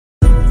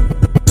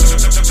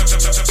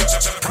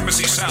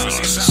Supremacy Sound.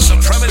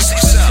 Supremacy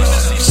Sound.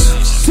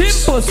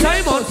 Simple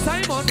Simon.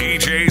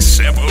 DJ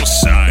Simple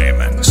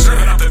Simon.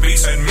 Serving up the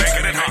beats and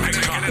making it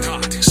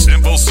hot.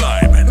 Simple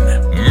Simon.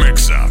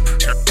 Mix up.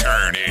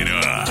 Turn it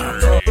up.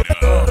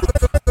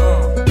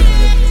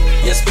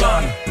 Yes,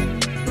 Bon.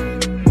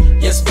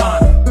 Yes, Bon.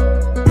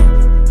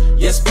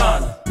 Yes,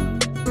 Bon.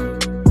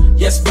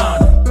 Yes, Bon.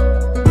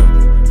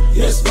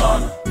 Yes,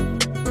 Bon.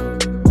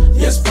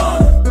 Yes, Bon.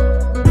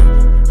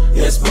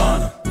 Yes,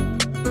 Bon.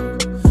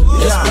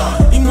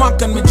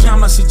 Imwaka nimejam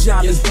na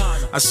sijali,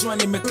 aswa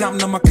nimekam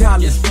na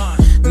makali,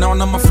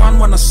 naona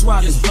mafan wana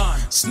swali,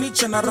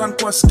 snitch na run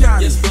kwa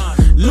askari,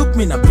 look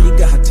mi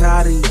napiga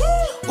hatari,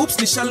 oops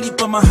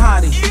nishalipa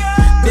mahari,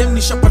 dem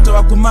nishapata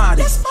wa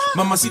kumari,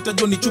 mama sita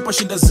jo ni chupa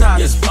shinda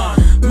zari,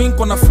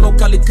 minko na flow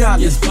kali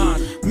kali,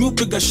 mi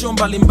upiga show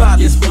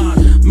mbalimbali,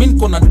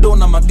 minko na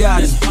dona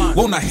magari,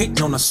 wana hate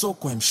na una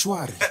soko ya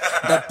mshwari,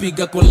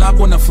 dapiga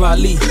kolabo na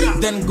fali,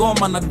 then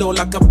goma na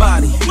dola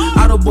kabari,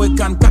 Aroboy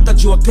kan kaka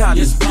jua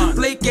kali,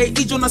 play K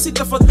ijo na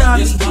sita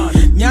fadhali,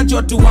 nyajo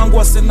watu wangu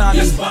wa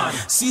senali,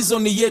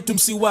 season yetu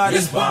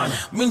msiwari,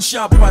 min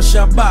shapa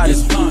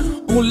shabari,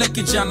 ule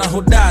kijana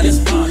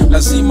hodari,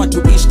 lazima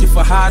tuishi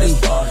kifahari,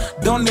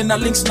 Donne na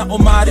links na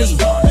Omari,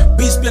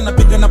 Beast pia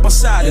napiga na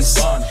Basaris,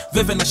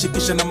 Veve na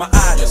shikisha na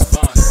maari.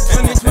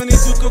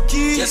 2020 tuko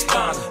key, yes,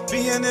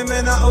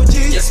 BNM na OG,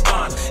 yes,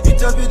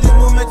 itabidi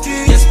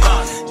mumeti, yes,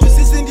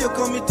 justice ndio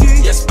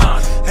committee, yes,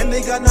 and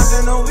they got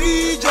nothing on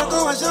we,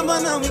 jogo wa shamba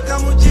na wika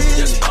muji,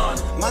 yes,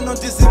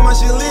 manotisi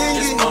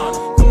mashilingi,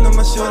 kuna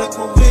mashore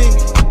kwa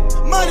wingi,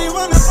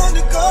 marijuana on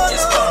the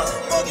corner,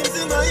 mogi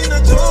mzima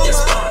inachoma,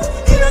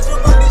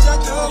 inatupandisha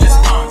choma,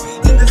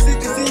 in the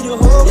city in your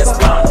home,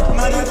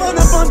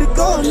 marijuana on the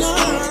corner,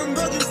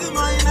 mogi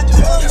mzima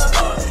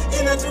inachoma,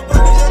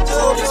 inatupandisha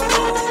choma,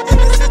 in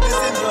the city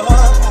in your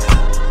home.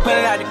 Put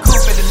it out the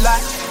coupe at the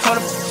lot, told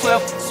him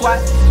 12 SWAT,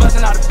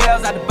 busting all the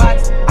bells out the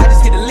box. I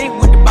just hit a link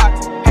with the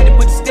box, had to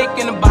put the stick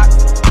in the box.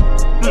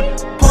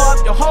 Pour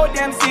up the whole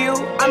damn seal,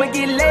 I'ma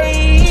get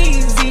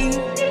lazy.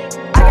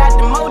 I got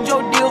the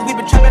mojo deals, we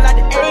been trapping like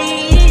the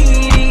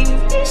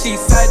 80s. She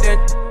said that,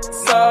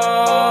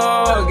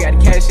 so got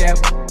the cash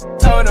out.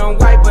 Told them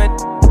white, but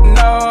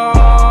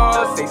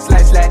no, say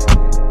slash.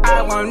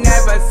 I won't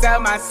never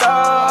sell my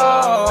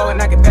soul,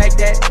 and I can back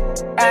that.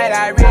 And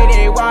I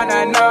really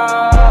wanna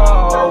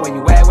know where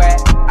you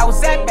at. I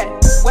was at back,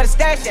 where the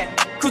stash at?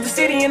 Cruise the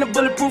city in a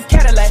bulletproof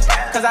Cadillac,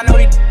 cause I know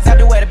these have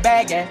to wear the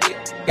bag at.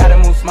 Gotta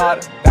move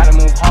smarter, gotta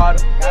move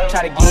harder.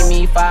 Try to give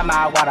me 5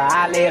 mile water.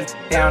 I live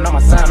down on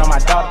my son, on my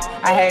daughter.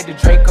 I had the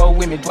Draco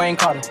with me, Dwayne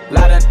Carter.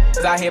 Lot of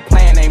out here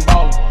playing, ain't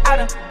ballin'. I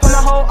done put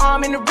my whole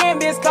arm in the rim,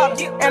 bitch caught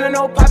her. And I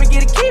know Poppy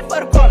get a key for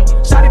the quarter.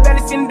 Shawty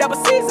barely seen the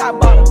double C's, I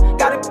bought her.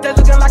 Got a that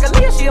looking like a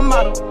Leah, she a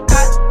model.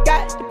 I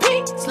got the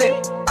pink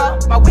slip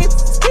up, my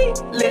whip's ski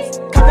list.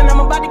 Compton, I'm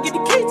about to get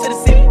the key to the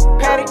city.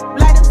 Patty,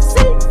 light up the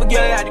city.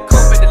 Forget it out the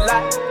coupe at the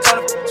lot.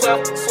 Told him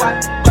 12 SWAT,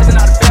 busting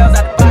all the bells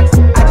out the box.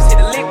 I just hit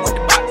a lick with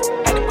the box,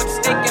 had to put the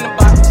stick in the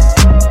box.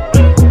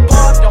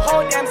 Pour up the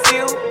whole damn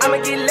seal, I'ma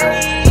get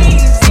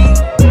lazy.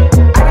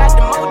 I got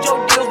the mojo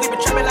deals, we been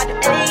trapping like the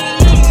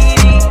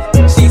 80s.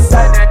 She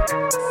said that,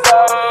 so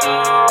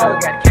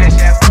got the cash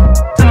out.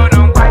 Told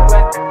them white,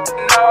 but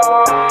no,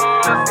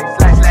 say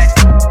slash.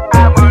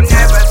 I won't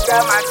never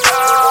sell my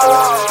soul,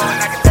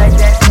 and I can take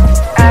that.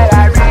 And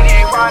I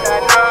really wanna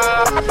know.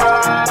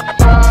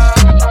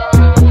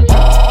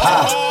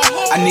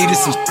 I needed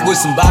some with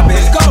some bop in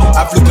it.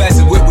 I flew past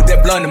the whip with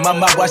that blunt in my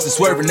mouth, watched it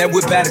swerving. That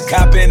whip had a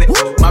cop in it.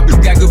 My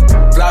bitch got good,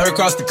 fly her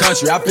across the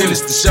country. I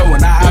finished the show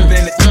and I hop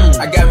in it.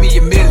 I got me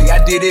a milli,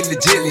 I did it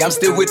legitly. I'm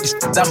still with the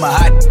shit, I'm a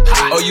hot.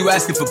 Oh, you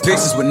asking for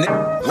pictures with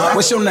nigga?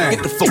 What's your name?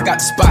 Get the fuck out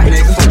the spot,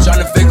 nigga.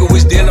 Tryna figure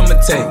which deal I'ma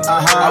take.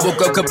 I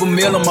woke up, couple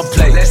meal on my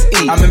plate. Let's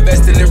eat. I'm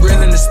investing in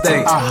real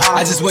estate.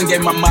 I just went and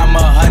gave my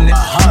mama 100.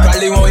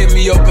 Probably won't hear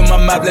me open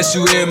my mouth, unless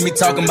you hear me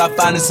talking about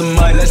finding some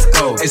money. Let's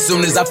go. As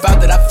soon as I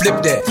found that, I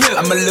flipped that.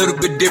 I'm a little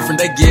bit different,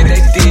 they get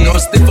it. No, I'm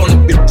stiff on the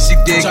bitch, she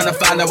dig. Tryna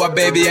find out why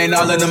baby ain't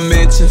all in the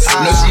mentions.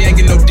 No, she ain't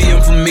get no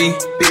DM from me.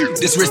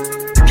 This wrist,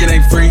 it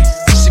ain't free.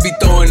 She be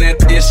throwing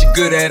that, yeah, she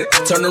good at it.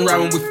 Turn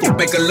around when we fuck,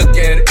 make her look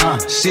at it.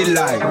 She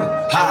like,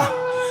 ha.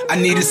 I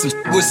needed some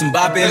with some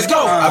bop in it. Let's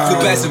go. I flew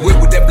past the whip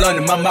with that blunt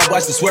in my mouth,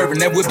 watched it swerving.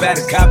 That whip had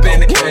a cop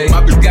in it.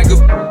 My bitch got good,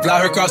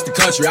 fly her across the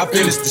country. I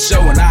finished the show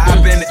and I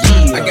hop in it.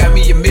 I got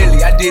me a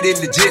milli, I did it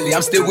legitly.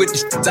 I'm still with the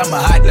shit, I'm a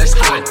hot. Let's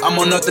hot. I'm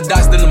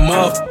unorthodox than the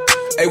muff.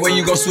 Hey, when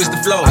you gon' switch the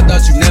flow? I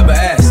thought you never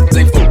asked.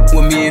 They fuck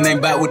with me and ain't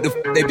bout what the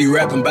f they be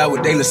rapping about.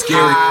 What they look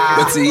scary,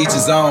 but to each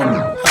his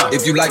own.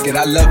 If you like it,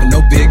 I love it.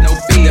 No big, no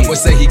fee. That boy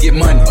say he get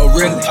money. Oh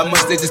really? How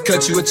much they just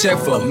cut you a check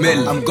for? $1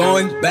 million. I'm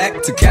going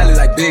back to Cali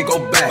like big.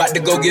 Go back. About to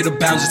go get a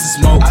pound just to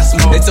smoke. I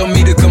smoke. They told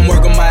me to come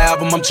work on my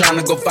album. I'm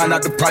tryna go find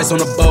out the price on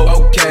the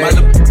boat. Okay. My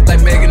little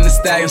like Megan Thee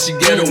Stallion. She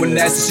ghetto and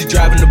nasty. She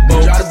driving the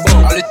boat. Drive the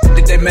boat. All this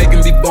that they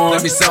making me born.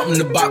 Let me something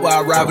to buy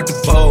while I ride with the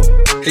pole.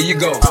 Here you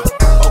go.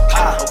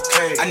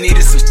 I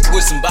needed some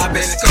with some bop in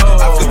it.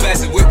 I flew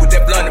past the whip with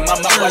that blunt in my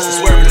mouth, watched it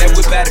swerving. That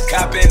whip had a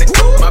cop in it.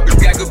 My bitch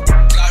got good,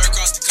 fly her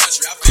across the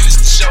country. I finished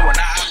the show.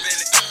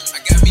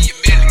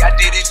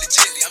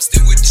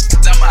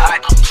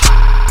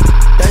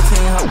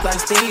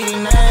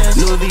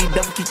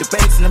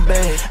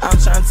 bag. I'm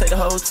tryna take the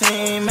whole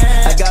team,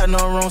 man. I got no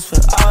rooms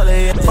for all of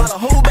it. Follow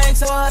who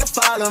banks, so her to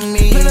follow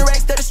me. Pin the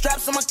racks, 30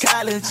 straps on my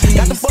college.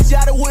 Got the 40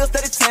 out of wheels,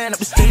 30 tan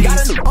up the street.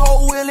 Got a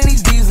whole wheel in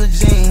these diesel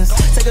jeans.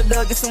 Take a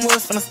dug, get some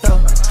woods from the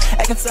store.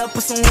 Acting tough,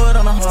 put some wood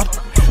on the hump.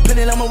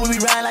 Plenty Loma, we be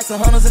riding like some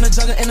hunters in the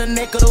jungle, in the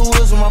neck of the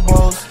woods with my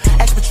bros.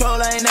 Ask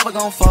patrol, I ain't never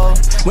gon' fall.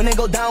 When they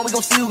go down, we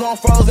gon' see who gon'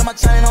 froze. And my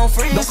chain on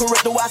freeze. Don't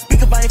correct the way I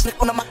speak if I ain't flick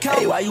on my couch.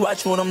 Hey, why you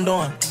watching what I'm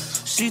doing?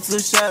 She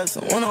took shots,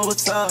 I went over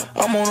top.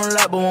 I'm on a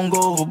lot, but won't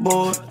go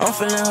overboard. I'm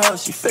feeling her,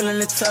 she feeling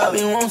the top. I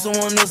been wanting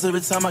someone else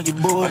every time I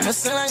get bored. My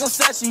son ain't gon'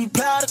 set you,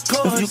 play out the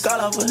course. If you call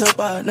out for help,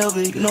 I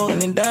never ignore.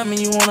 And then diamond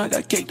you want, I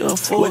got cake to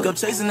afford. Wake up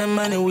chasing that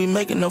money, we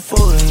making the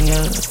fool,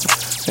 yeah.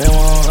 They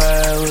won't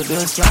ride with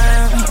the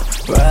slime.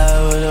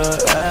 Ride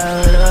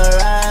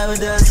with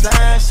the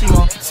slime. She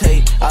won't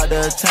take all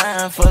the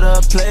time for the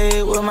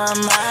play with my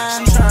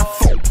mind. She tryna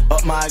fuck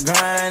up my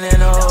grind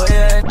in a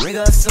way,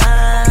 nigga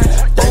slime.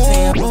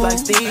 13 was like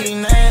Steve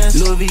Nash.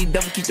 Louis V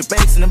double keep the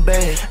banks in the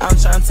bag. I'm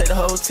tryna take the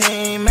whole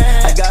team,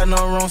 man. I got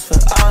no rooms for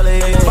all of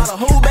it. Follow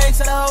who banks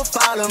and the whole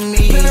follow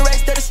me. Pin the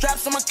racks, 30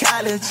 straps on my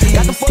college.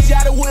 Got the 40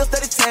 out of wheels,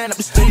 30 tan up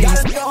the street.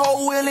 Got a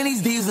whole wheel in these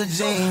diesel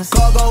jeans.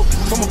 Cargo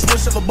from a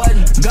push of a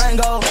button. Gun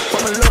go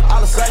from a look all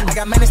of a sudden. I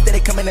got money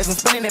steady coming as I'm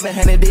spending every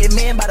hundred. Dead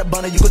man by the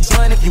bundle, you can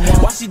join if you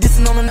want. Why she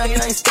dissing on the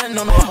nugget, I ain't stunning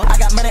on her. I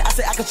got money, I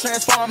say I can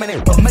transform in it.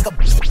 Make a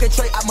fucking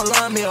trait, I'm a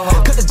lawn mill.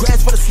 Cut the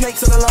grass for the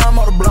snakes and the lawn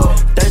motor blow.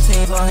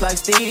 13 on like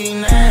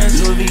Steve Nash.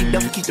 Louis V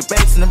double keep the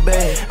banks in the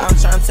bag. I'm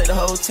tryna take the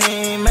whole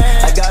team,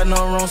 man. I got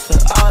no rooms for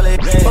all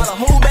that bags. Follow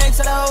who banks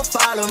and the whole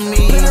follow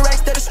me. Pin the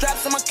racks, 30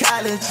 straps on my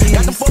college.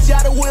 Got the 40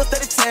 out of wheels,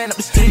 30 tan up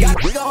the street.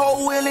 Got a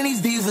whole wheel in these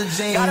diesel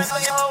jeans. Got a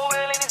whole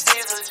wheel in these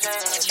diesel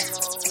jeans.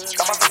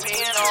 Got my feet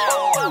in the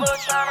whole world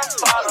tryna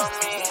follow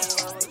me.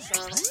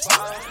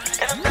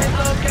 In a safe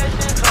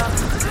location,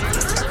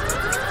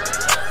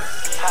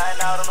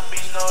 hiding out on the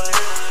beach, no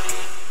literally.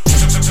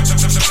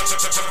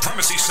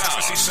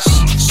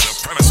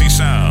 Supremacy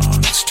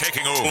Sounds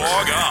taking over.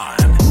 Log on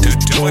to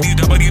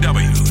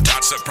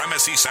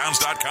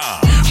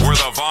www.supremacysounds.com where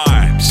the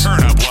vibes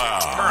turn up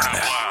loud.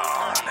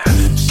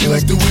 She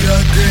like the way that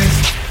I dance.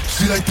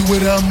 She like the way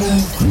that I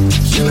move.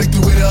 She like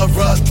the way that I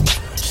rock.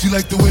 She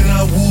like the way that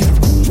I woo.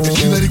 And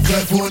she let it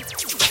clap for it.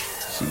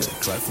 She let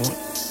it clap for it.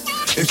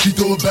 And she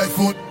throw it back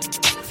for it.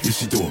 Yeah,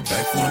 she throw it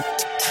back for it.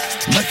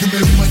 Michael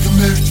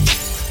Mary.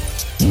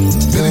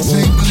 Billie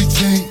Jean.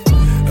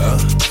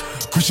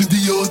 Christian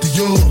Dior.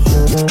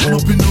 I'm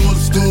up in all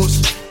the stores.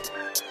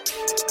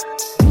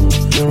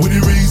 When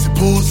it rains, it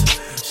pours.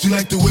 She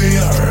like the way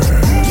I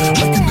heard.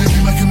 Michael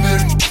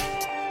Mary.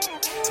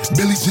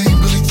 Billie Jean.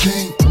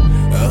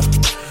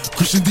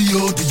 Christian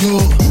Dior.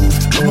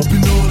 I'm up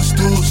in all the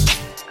stores.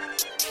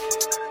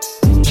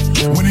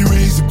 When it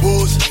rains, it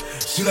pours.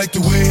 She like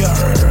the way I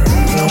heard.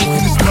 When I walk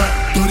in the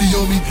spot, 30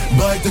 on me,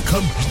 buy the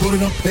cup, know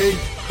that I'm paid.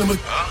 I'ma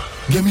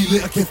get me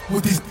lit, I can't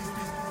with these.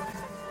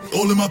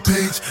 All in my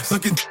page,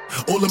 sucking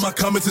all in my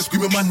comments and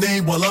screaming my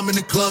name while I'm in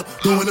the club,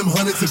 throwing them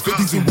hundreds and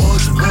fifties and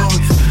ones and ones.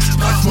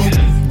 I smoke,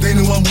 they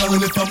know I'm wildin'.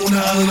 If I'm on the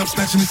island, I'm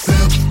snatching the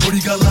cell. Brody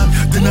got locked,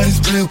 the night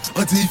is bail.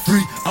 Until he free,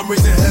 I'm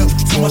raising hell.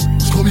 Tell my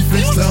call me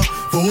FaceTime.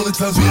 For all the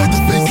times we had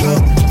to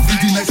FaceTime.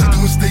 3D nights, I'm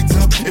doing state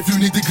time. If you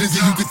need the glizzy,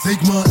 you can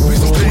take mine.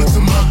 Please don't come up to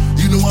mine.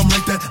 You know I'm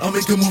like that, I'll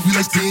make a movie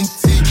like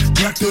TNT.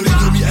 Black 30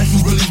 on me, ask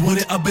who really want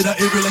it. I bet I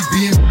air it like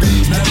DMB.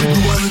 Now I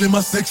blue island in my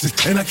section,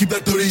 and I keep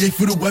that 38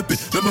 for the weapon.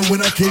 Remember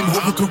when I came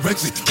home for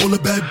correction? All the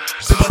bad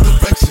in my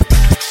direction.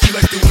 She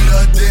like the way that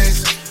I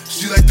dance.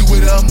 She like the way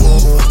that I move.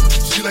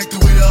 She like the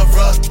way that I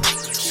rock.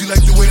 She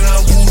like the way that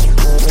I woo.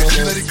 And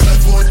she let it clap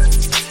for it.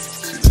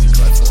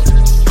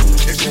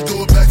 And she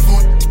throw it back for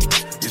it.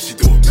 Yeah, she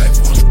throw it back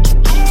for it.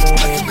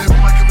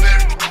 Michael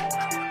Mary.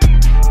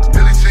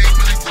 Billie Jean.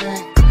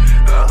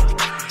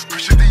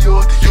 Christian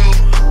Dior.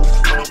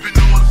 I'm up in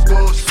all the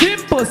stores.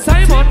 Simple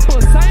Simon.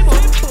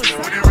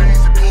 When it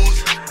rains, it pours.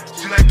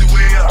 She like the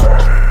way I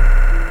heard.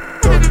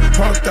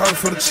 $100,000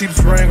 for the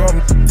cheapest ring on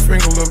the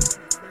finger, look.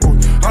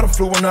 I done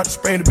flew one out to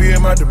Spain to be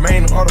in my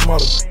domain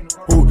automata.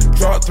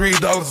 Dropped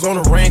 $3 on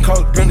the ring,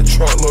 cause it been the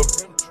truck, look.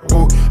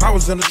 I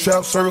was in the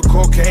trap, serving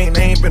cocaine,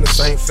 they ain't been the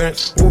same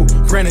since.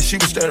 Granted, she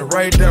was standing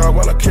right there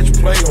while I catch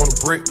play on the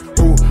brick.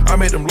 I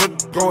made them look,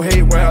 go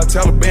haywire,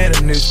 Taliban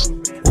in this.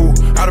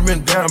 I done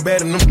been down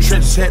bad in them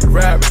trenches, had to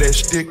ride with that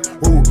stick.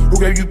 Who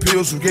gave you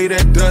pills, who gave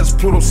that dust,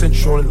 Pluto sent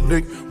you on the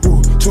lick.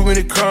 Too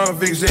many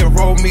convicts, they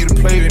enrolled me to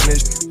play in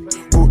this.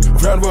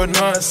 Round about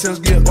nonsense,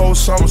 get old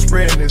summer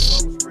spreading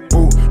this.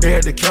 They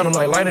had the counter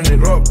like lighting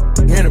it up,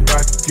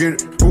 anybody can get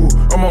it.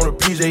 I'm on a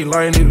PJ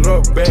lighting it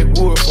up,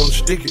 backwood full of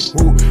sticky.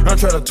 I'm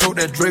trying to tote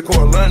that Draco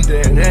or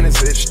London, and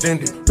it's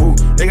extended.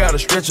 They got a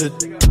stretcher,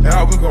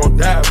 how we gon'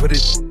 die for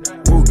this?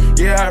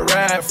 Yeah, I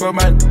ride for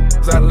my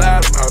I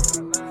lied about.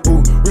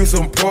 We streets,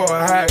 I'm poor,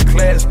 high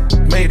class,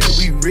 made it,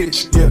 we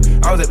rich, yeah.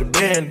 I was at the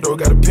band, though,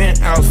 got a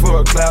penthouse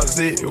for a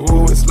closet,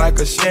 ooh, it's like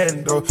a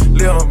shando.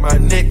 Live on my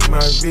neck, my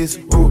wrist,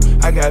 ooh,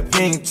 I got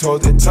pink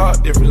toes that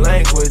talk different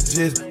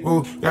languages,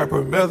 ooh, got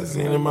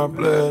promethazine in my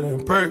blood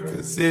and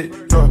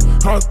Percocet,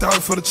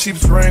 100,000 for the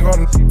cheapest ring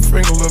on the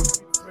finger, look,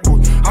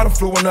 ooh, I done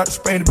flew one out to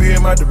Spain to be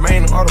in my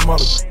domain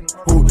automata,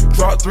 ooh,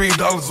 dropped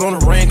 $3 on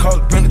the ring,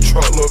 called it been the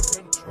truck, look.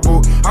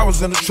 Ooh, I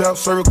was in the trap,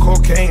 serving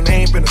cocaine,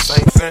 they ain't been the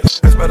same since.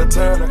 That's by the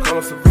time I call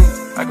it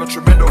Savini. I go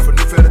tremendo for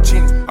new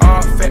fettuccine.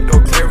 All fat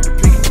though, clear with the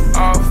pinky.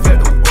 All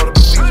fat though, water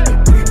the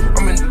beach.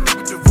 I'm in the look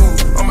with the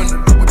voo. I'm in the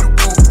look with the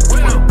woo.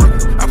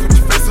 I put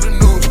your face to the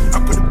news.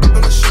 I put the book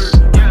on the shirt.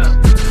 Yeah,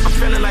 I'm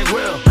feeling like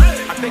Will.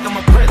 I think I'm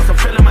a prince, I'm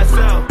feeling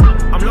myself.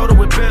 I'm loaded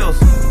with bills,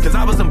 cause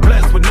I wasn't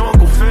blessed with no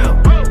Uncle Phil.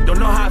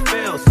 Don't know how it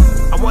feels.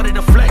 I wanted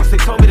to flex,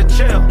 they told me to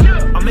chill.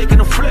 I'm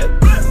making a flip.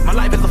 My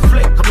life is a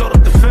flick, I'm loaded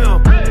up the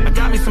film. I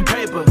got me some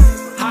paper,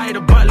 hired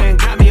a butler and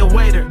got me a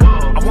waiter.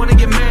 I wanna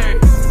get married,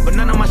 but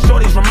none of my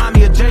shorties remind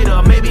me of Jada.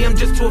 Or maybe I'm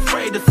just too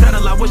afraid to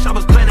settle. I wish I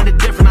was planning it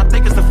different. I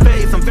think it's a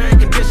phase, I'm very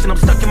conditioned. I'm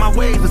stuck in my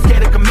ways, I'm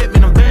scared of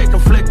commitment, I'm very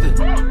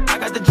conflicted. I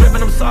got the drip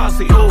and I'm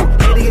saucy, ooh.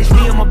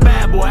 ADHD, I'm a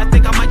bad boy, I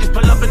think I might just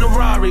pull up in a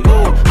Rari,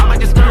 ooh. I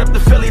might just turn up the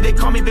Philly, they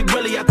call me Big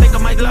Willie, I think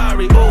I'm Mike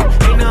Lowry, ooh.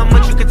 Ain't nothing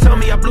much you can tell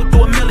me, I blew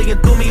through 1 million,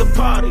 threw me a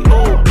party,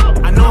 ooh.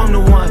 I know I'm the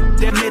one,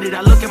 they admit it,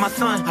 I look at my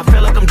son, I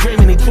feel like I'm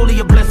dreaming, he truly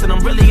a blessing,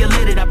 I'm really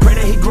elated. I pray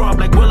that he grow up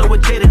like Willow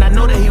with Jaden, I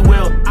know that he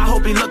will. I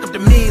hope he look up to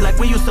me like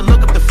we used to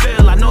look up to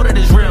Phil. I know that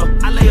it's real,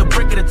 I lay a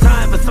brick at a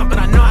time for something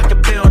I know I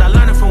can build. I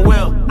learned it from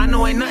Will, I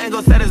know ain't nothing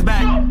gon' set us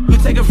back. You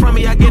take it from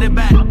me, I get it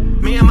back.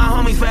 Me and my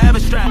homies forever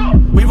strapped.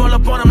 We roll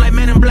up on them like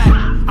Men in Black.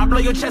 I blow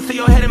your chest to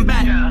your head and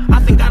back. I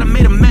think I done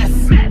made a mess.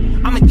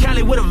 I'm in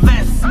Cali with a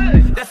vest.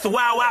 That's the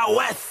Wild Wild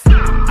West.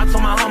 I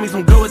told my homies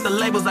I'm good with the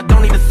labels, I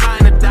don't need to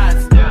sign the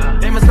dots.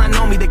 They must not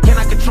know me, they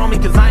cannot control me,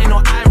 cause I ain't no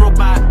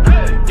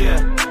iRobot. Yeah,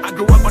 I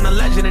grew up on a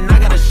legend and I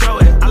gotta show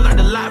it. I learned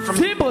a lot from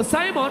Simple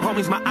Simon.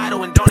 Homies my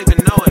idol and don't even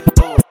know it.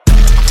 Ooh.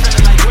 I'm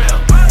feeling like Will,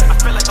 I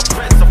feel like a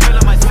prince, I'm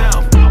feeling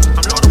myself.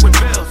 I'm loaded with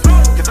bills,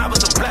 cause I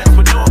wasn't blessed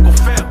with no Uncle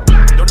Phil.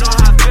 Don't know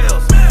how it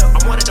feels, I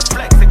wanted to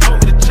flex, they told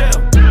me to chill.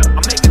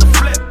 I'm making a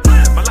flip,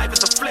 my life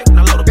is a flick,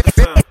 now load up the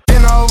film.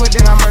 Been over,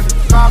 then I'm murdered.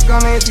 Talk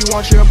on it if you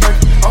want your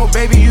birthday. Oh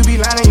baby, you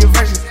be lying in your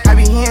verses. I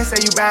be here and say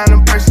you buying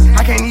them purses.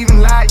 I can't even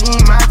lie, you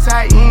ain't my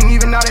type, you ain't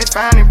even know they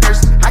fine in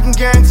person. I can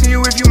guarantee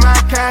you if you my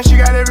kind, she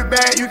got every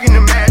bag you can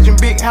imagine.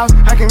 Big house,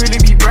 I can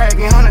really be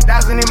bragging. 100,000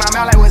 in my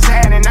mouth like what's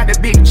happening. Not the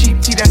big cheap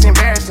tea that's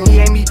embarrassing.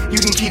 He ain't me, you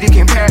can keep the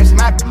comparison.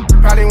 My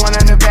probably one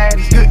of the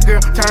baddest. Good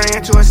girl, turning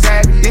into a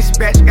savage. This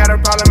bitch got a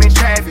problem in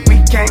traffic.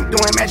 We can't do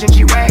imagine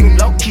G-Wagon.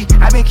 Low key,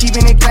 I been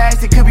keeping it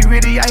classy. Could be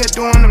really out here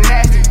doing them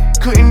nasty.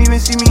 Couldn't even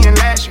see me in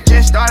last year.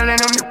 Just started in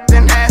them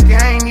then asking.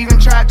 I ain't even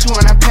tried to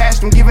and I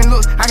passed them. Giving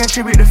looks, I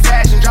contribute to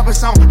fashion. Drop a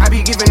song, I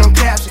be giving them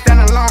captions.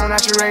 Stand alone,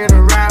 not your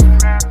regular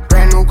rapper.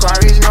 Brand new car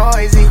is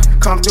noisy.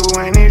 Come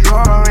through and it's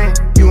roaring.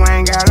 You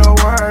ain't gotta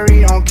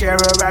worry, don't care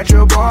about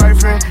your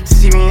boyfriend.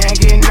 See me and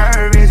get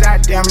nervous,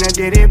 I damn near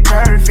did it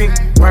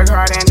perfect. Work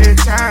hard and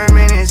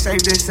determined, it's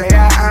safe to say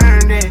I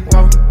earned it.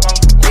 Whoa,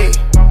 yeah.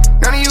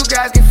 None of you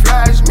guys can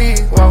fly as me.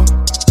 Whoa.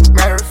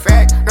 Matter of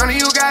fact, none of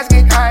you guys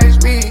can hide as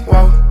me.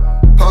 Whoa.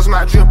 Post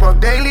my drip up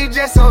daily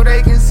just so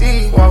they can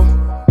see. Whoa.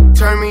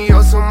 Turn me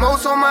up some more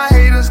so my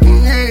haters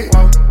can hear.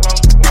 Whoa.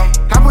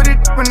 I put it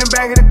in the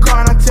back of the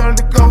car and I tell her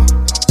to go.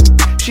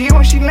 She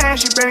when she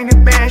lands, she bring the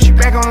band, she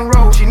back on the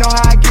road. She know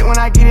how I get when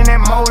I get in that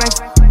mode.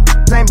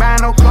 Ain't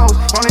buying no clothes,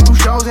 only do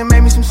shows and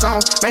make me some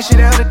songs. Make sure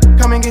the other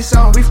come and get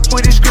sold. We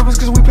with the scribbles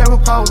cause we play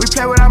with pose. We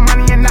play with our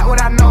money and not with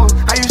our nose.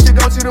 I used to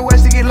go to the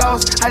west to get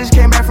lost. I just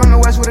came back from the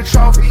west with a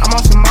trophy. I'm on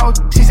some mode.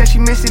 She said she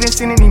missed it and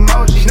sending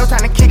emojis. No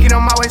time to kick it,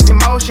 I'm always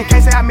in motion. Can't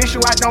say I miss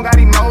you, I don't got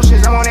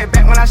emotions. I'm on that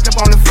back when I step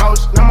on the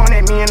floats. I'm on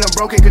that me and the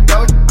broken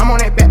Kadosh. I'm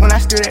on that back when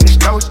I stood at the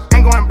stores.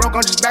 Ain't going broke,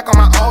 I'm just back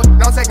on my old.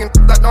 Don't taking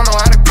I don't know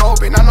how to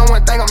cope it. I know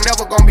one thing, I'm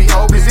never gonna be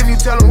hopeless. If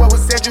you tell them what was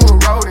said, you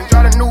eroding.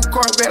 Drive a new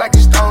Corvette like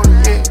you stole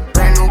it, yeah.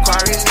 Brand new car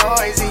is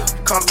noisy,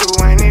 come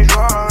through and it's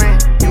roaring.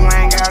 You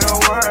ain't gotta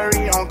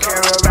worry, don't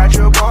care about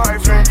your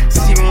boyfriend.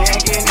 See me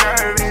and get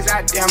nervous,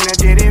 I damn near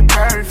did it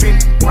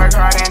perfect. Work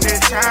hard and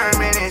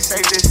determined, it's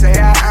safe to say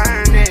I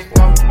earned it.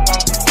 Whoa,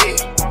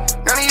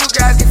 yeah. None of you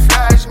guys can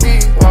flash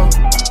me. Whoa.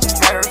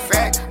 Matter of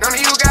fact, none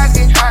of you guys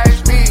can hide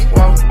me.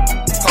 Whoa.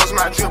 Post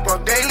my drip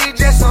up daily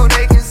just so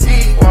they can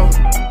see. Whoa.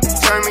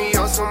 Turn me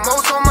up some more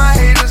so my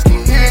haters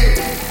can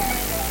hear.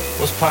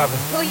 What's poppin'?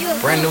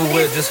 Brand new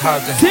whip, just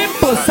hopped in.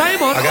 Simple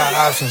Simon. I got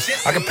options,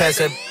 I can pass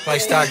that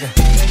like Stockton.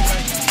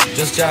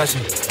 Just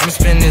joshing, I'm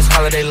spending this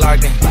holiday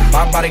locked in.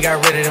 My body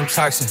got rid of them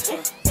toxins.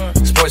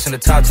 Sports in the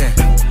top 10.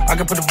 I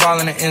can put the ball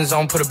in the end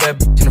zone, put a bad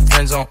bitch in the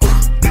friend zone.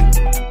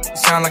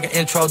 Sound like an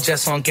intro jet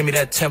song, give me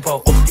that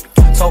tempo.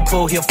 So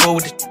cool, he a fool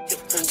with the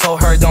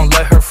told her don't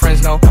let her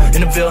friends know.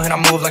 In the Ville and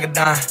I move like a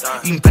dime.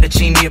 Eating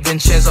fettuccine at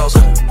Vincenzo's.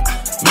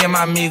 Me and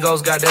my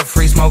amigos got that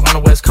free smoke on the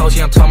west coast.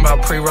 Yeah, I'm talking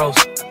about pre-rolls.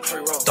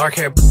 Dark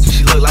hair,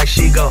 she look like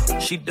she go.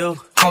 She do.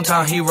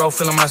 Hometown hero,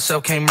 feeling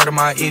myself, can't murder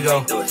my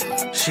ego.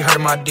 She heard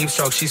of my deep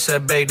stroke, she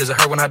said, babe, does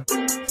it hurt when I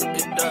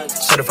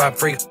certified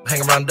freak,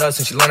 hang around dust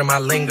and she learning my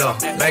lingo.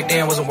 Back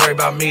then, wasn't worried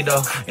about me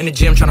though. In the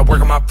gym, trying to work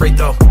on my free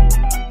throw.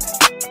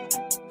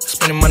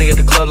 Spending money at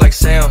the club like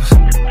Sam's.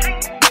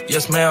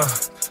 Yes, ma'am.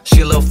 She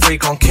a little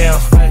freak on cam,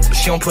 but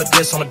she don't put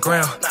this on the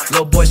ground.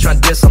 Little boys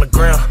trying to diss on the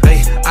ground.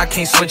 Hey, I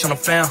can't switch on the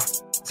fan.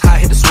 It's how I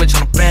hit the switch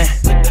on the fan.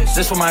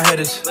 This where my head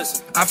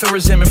is. I feel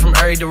resentment from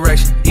every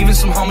direction. Even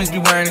some homies be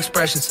wearing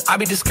expressions. I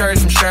be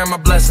discouraged from sharing my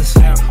blessings.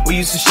 We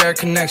used to share a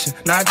connection.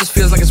 Now it just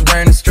feels like it's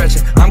wearing and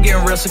stretching. I'm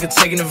getting real sick of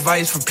taking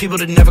advice from people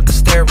that never could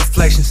stare at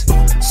reflections.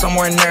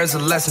 Somewhere in there is a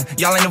lesson.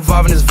 Y'all ain't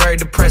evolving, it's very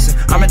depressing.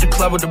 I'm at the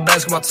club with the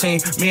basketball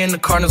team. Me and the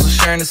Cardinals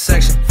are sharing this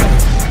section.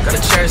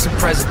 Gotta cherish the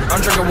present.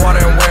 I'm drinking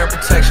water and wearing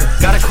protection.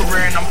 Got a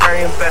career and I'm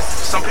very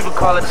invested. Some people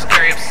call it a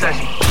scary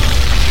obsession.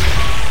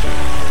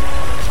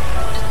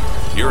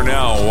 You're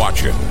now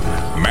watching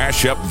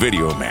Mashup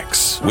Video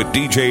Mix with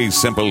DJ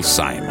Simple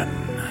Simon.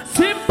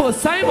 Simple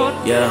Simon.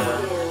 Yeah,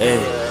 hey.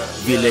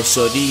 Village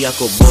shorty, I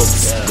go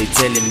box. They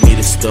telling me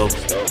to stop.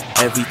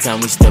 Every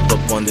time we step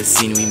up on the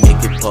scene, we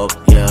make it pop.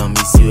 Yeah,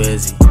 miss you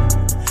Ezzy.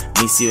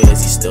 Miss you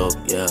Ezzy, stop.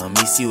 Yeah,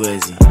 miss you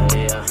Ezzy.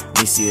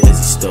 Miss you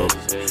Ezzy, stop.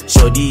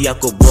 Shorty, I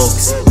go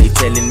box. They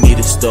telling me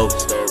to stop.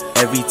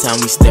 Every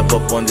time we step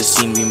up on the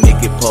scene, we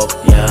make it pop.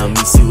 Yeah,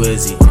 miss you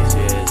Ezzy.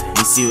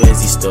 Miss you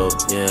Ezzy, stop.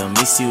 Yeah,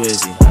 miss you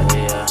Ezzy.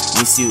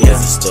 Miss you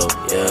Ezzy, stop.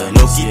 Yeah,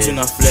 no key to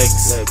na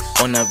flex.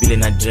 On a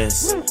villain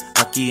address.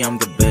 Aki, I'm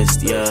the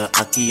best. Yeah,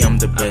 Aki, I'm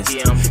the best.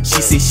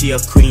 She say she a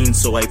queen,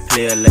 so I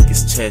play her like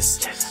it's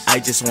chess. I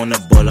just wanna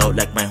ball out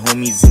like my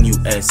homies in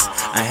US.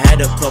 I had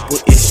a couple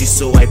issues,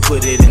 so I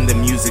put it in the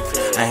music.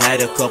 I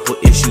had a couple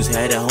issues,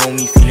 had a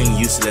homie feeling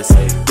useless.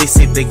 They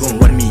said they gon'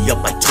 run me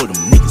up, I told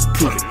them niggas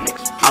prove it.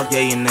 Out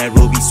there in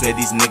Nairobi, swear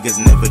these niggas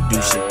never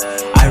do shit.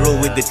 I roll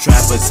with the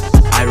trappers,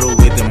 I roll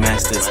with the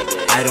masters.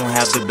 I don't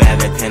have the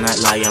bag, I cannot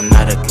lie, I'm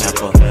not a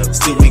capper.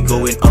 Still we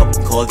going up,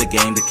 call the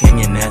gang the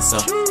Kenyan NASA.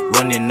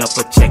 Running up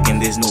a check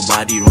and there's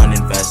nobody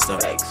running faster.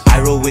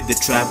 I roll with the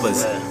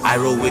trappers, I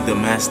roll with the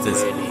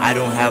masters. I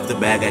don't have the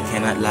bag, I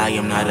cannot lie,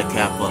 I'm not a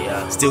capper.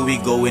 Still we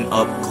going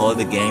up, call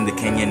the gang the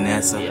Kenyan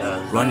NASA.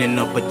 Running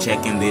up a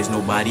check and there's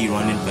nobody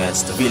running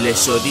faster. Village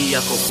shorty,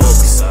 I go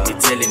box, they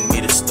telling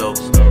me to stop.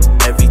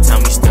 Every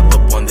time we step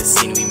up on the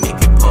scene, we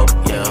make it pop.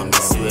 Yeah,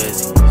 miss you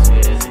Ezzy.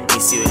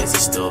 Miss you Ezzy,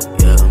 stop.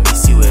 Yeah,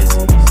 miss you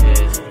Ezzy.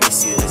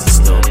 Miss you Ezzy,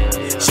 stop.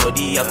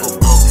 Shorty, I go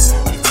box,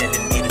 they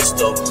telling me to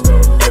stop.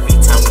 Every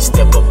time we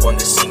step up on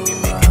the scene, we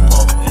make it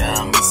pop.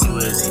 Yeah, miss you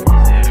Ezzy.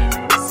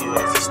 Miss you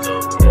Ezzy,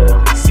 stop. Yeah,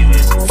 miss you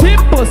Ezzy.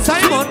 Simple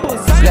Simon.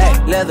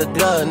 Black leather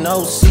glove,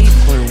 no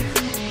sequin.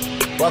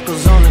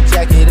 Buckles on the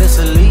jacket, it's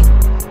elite.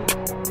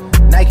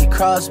 Nike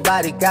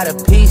crossbody got a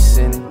piece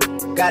in it.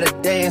 Gotta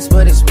dance,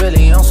 but it's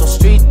really on some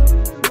street.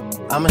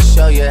 I'ma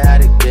show you how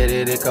to get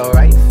it. It go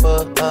right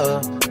foot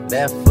up,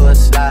 left foot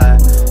slide,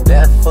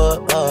 left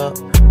foot up,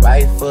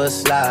 right foot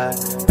slide.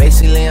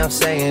 Basically, I'm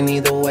saying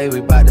either way,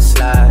 we bout to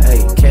slide.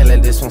 Hey, can't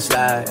let this one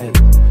slide. Hey,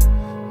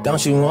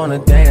 don't you wanna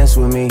dance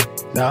with me?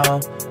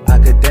 No, I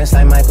could dance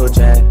like Michael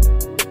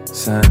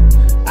Jackson.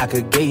 I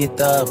could get you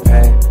the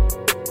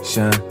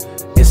passion.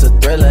 It's a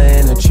thriller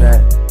in the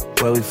trap.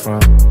 Where we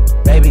from?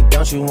 Baby,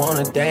 don't you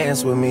wanna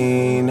dance with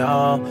me?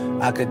 No,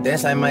 I could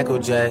dance like Michael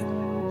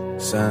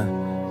Jackson.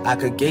 I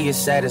could give you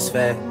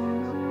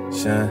satisfaction.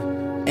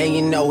 And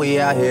you know we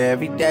out here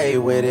every day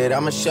with it.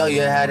 I'ma show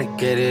you how to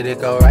get it.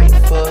 It go right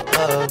foot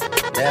up,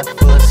 left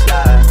foot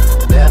slide,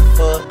 left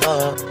foot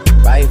up,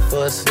 right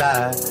foot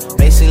slide.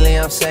 Basically,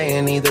 I'm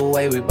saying either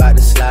way, we bout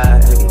to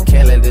slide. Hey,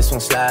 can't let this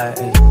one slide.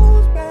 Hey.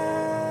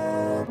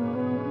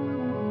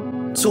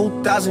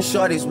 2,000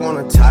 shorties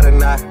wanna tie the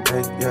knot.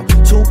 Hey, yeah.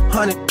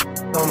 200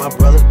 on my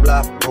brother's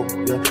block, oh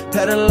yeah.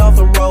 Pedal off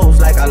the roads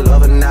like I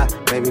love it, not,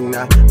 maybe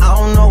not. I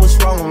don't know what's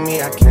wrong with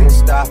me, I can't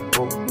stop,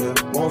 oh yeah.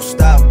 Won't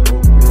stop,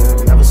 oh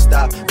yeah, never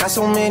stop. Got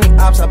so many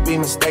ops, I be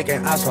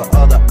mistaken ops for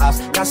other ops.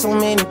 Got so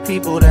many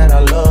people that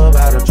I love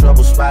out of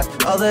trouble spots.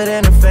 Other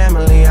than the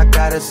family, I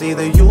got it's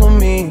either you or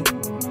me.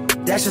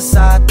 That's just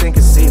how I think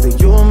it's either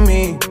you or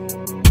me.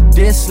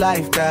 This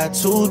life got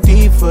too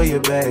deep for you,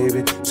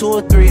 baby. 2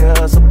 or 3 of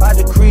us about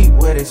to creep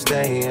where they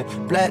stayin'.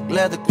 Black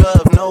leather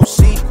glove, no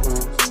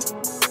sequins.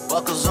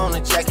 Buckles on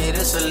the jacket,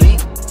 it's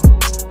elite.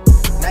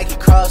 Nike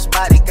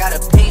crossbody got a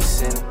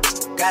piece in it.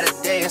 Gotta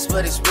dance,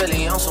 but it's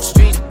really on some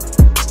street.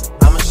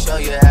 I'ma show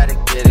you how to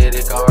get it.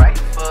 It go right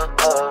foot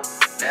up,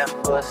 left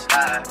foot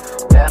slide,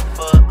 left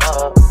foot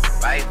up,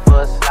 right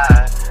foot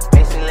slide.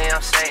 Basically,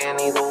 I'm saying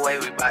either way,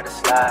 we bout to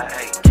slide.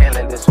 Hey, can't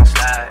let this one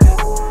slide.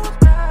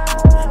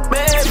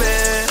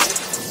 Baby,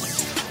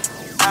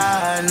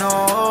 I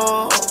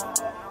know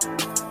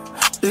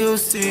you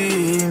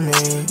see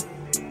me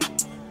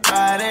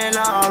riding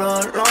all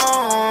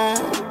alone.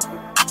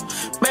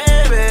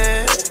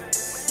 Baby,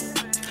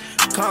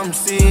 come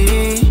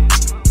see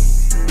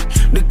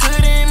the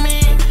good in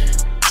me,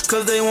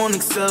 cause they won't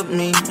accept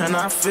me, and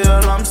I feel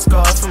I'm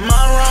scarred from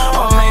my wrong.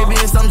 Or maybe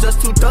it's I'm just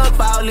too tough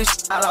for all this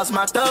shit. I lost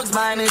my thugs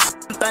buying this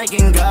shit.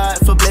 thanking God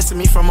for blessing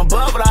me from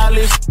above with all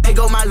this. They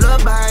go my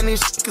love behind this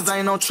shit, cause I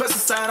ain't no trust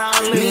inside all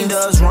this. Me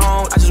does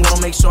wrong, I just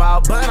wanna make sure our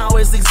bun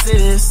always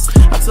exists.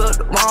 I took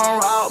the wrong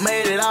route,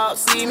 made it out,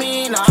 see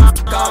me now.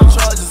 All the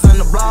charges and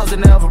the blogs that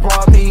never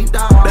brought me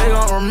down. They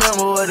gon'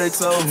 remember what they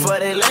told me,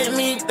 but they laid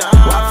me down.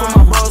 Why for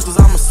my bros, cause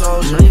I'm a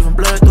soldier, leaving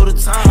blood through the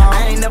town.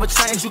 I ain't never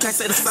changed, you can't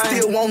say the same.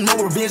 Still want no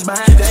revenge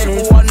behind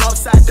that. One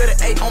Northside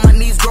 38 on my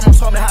knees, grandma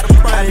taught me how to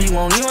pray. I be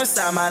want you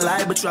inside my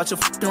life, but you out your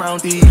f***ing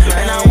round these.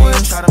 And I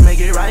wouldn't try to make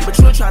it right, but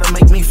you'll try to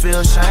make me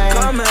feel shame.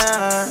 Come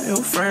here,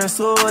 your friends,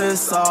 so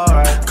it's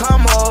alright.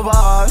 Come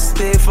over,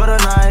 stay for the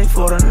night,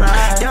 for the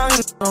night. Young,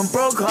 I'm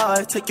broke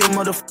hard, take your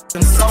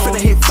motherfucking soul. Finna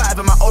hit 5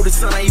 and my oldest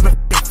son ain't even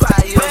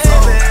 5 years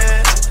old.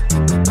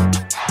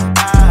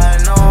 I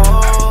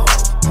know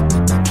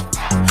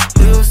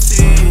you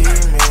see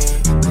me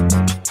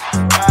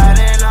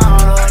riding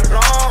all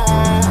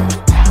alone.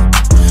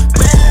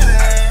 Baby,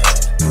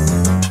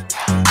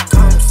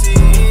 come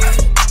see.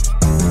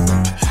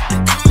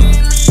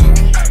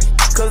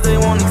 Cause they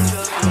wanna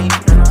kill me.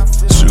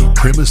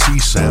 Supremacy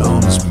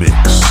Sounds Mix.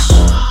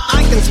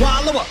 I can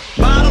swallow up,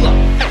 bottle up,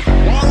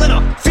 wall it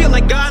up, feel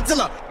like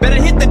Godzilla.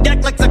 Better hit the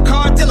deck like the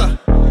car dealer.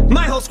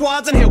 My whole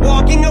squad's in here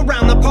walking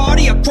around the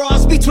party, a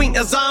cross between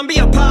a zombie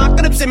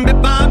apocalypse and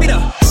Bobby the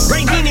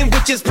Brain Heenan,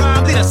 which is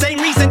probably the same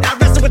reason I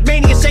wrestle with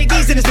mania shades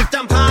and his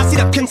victim posse.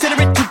 To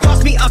consider it to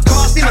cost me a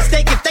costly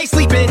mistake if they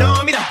sleeping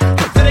on me.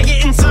 Better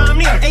get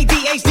insomnia,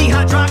 ADHD,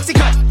 hydroxy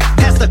cut,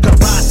 pass the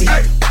Kavasi.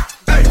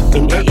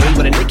 In AA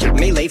with a naked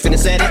melee, finna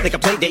set it like a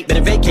play date.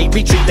 Better vacate,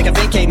 retreat like a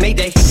vacay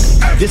Mayday.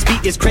 This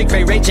beat is cray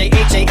cray, Ray J,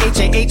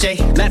 H-A-H-A-H-A.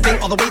 Laughing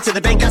all the way to the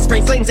bank, I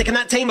spray flames, they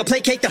cannot tame or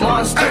placate the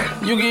monster.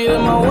 You get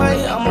in my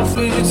way, I'ma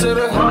feed you to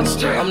the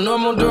monster. I'm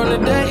normal during the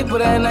day, but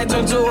at night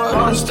turn to a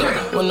monster.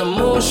 When the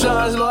moon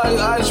shines like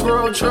ice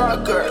road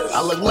truckers,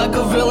 I look like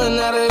a villain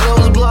out of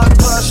those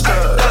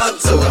blockbusters. Up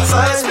to a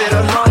fire, spit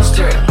a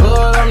monster.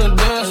 Blood on the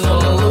dance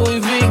floor, on the Louis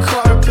V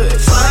carpet.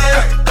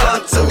 Fire,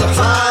 up to a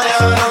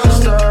fire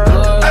monster.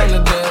 Blood on the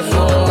dance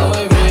floor,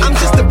 Louis V. I'm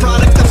just a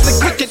product of the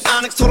wicked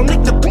onyx. Told him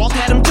Nick the ball,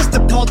 had him just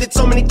appalled. Did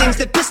so many things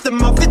that pissed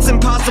him off, it's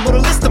impossible to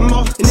list them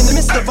all. And in the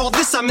midst of all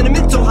this, I'm in a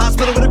mental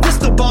hospital with a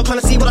crystal ball, trying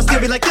to see what I'll still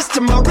be like this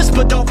tomorrow.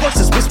 Whisper, dog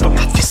voices whisper,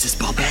 my fist is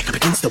ball back up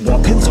against the wall,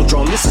 pencil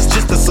drawn. This is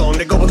just a song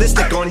to go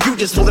ballistic on. You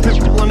just pull the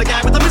pimple on the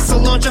guy with a missile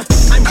launcher.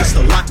 I'm just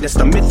a Loch Ness,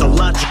 the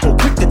mythological,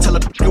 quick to tell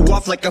you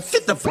off like a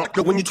fifth of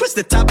vodka. When you twist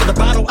the top of the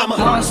bottle, I'm a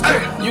monster.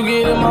 You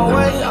get in my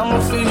way, I'ma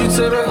feed you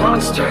to the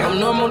monster. I'm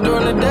normal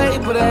during the day,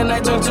 but at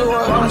night turn to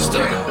a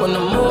monster. When the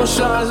moon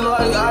shines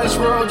like ice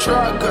road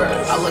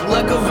truckers, I look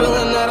like a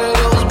villain out of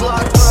those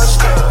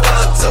blockbusters.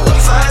 Up to a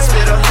fire,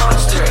 spit a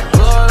monster.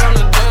 Blood on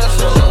the dance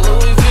floor, on the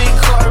Louis V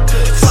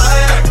carpet.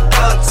 Fire,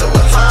 up to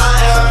a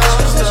fire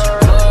monster.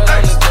 Blood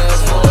on the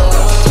dance floor.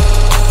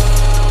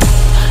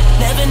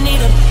 Never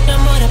need a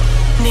more than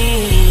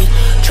need.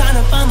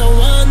 Tryna find the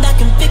one that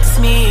can fix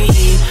me.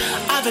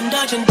 I've been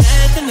dodging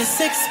death in the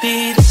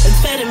 6-speed.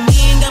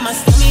 Amphetamine got my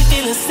stomach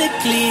feeling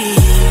sickly.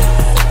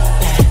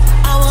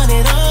 I want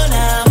it all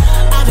now.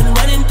 I've been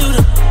running through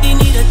the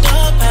need a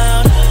dog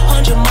pound.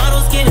 100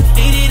 models getting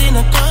faded in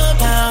a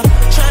compound.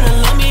 Tryna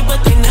love me,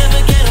 but they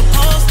never get a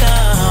pulse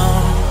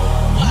down.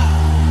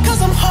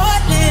 Cause I'm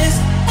heartless,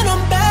 and I'm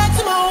back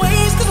to my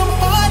ways, cause I'm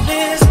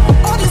heartless.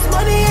 All this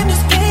money and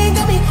this pain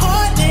got me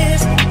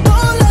heartless.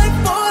 More life,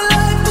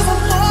 cause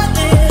I'm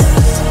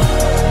heartless.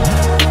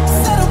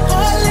 Said I'm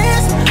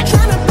heartless,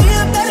 tryna be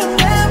a better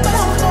man, but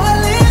I'm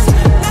heartless.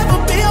 Never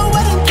be a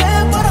wedding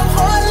plan, but I'm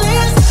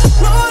heartless.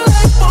 More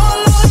life,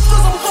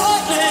 cause I'm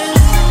heartless.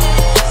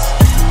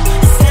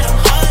 Said I'm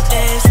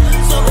heartless,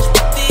 so much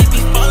they be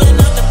falling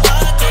out the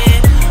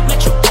pocket.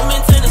 Metro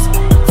Boomin turn this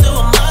to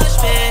a mosh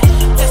pit.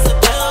 Test the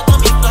bell, gon'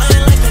 be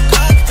flying like a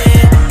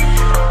cockpit.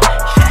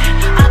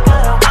 I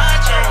gotta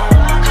watch it.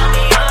 Call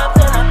me up,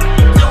 then I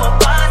do a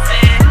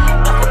party.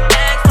 Double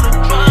bag for the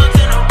drugs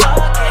and a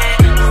rocket.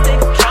 Stay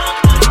drunk,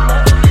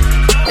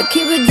 I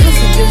keep it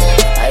juicy, juicy.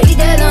 I eat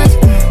that lunch.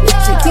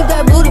 She keep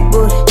that booty,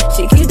 booty.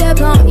 She keep that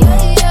plump, yeah.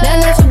 That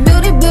natural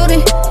beauty, beauty,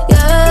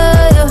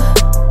 yeah, yeah.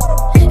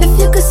 If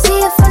you could see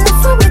it from the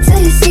front, wait till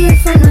you see it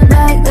from the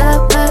back, back,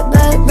 back,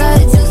 back,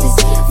 back,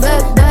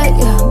 back, back,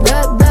 yeah,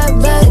 back, back,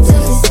 back,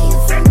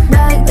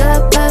 back,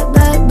 back, back,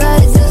 back,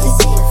 back.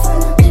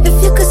 If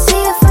you could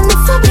see it from the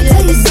front, wait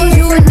till you see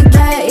you in the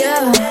back,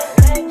 yeah.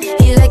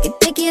 You like it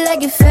thick, you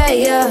like it fat,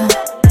 yeah.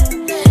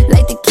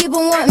 Like to keep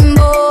on wanting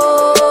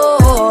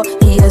more.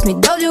 He asked me,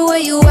 Doja, where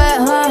you at,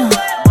 huh?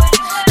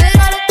 And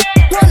all the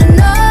wanna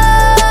know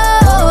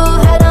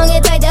how long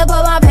it take to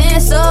put my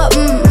pants up.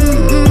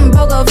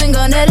 Broke a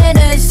fingernail and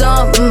then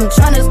some.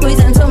 Tryna squeeze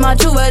into my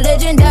true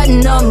religion, that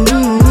numb.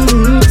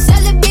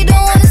 Celebrity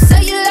don't wanna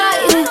sell you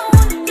like.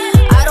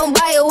 I don't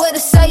buy it with a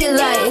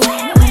cellulite.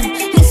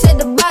 He said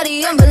the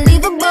body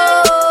unbelievable.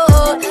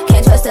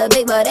 Can't trust a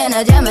big butt and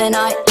a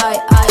Gemini.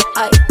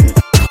 I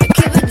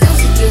keep it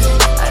juicy, juicy.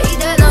 I eat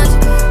that lunch.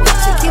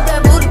 She keep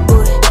that booty,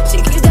 booty. She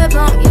keep that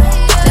plump, yeah.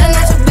 That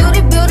natural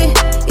beauty, beauty,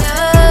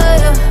 yeah,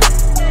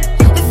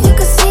 yeah. If you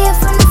could see it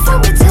from the front,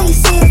 wait till you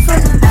see it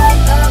from the back,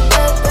 back,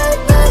 back,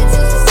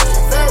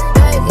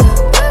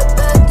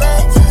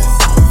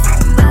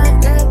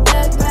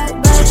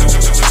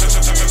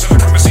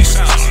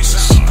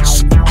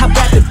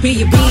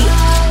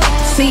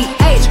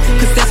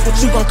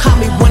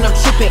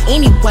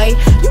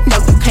 You know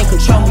you can't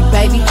control me,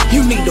 baby.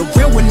 You need a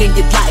real one in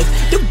your life.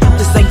 The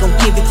bitches ain't gon'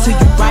 give it to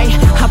you, right?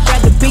 I'd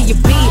rather be your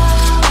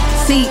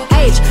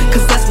BCH,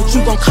 cause that's what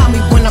you gon' call me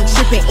when I'm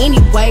trippin'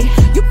 anyway.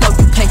 You know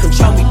you can't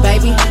control me,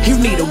 baby. You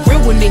need a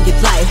real one in your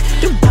life.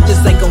 The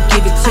bitches ain't gon'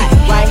 give it to you,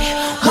 right?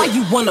 Why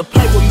you wanna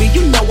play with me?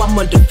 You know I'm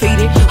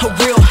undefeated. A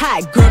real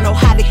hot girl know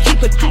how to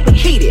keep it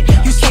heated.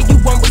 You say you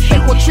won't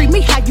respect or treat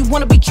me how you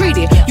wanna be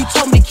treated. You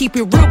told me to keep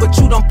it real, but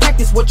you don't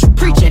practice what you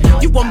preaching.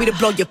 You want me to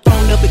blow your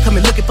phone up and come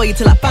and looking for you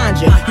till I find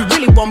you. You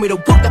really want me to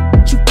walk up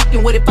you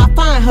fucking with if I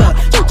find her.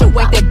 You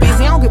ain't that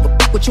busy, I don't give a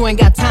fuck what you ain't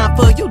got time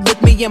for. You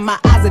look me in my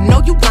eyes and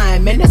know you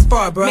lying, man, that's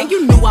far, bro. Man,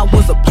 you knew I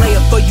was a player,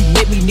 but you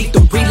made me need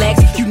to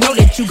relax. You know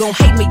that you gon'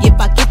 hate me if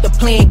I get the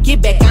plan,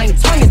 get back. I ain't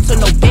turning to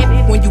no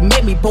baby. When you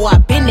met me, boy, I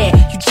been there.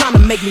 You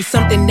tryna make me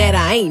something that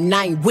I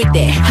ain't with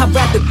that. I'd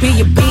rather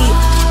be a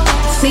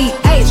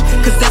BCH,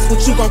 cause that's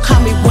what you gon'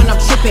 call me when I'm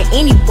trippin'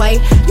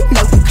 anyway. You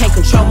know you can't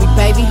control me,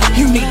 baby.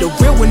 You need a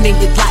real one in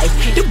your life.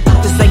 The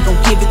bitches ain't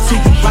gon' give it to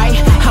you, right?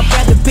 I'd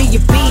rather be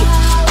a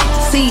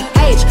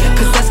BCH,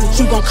 cause that's what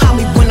you gon' call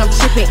me when I'm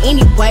trippin'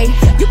 anyway.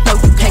 You know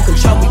you can't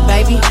control me,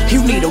 baby. You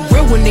need a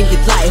real one in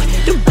your life.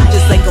 The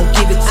bitches ain't gon'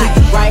 give it to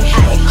you, right?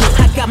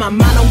 I got my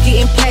mind on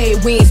getting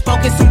paid. We ain't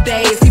spoken some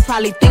days. He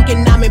probably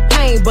thinking I'm in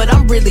pain, but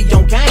I'm really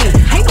on game.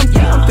 Ain't no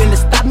damn finna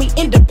stop me.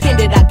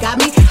 Independent, I got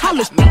me. All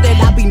the shit that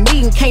I be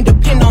needing can't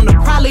depend on the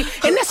probably.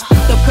 And that's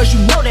fucked up cause you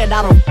know that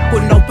I don't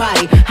with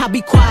nobody. I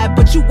be quiet,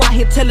 but you out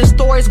here telling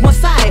stories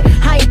one-sided.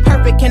 I ain't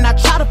perfect and I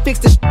try to fix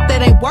the shit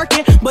that ain't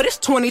working, but it's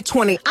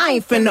 2020. I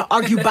ain't finna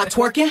argue about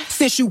twerking.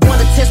 Since you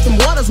wanna test them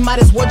waters, might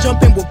as well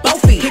jump in with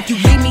both feet. If you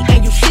leave me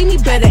and you see me,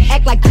 better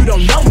act like you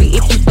don't know me.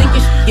 If you think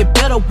it should get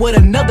better with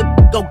another,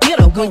 go get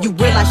her. When you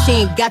realize she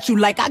ain't got you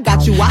like I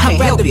got you, I'd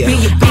rather be a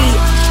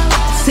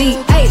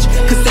BCH,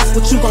 cause that's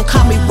what you gon'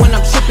 call me when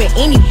I'm trippin'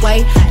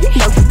 anyway. You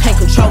know you can't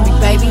control me,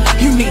 baby.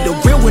 You need a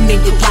real one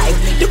in your life.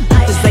 The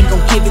bitches ain't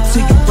gon' give it to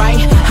you, right?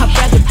 I'd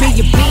rather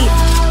be a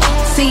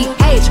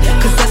BCH,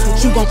 cause that's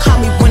what you gon' call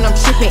me when I'm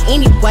trippin'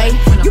 anyway.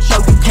 You know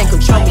you can't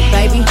control me,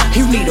 baby.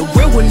 You need a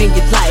real one in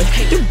your life.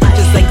 The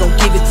bitches ain't gon'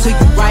 give it to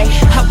you, right?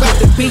 I'd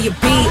rather be a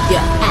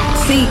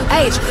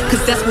BCH,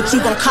 cause that's what you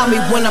gon' call me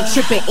when I'm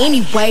trippin'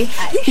 anyway.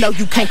 You know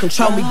you can't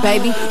control me,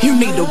 baby. You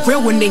need a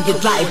real one in your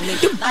life.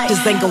 The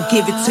bitches ain't gon'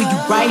 give it to you,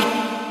 right?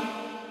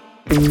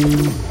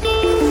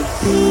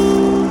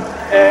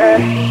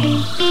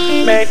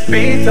 Make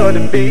beats on the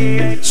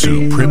beat.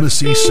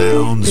 Supremacy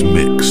Sounds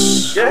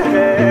Mix.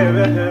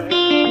 Yeah.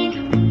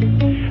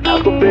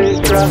 I could be a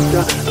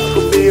instructor, I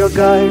could be your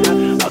guide,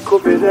 I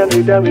could be the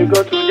leader, we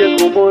go to the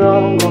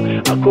Kumurongo.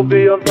 I could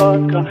be your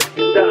vodka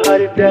in the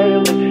hot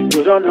daily.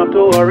 You don't have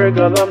to worry,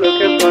 girl, I'm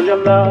looking for your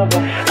lover.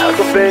 I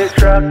could be a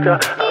instructor,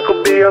 I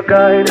could be your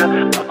guide, I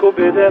could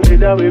be the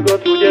leader, we go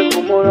to the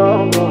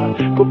Kumurongo.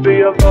 I could be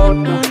your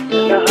vodka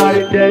in the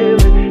hot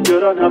daily. You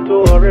don't have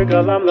to worry,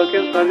 girl, I'm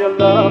looking for your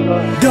lover.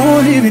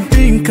 Don't even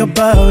think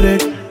about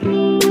it,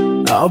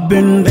 I've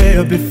been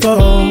there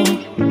before.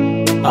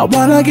 I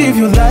wanna give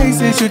you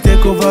license, you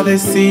take over the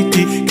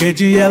city.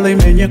 KGL,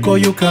 Menyeko,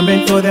 you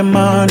coming for the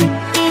money.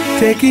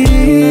 Take it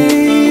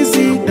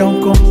easy,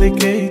 don't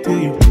complicate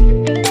it.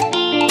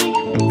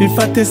 Be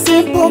fat and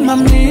simple,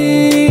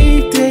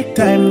 mommy. Take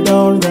time,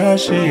 don't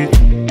rush it.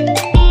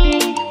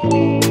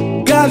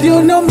 Girl,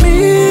 you know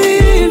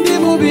me, the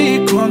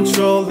movie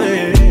control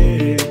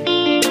it.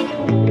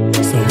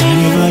 So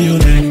whenever you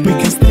like, we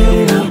can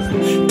stay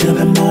up till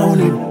the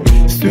morning.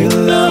 Sweet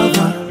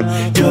lover,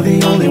 you're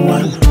the only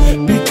one.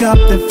 Pick up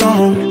the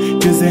phone,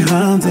 you say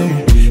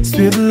Hanze,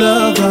 sweet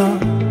lover.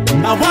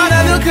 I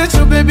wanna look at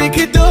you, baby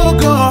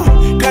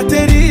Kidogo,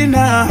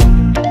 Katerina.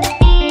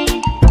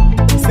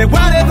 Say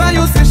whatever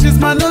you say, she's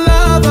my new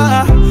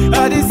lover,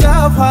 I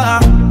deserve her.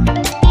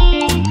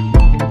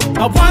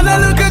 I wanna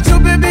look at you,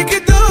 baby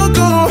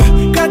Kidogo,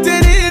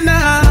 Katerina.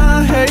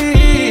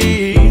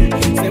 Hey,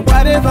 say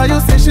whatever you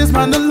say, she's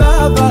my new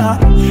lover,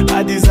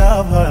 I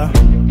deserve her.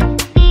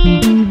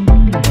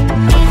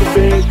 I could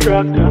be an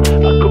instructor,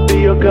 I could be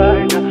your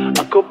guide,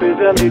 I could be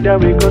the leader,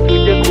 we go to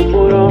the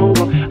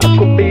Kumurongo. I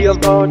could be your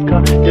vodka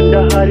in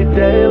the hot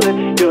daily.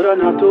 You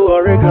don't have to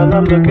worry, girl,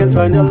 I'm looking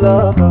for your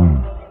lover.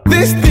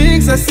 These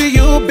things I see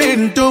you've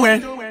been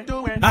doing,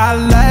 I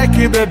like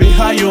it, baby,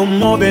 how you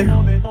moving.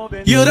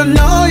 You don't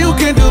know you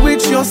can do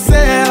it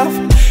yourself.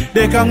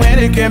 They come when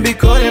they can be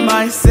calling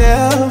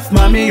myself,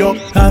 mommy, yo.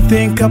 I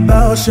think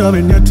about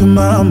showing you to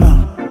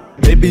mama.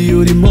 Baby,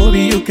 you the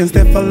movie, you can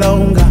stay for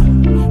longer.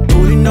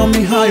 Putting on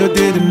me how you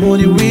did the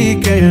moody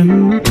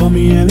weekend. Call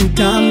me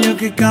anytime you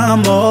can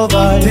come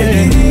over.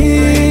 Take it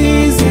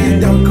easy,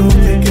 don't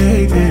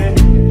complicate it.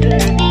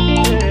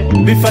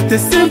 Be fat and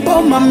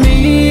simple,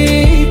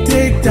 mommy.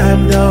 Take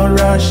time, don't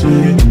rush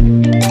it.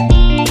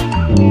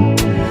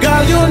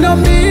 Girl, you know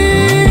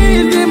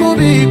me, the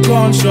movie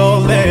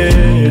control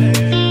it.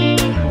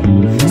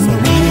 So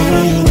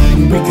whenever you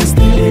like, we can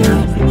stay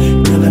up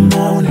till the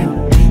morning.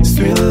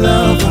 Sweet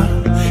lover,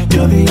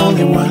 you're the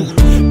only one.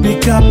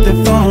 Pick up the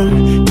phone,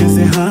 you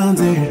say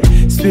Hanze,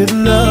 sweet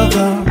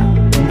lover.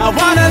 I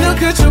wanna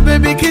look at you,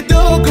 baby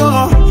Kidogo,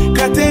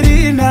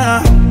 Katerina.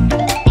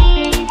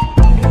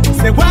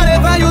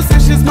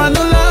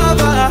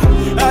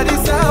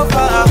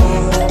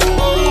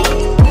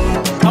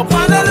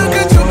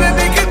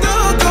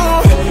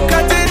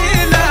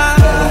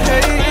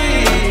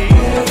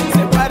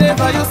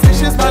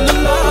 she's my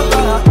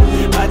lover.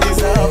 I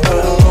deserve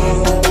her.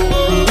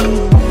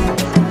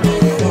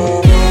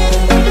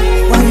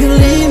 Why you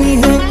leave me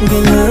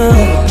hanging up?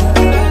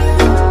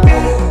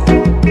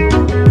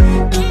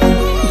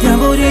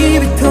 Jamboree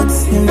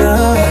bitotsinda.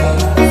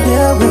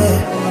 Yeah,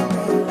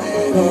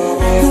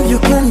 you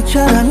can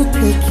try to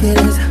take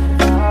it.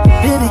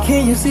 Baby,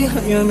 can you see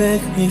how you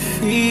make me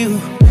feel?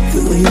 The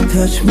way you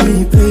touch me,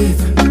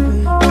 babe.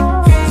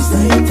 It's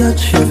how you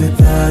touch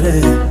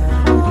everybody.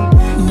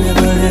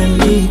 Never let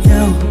me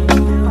down.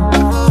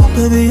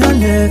 Baby, I'll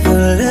never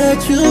let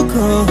you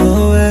go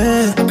away.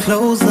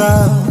 Closer,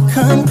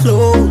 come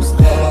close.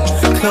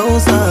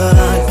 Closer,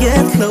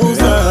 get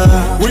closer.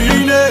 We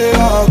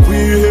never,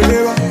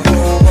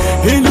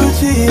 in the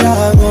chia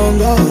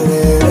gonga.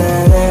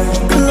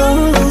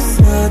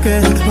 Closer,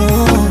 get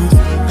close.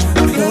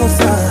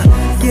 Closer,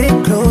 get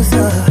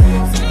closer.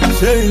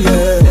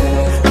 Shenge,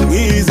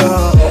 Giza,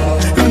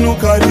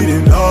 Nukari,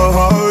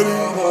 Nahari.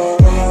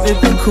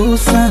 Baby,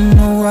 kusa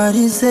no what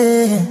is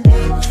it?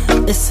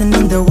 Listen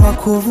in the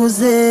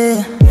wakuvuze.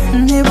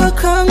 Niba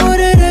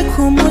kankorere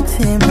ku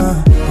mutima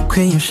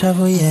ukwiye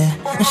ushavuye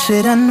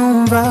nshira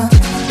numva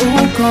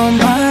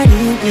ugomba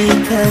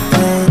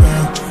ribitetere.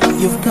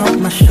 You've got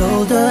my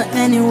shoulder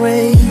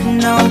anyway.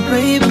 Now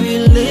baby,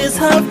 let's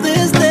have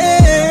this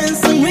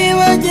dance.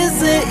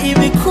 Mwibageze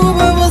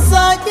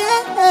ibikubabaza,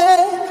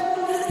 yeah.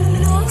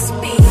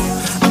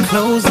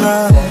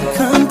 Closer,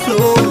 come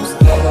close.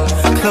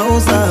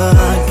 Closer,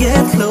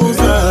 get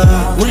closer.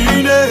 We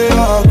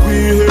never,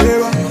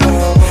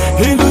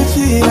 in the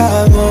chia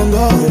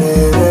gonga.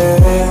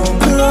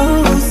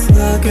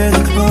 Closer, get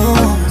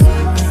close.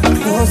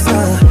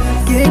 Closer,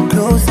 get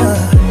closer.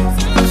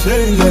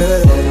 Shenge,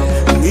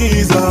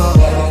 Giza,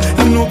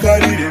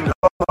 Nukari.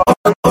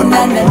 Oh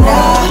na na na,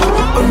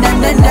 oh na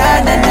na na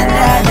na na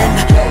na na.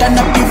 Turn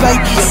up the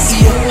vibe,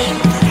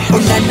 yeah. Oh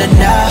na na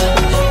na,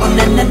 oh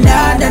na na na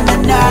na na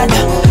na na.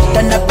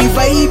 Turn up the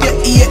vibe,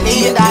 yeah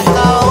yeah yeah.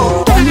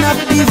 Turn up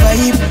the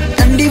vibe,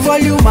 turn the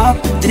volume up.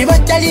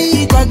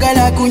 Tribachali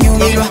kwagala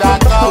kunyumilwa.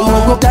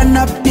 Oh, turn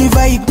up the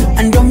vibe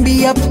and don't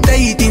be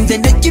uptight.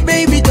 Inzenechi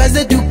baby,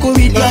 twaze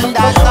tukuvidwa. Oh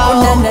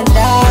na na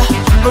na,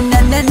 oh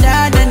na na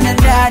na na na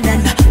na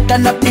na.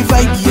 Turn up the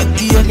vibe,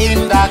 yeah yeah.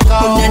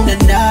 Oh na na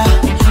na.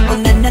 Oh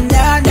na na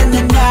na na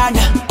na na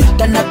na.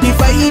 Turn up the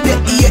vibe, yeah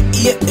yeah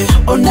yeah.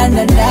 Oh na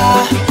na na.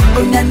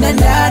 Oh na na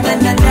na na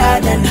na na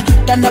na.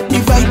 Turn up the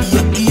vibe,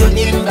 yeah yeah.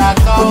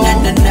 Oh na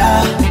na na.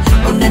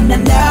 Oh na na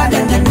na na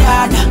na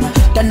na na.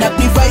 Turn up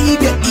the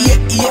vibe, yeah yeah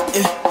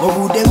yeah.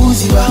 Obude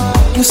buziba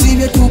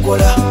tusibye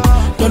tukola.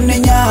 Tone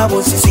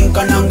nyabo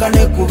sisinkananga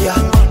nekubya.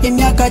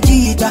 Emyaka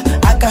giyita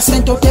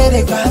akasente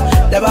otereka.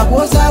 Laba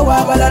bwoza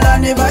wabalala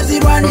ne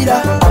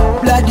bazirwanira.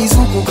 Blood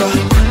izukuka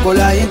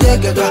kola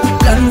entegeka.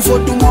 Plan for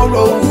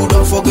tomorrow,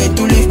 don't forget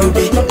to live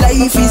today.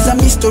 Life is a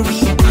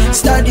mystery,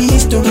 study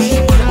history.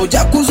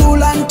 Oja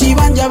kuzula nti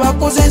banja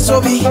bakoze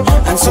sobi.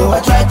 And so I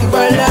try to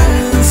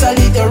balance a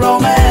little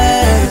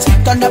romance.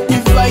 Turn up the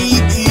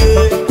vibe,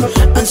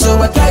 yeah. And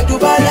so I try to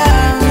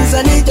balance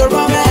a little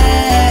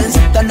romance.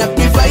 Turn up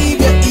the vibe,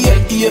 yeah,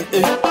 yeah,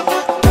 yeah.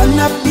 Turn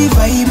up the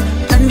vibe,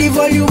 turn the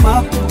volume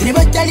up.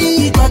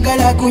 Tribachali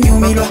kwagala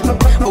kunyumilwa.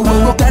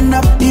 Oh, turn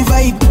up the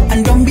vibe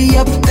and don't be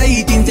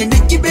uptight.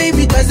 Inzenechi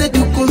baby, twaze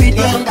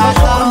tukuvidwa. Oh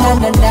na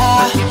na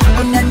na,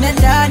 oh na na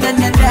na na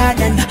na na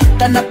na.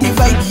 Turn up the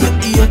vibe,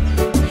 yeah yeah.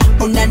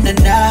 Oh na na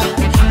na,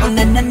 oh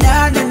na na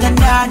na na na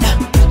na na.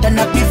 Turn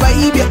up the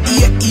vibe, yeah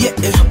yeah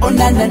yeah. Oh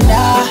na na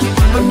na,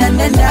 oh na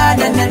na na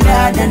na na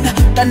na na.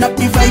 Turn up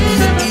the vibe,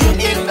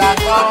 yeah yeah.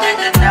 Oh na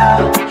na na,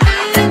 oh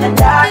na na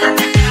na na.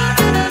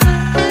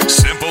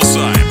 Simple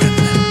Simon.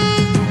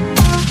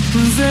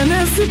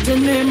 Nzenesi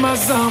tene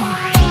mazamu,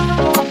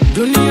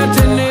 dunia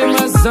tene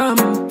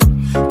mazamu.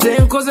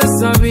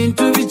 Tenkozesa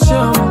bintu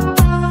bichamu,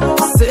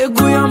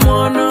 segu ya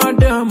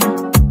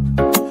mwanadamu.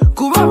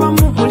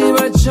 Kubabamu muli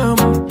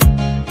bachamu,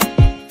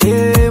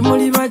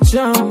 muli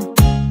bachamu.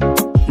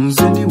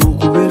 Nzendi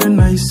wukubera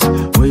nice,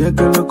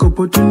 wayagala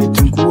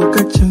opportunity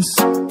nkuwaka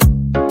chance.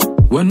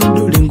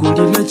 Wanodole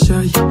ngulila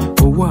chai,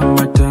 owa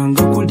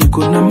matanga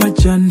kuliko na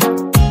majani.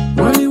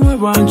 Waliwe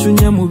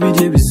banchunya mu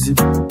biri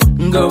ebizibu,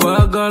 nga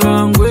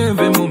baagala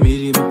ngweve mu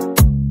mirimu.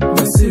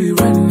 Basibi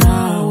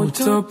bwenna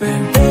otope,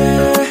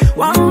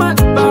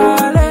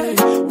 wamatubale,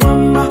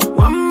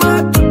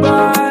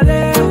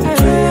 wamatubale,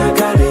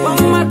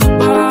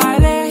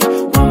 wamatubale,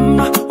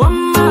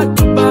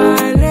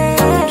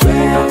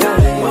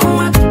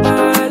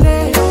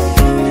 wamatubale,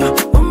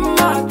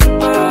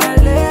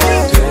 wamatubale,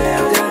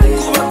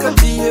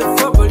 kubakati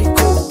yefa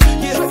baliko,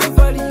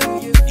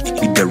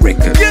 The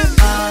record.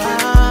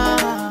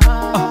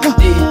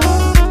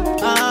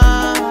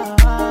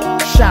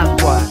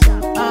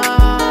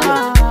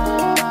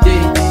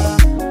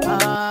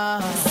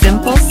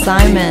 Simple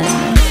Simon.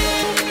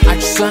 I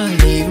just wanna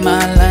live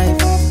my life.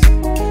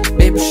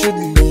 Baby, should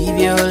live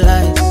your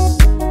life.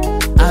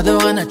 I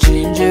don't wanna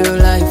change your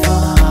life.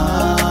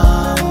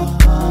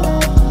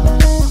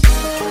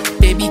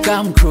 Baby,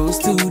 come close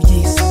to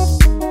this.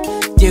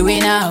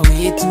 Doing our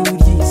way to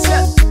this.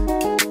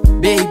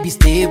 baby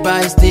step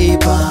by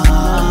step.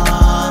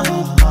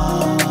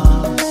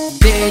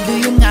 Do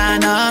you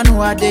ngana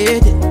no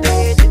adede,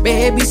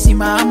 baby si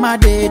mama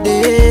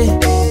dede,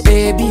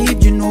 baby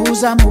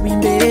junuza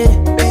mubimbere,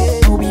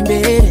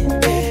 mubimbere.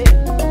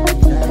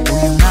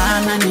 Uyu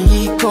ngana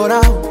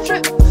niyikora,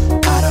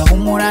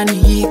 arahumura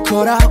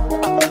niyikora,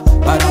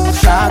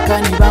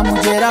 baramushaka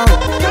ntibamugeraho.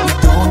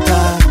 You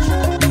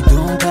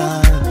don't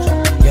touch,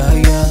 yeah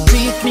yeah.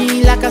 Treat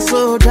me like a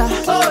soda,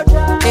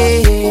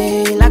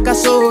 hey, like a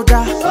soda.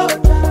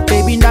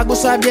 Baby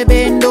ndagusabye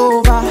bend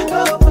over.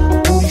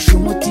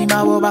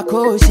 Umutima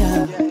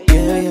wobakosha,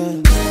 yeah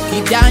yeah.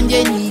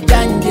 Ibyanjye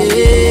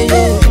niganje,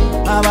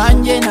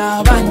 abanje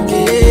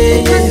nabanje,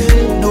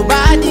 yeah.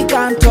 Nobody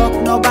can talk,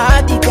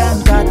 nobody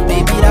can cut,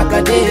 baby like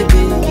a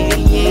dede,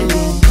 yeah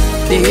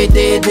yeah.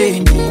 Dede,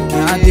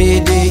 nina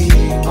dede,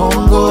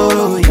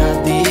 ongoro ya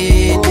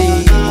dede,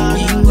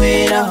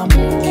 ingwera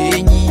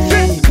munye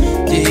nyine,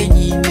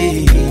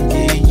 denyine.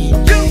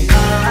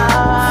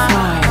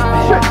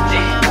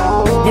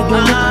 You're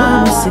gonna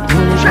promise it,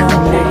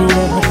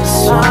 gonna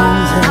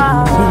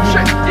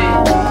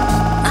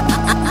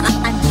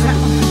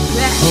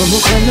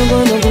Omukano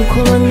gono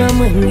gukolona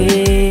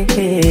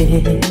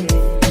mwenge,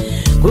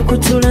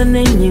 gukutula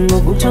n'ennyingo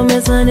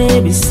gutomeza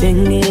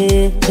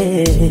n'ebisenge.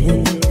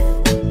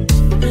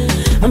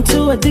 I'm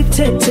too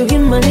addicted to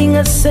him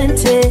alinga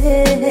sente.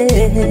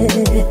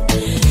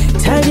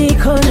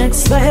 Taliko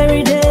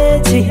n'expiry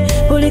date,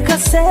 buli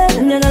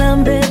kaseera njagala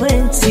mbewe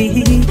nti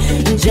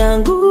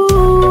njangu.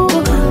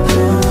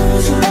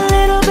 A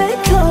little bit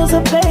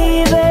closer,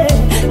 baby.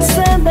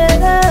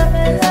 Sembera,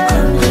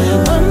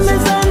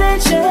 omezane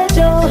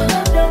chejo.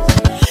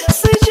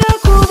 Sija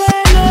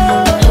kubeno,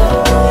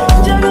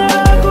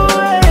 njagala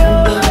kuweyo.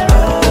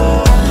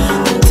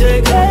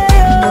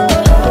 Tegeyo,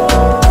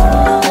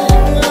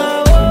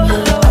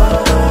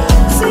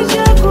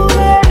 sija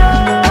kubeno,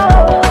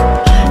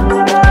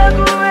 njagala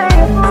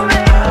kuweyo.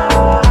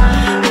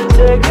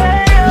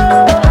 Tegeyo.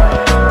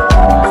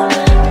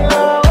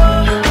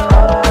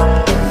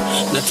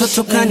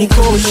 Natoto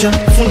kanikosha,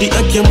 fundi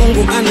aki ya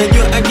Mungu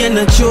anajua aje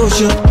na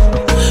chosha.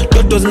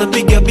 Toto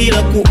zinapiga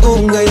bila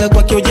kuonga, ila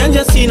kwake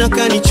ujanja sina,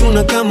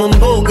 kanichuna kama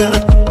mboga.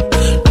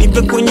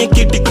 Nipe kwenye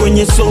kiti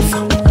kwenye sofa,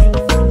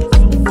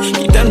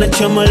 kitanda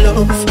cha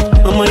malofu.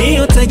 Mama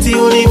hiyo taiti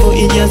ulivo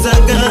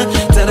ijazaga,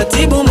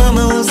 taratibu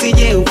mama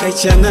usije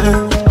ukaichana.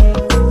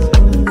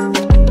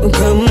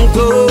 Come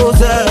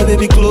closer,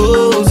 baby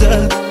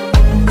closer.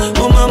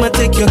 Oh mama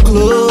take your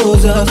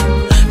clothes off.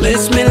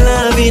 Let's make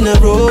love in a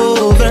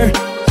Rover.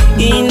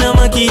 Ina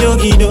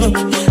makidogo,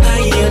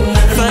 ayana.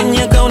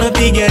 Fanya ka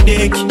unapiga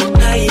deki,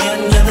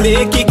 ayana.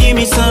 Beki give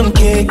me some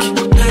cake,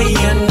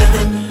 ayana.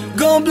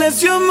 God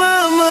bless your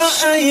mama,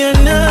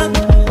 ayana.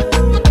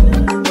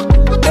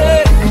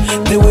 Hey,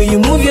 the way you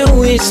move your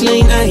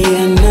waistline,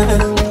 ayana,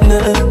 na,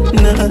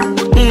 na.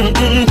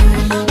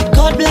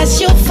 God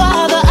bless your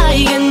father,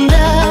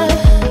 ayana.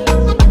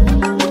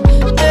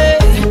 Hey,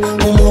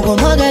 umogo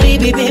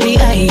magharibi, baby,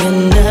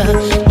 ayana,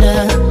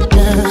 na,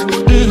 na.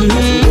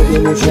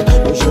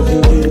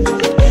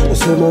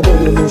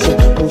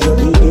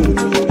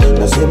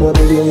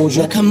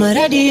 Kama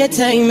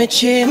radieta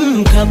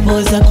imechemka,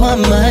 poza kwa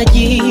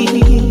maji.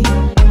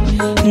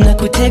 Na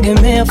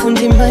kutegemea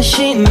fundi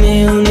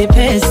mashine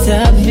unipe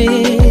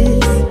service.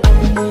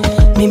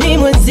 Mimi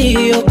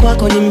mwenzio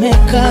kwako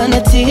nimekaa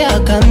natia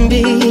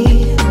kambi.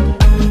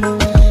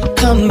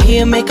 Come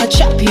here, make a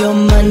chop your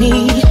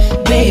money,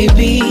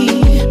 baby.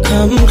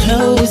 Come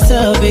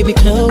closer, baby,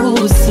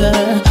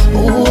 closer.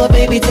 Ooh,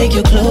 baby, take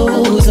your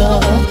clothes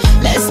off.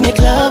 Let's make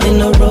love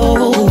in a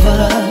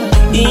Rover.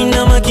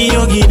 Ina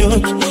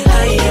makidogo,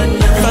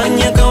 ayana.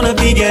 Fanya ka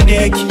unapiga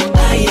deki,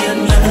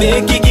 ayana.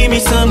 Beki give me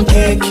some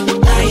cake,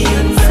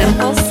 ayana.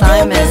 Simple Simon.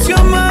 God bless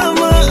your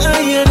mama,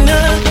 ayana.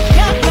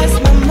 God bless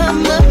my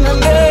mama,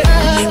 mama. Hey,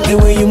 the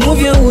way you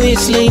move your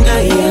waistline,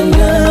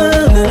 ayana,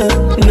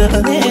 na, na.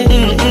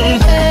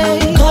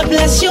 God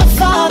bless your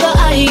father,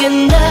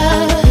 ayana.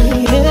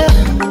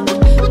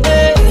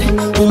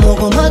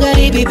 Umogo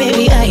magharibi,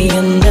 baby,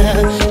 ayana,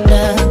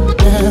 na,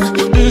 na.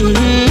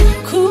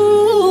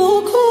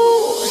 Kuku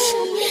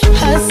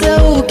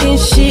hasa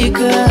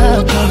ukinshika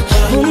hapa,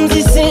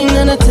 pumzi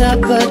sina na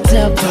tapa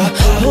tapa.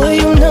 Boy,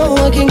 you know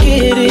I can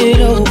get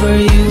it over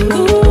you.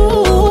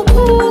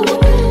 Kuku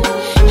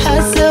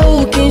hasa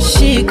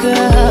ukinshika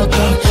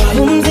hapa,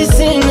 pumzi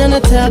sina na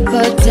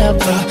tapa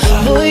tapa.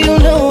 Boy, you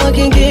know I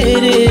can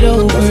get it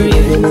over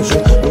you.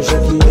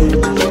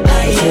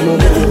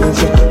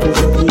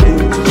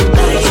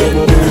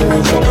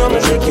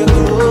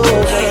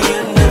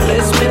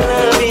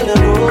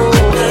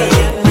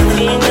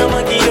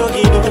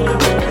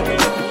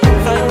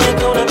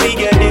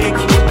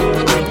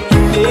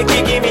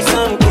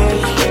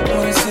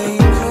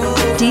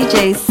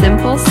 DJ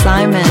Simple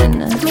Simon.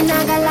 Me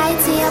not gonna lie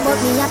to you, but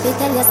me happy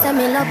tell you say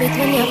me love it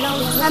when you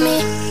love me.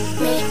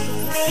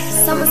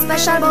 Something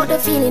special about the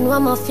feeling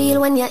one more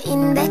feel when you're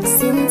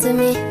indexing to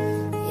me.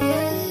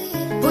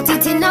 Put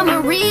it in my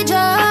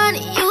region,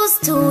 you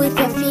two if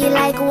you feel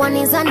like one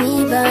is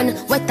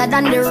uneven. Wetter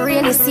than the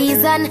rainy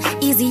season.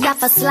 Easy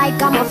off a slide,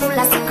 come on full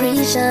of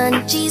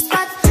secretion. Cheese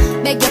pot,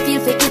 beg you feel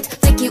for it.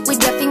 Take it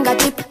with your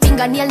fingertip.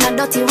 Fingernail not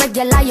dirty,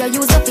 regular. You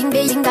use your finger.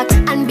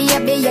 And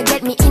baby, you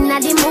get me in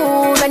the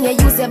mood. When you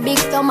use your big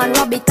thumb and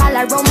rub it all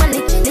around my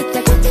lip.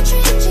 Put the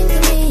treat into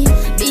me.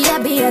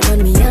 Baby,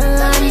 turn me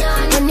on.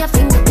 When your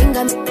finger.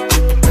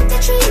 Put the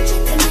treat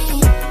into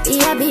me.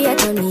 Baby,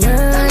 turn me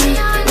on.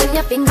 When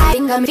your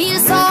finger feel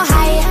so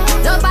high.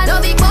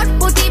 Don't be but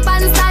put it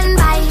on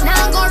standby.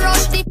 Now go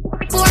rush the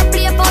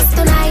foreplay post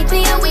tonight.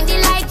 Me with the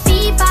like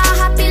FIFA.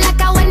 Happy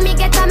like when me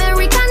get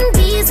American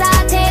visa.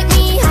 Take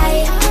me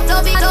high.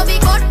 Don't be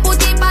but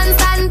put it on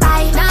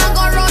standby. Now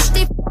go rush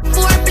the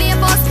foreplay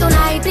post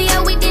tonight. Me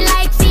with the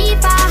like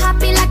FIFA.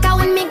 Happy like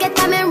when me get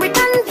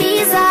American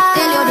visa.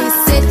 Tell you this,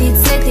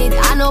 set it.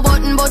 I no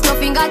button but your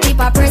fingertip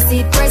I press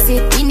it.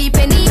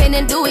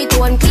 Independent, do it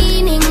one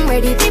cleaning,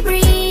 ready to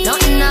breathe.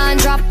 Nothing on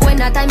drop when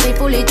the time we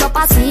pull it up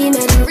a semen.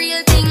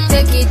 Real thing,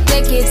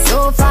 take it,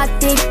 so fat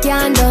it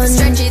can't done.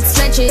 Stretch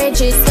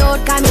it, so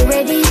can me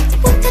ready.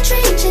 Put the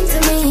trench into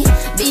me,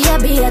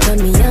 be a turn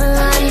me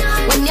on.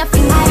 When your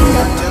finger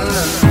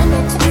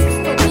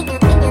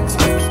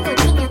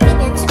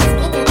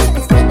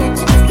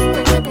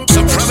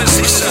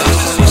Supremacy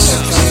sounds.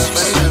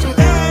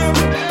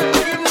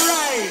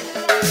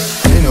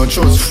 Me no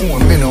trust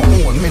phone, me no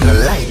own, me no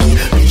like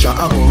it. Picture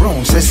I go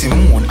round, say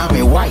Simone, I'm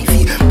a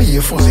wifey. Be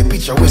a fuzzy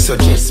picture, we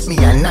suggest me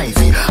a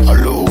knifey.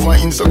 All over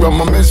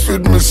Instagram, I mess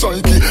with me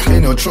psyche. Me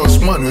no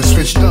trust man, we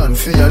switch down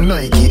for your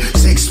Nike.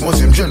 6 months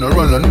him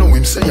general, I know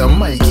him say I'm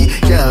Mikey.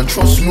 Can't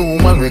trust no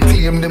man, we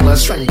claim them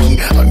as strikey.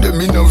 And them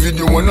in a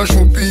video wanna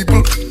show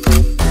people.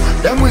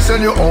 Them we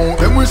send you out,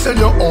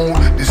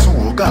 This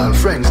whole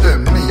girlfriends,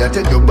 them me I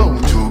tell you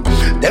about you.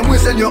 Them we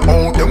send you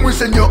out,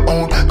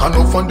 and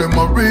off on them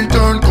a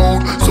return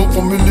code. So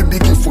family be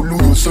careful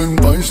who you send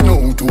by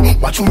snow to.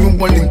 Watch who you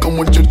want link and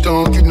what you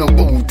talking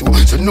about to.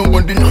 So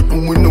nobody not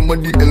know when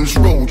nobody else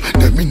road.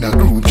 Them in a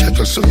group chat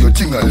so your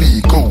thing a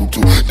leak out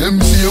to.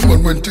 Them see you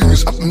man when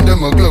things happen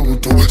them a glow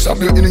to.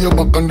 Stab you in your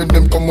back and then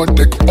them come and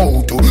take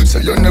out to.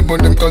 Say you never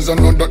them cause I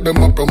know that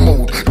them a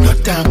promote.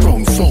 Not that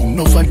round phone,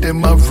 no of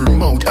them have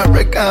remote. I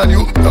record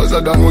you, cause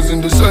I done was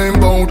in the same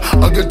boat.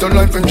 I get a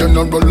life in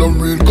general, a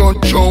real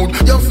good shout.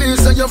 Your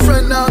face and your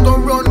friend now go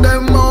run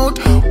them out.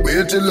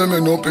 Wait till them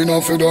end up in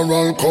a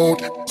federal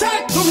court.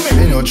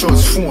 Me no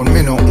trust phone,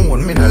 me no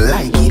own, me no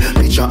like it.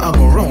 Picture I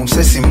go round,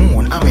 say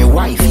Simone, I'm a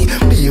wifey.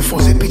 Be a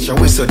fuzzy picture,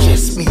 we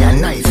suggest me a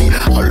knifey.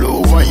 All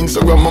over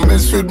Instagram, I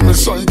mess with me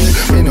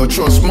psyche. Me no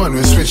trust man,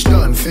 we switch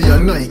down for your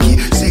Nike.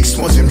 6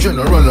 months him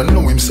general, I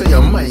know him say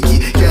I'm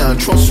Mikey. Can't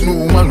trust no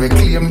man, we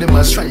claim them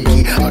as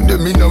strikey. And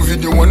them in a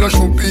video wanna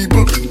show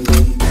people.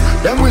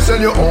 Them we sell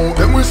you out,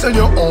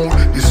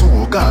 This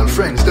whole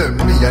girlfriends, them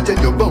me I tell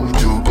you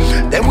about you.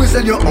 Them we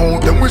sell you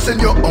out, Can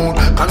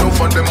no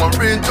find them a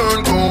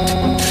return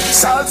home.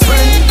 South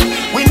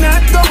Spring, we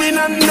not going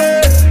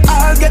under.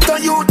 I'll get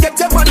on you, get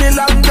your money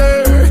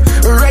longer.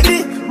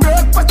 Ready,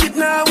 broke pocket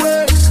now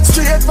way.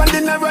 Straight from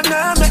the narrow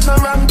now, make no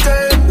wrong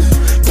turn.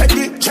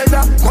 Petty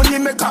cheddar, money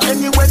maker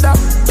any weather.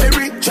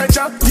 Perry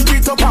treasure, dig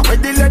it up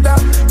with the leather.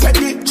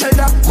 Petty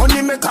cheddar,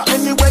 money maker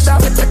any weather.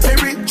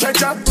 Perry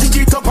treasure, dig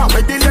it up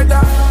with the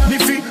leather.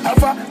 Niffy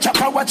have a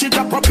chopper, watch it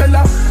a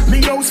propeller.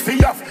 Me house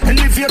fee off,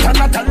 elevator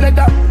not a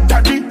leather.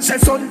 Daddy say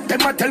son,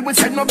 them a tell we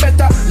say no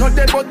better. No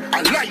they but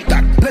I like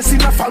that,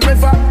 blessing a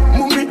forever.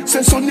 Mummy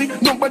say sonny,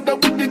 no better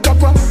with the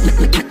copper.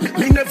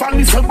 Me never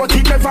listen but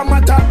it never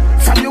matter.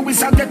 From you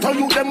is a ghetto,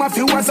 you them a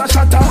few as a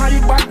shatter. My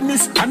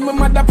badness and my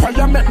mother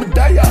prayer make me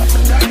die.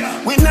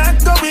 We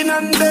not going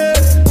under.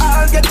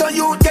 I'll get on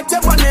you, get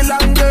your money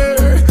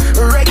longer.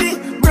 Ready,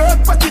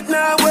 broke pocket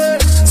now way.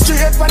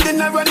 Straight from the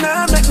narrow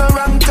now, make no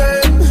wrong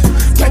turn.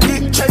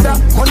 Petty cheddar,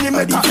 money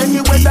maker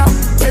any weather.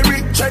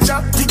 Perry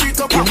treasure, dig it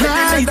up with the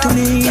leather.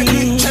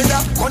 Petty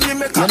cheddar, money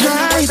maker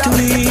any weather.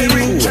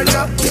 Perry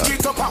treasure, dig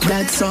it up.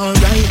 That's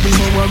alright, we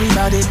don't worry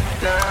about it.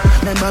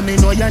 Remember me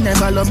know you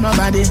never love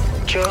nobody.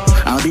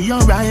 I'll be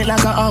alright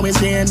like I always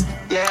been.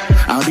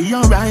 I'll be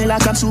alright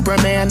like I'm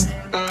Superman.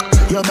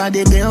 Your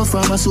body built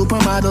from a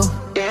supermodel.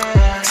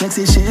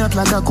 Sexy shape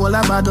like a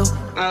cola bottle.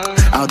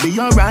 I'll be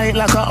alright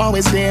like I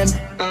always been.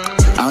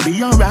 I'll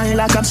be alright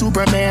like I'm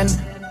Superman.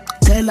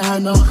 Tell her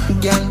no.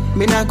 Girl,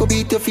 me not go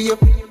beat you for your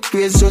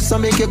ways. Just to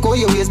make you go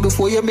your ways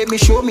before you make me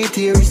show me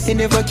tears. You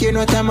never care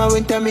no time I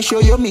went time me show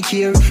you me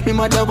care. Me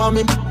mother want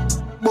me,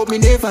 but me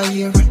never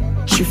hear.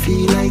 She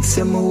feel like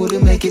someone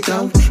wouldn't make it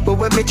out. But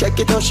when me check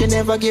it out, she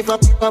never give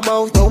up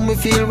about how me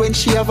feel when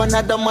she have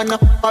another man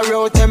up her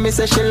out. Tell me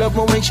say she love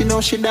me when she know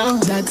she down.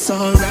 That's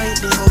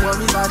alright, don't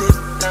worry about it.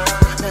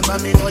 Remember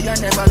me know you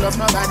never love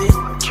nobody.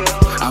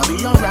 I'll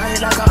be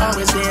alright like I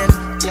always been.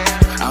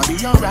 I'll be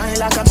alright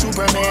like I'm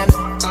Superman.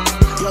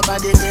 Your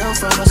body built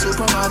from a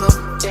supermodel.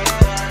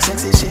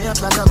 Sexy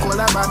shape like a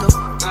cola bottle.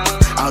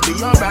 I'll be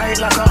alright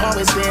like I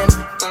always been.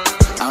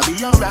 I'll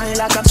be alright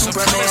like I'm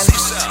Superman.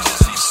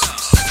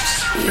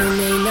 You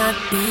may not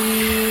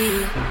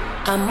be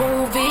a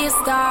movie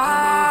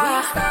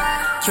star.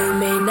 You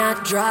may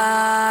not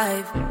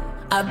drive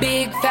a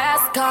big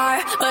fast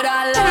car, but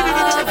I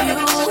love you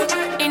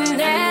in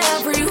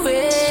every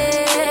way.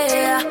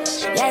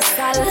 Yes,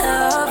 I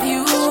love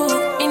you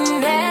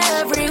in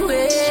every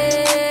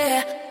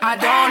way. I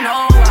don't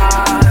know why.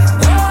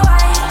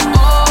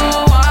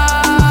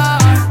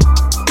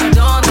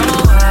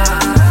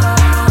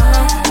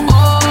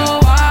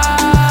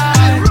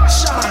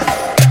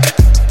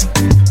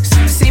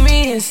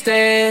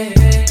 Instead,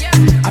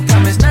 I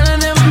promise none of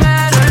them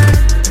matter.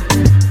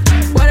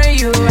 What are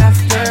you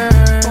after?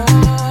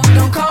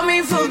 Don't call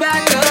me for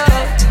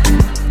backup.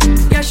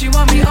 Yeah, she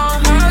want me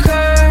on her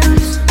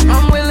curves.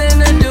 I'm willing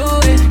to do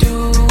it.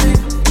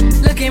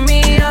 Look at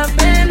me up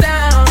and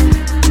down.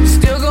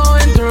 Still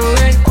going through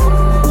it.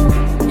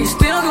 You're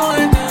still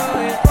going through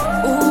it.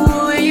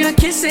 Ooh, and you're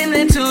kissing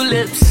the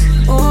tulips.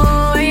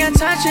 Ooh, and you're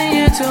touching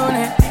your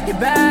tunic. You're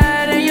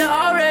bad and you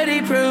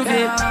already proved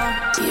it.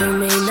 You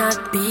may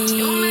not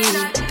be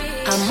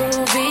a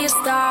movie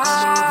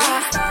star.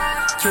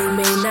 You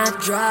may not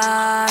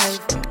drive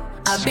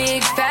a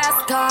big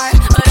fast car,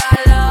 but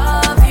I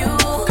love you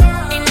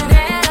in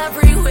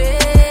every way.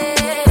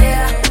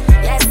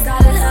 Yes, I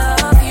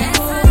love you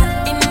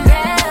in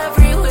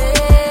every way.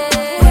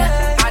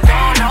 I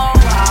don't know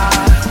why.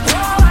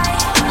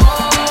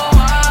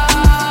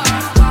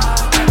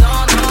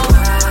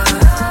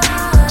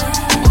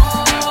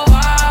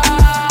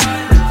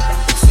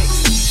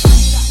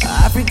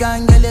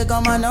 African girl,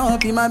 come on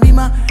up in my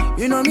bima.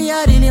 You know me,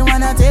 I really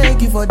wanna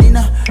take you for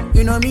dinner.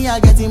 You know me, I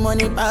getting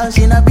money,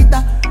 passion a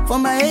bitter. For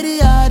my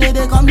area,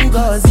 they call me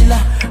Godzilla.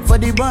 For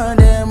the brand,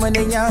 them when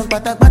they young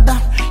pata pata.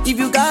 If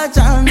you got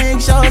chance, make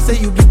sure say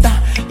you bitter.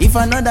 If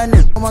another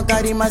nigga want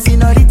carry my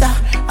senorita,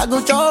 I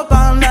go chop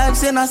and like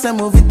say na se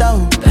move it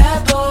out.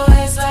 Bad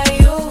boys like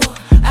you,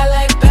 I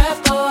like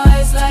bad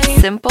boys like you.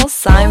 Simple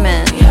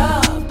Simon.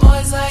 Yeah,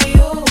 boys like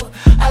you,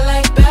 I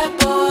like bad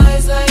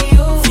boys like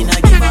you.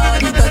 Finna give her all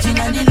the touching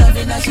and the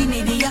loving that she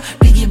need, yeah.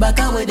 Back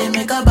away, they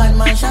make a bad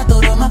man shot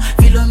Roma.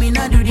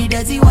 Philomena do the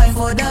dirty wine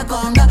for the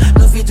conga.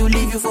 No fit to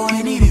leave you for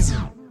any reason.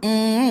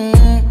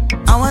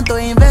 I want to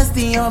invest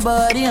in your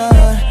body,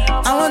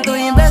 I want to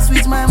invest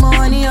with my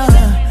money,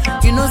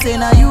 You know say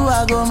now you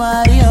I go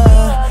marry,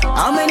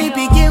 How many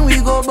picking we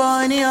go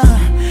born,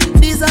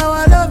 This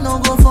our love no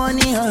go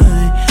funny,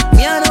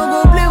 Me I no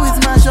go play with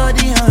my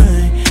shorty,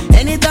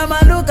 Anytime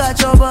I look at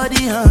your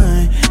body,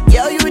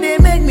 Girl you they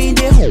make me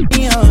they hold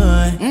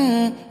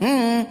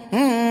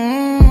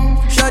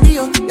Shorty,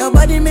 your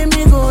body make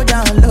me go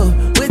down low.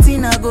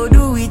 Waiting I go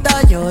do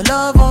without your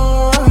love,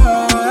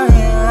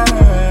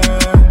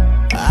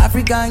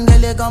 African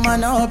girl, come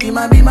on up in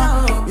my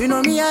bima. You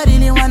know me, I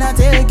really wanna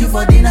take you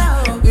for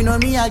dinner. You know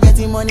me, I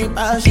getting money,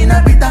 passion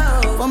a bitter.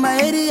 For my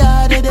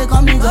area, they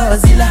call me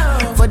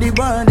Godzilla. For the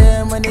brand,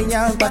 them when they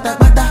young pata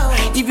pata.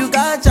 If you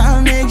got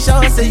chance, make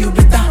sure say you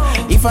bitter.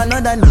 If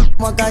another nigga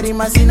want carry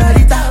my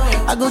senorita,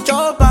 I go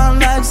chop and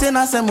like say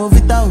na se move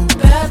it out.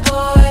 Bad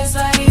boys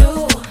like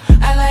you,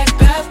 I like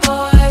bad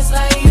boys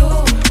like you.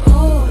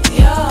 Ooh,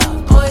 yeah,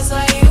 boys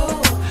like you,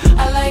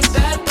 I like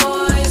bad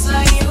boys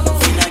like you.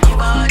 Finna give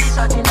her all the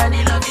touching and the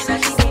loving that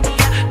she need,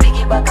 yeah. Pick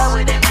it back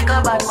away, they make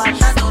a bad man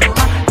shot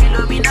Roma.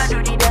 Philomena do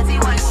the dirty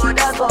wine for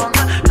the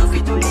conga. No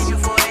fit to leave you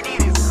for any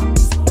reason.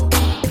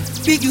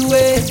 Big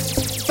way,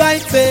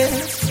 5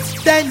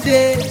 face, 10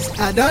 days.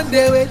 I don't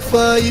dare wait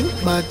for you,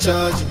 my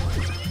charge.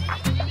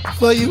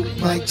 For you,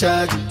 my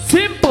charge.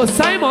 Simple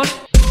Simon.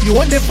 You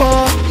want the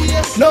phone?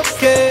 No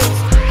case.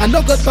 I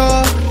no go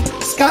talk.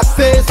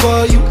 Scarface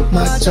for you,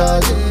 my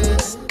charge.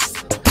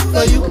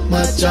 For you,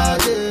 my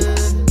charge.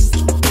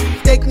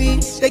 Take me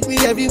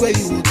everywhere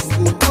you want to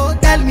go.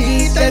 Tell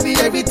me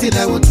everything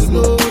I want to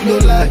know. No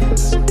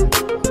lies.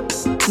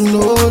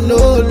 No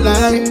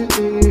lie.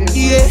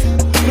 Yeah.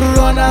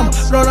 Run am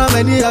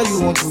anyhow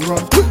you want to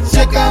run.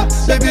 Check out,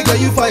 baby girl,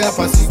 you fire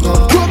pass it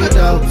on. No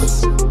doubt,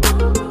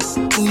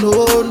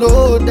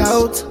 no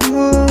doubt.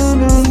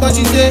 But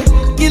you say,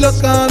 kilo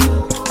come,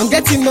 I'm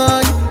getting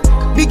money,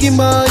 biggie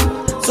money.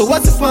 So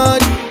what's the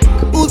fun?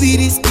 Who be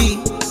risky?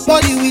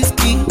 Body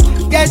whiskey,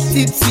 get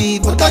tipsy,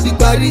 but all the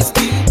bar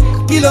risky.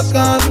 Kilo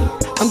come,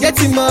 I'm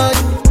getting money,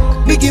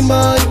 biggie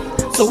money.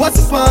 So what's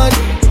the fun?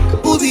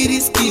 Who be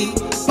risky?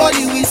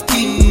 Body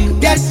whiskey,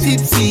 get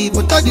tipsy,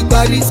 but all the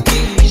bar risky.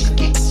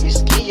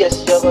 Risky,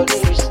 yes, your body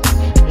risky.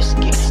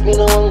 Me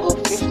no want go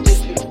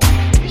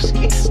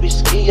 50-50.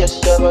 Risky, yes,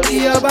 your body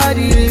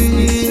risky.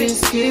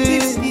 Risky,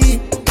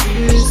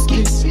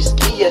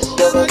 yes,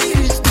 your body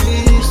risky.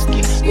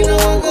 Me no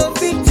want go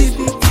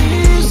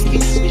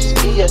 50-50.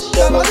 Risky, yes,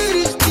 your body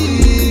risky.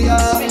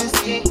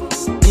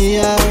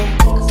 Yeah.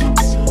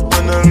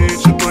 When I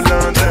reach you, pull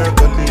on them,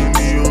 calling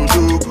me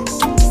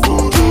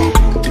Odogu.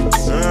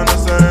 And I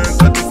say,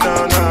 cut it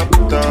down, I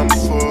put down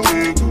before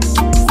we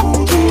go.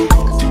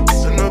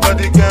 And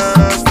nobody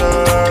can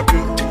stop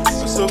you.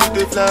 So we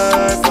dey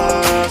fly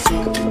fast,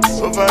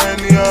 over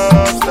any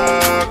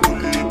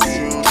obstacle, it be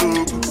Odogu.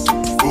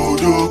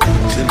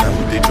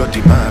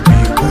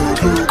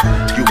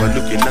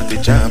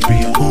 the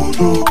champion.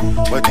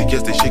 Why the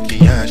girls they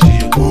shaking yeah, she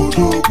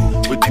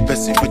with the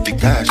person with the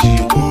cash, she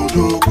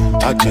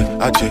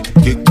Aje,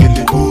 get kill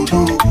it,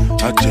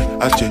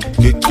 Aje,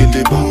 get kill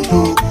it,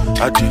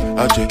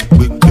 Aje,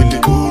 get kill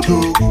it,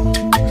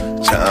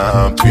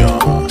 champion.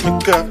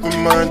 Make up my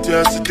mind,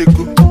 just to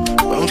go.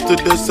 Bounce to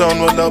the sound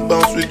while I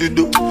bounce with the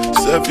do.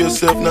 Serve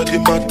yourself, not the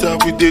matter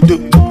with the do.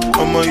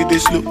 I'ma hit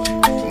it slow,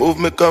 move,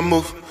 make a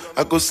move.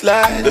 I go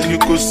slide, then you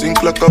go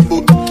sink like a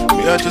boat.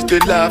 Me, I just stay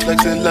laugh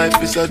like say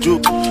life is a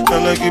joke.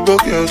 And like you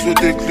both girls with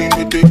they clean,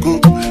 with they go.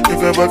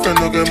 If your boyfriend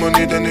don't get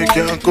money, then they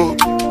can't go.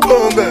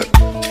 Go back.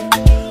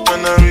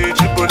 When I reach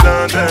people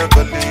down there,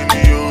 calling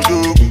me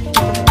Odogu,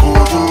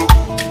 Odogu.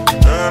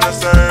 And I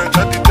say,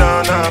 shut it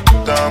down, I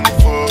put down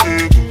before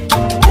you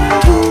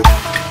go.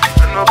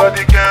 And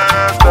nobody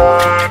can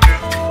stop you.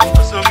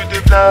 So we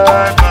dey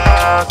fly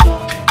past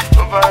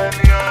over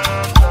any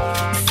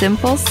other.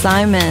 Simple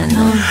Simon.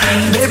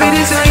 Baby,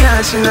 this ain't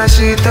yashina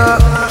shit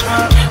up.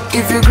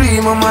 If you agree,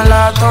 mama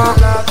lato.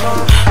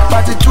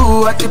 Party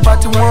 2 at the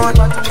party 1.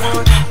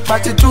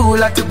 Party 2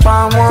 at the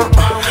pan 1.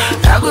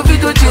 I go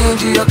fit to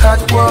change your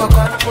catwalk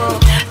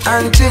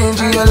and change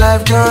your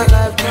life joy.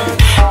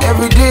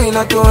 Every day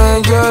not to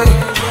enjoy.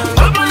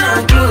 Open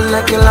and close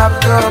like a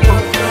laptop.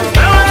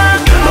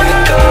 Money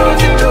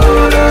goes to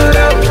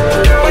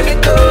money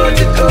goes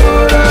to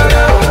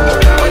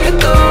money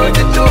goes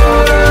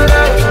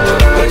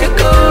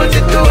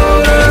to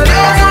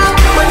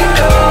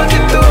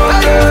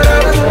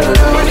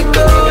money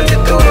goes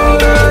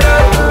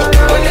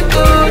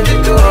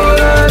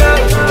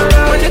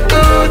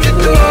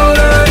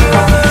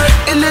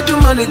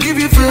to give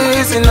you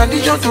face in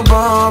addition to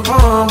bum.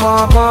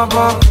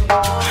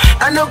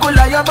 I no go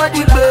lie about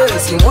the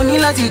place. Money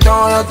like it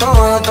on.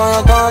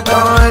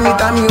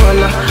 Anytime you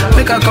holla,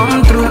 make I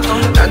come through.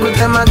 I go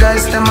tell my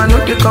guys, tell my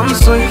know they come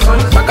soon.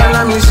 Back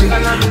on me see,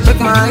 make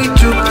my eye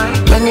too.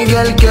 Many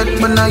girl get,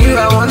 but now you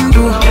I want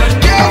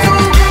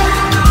to.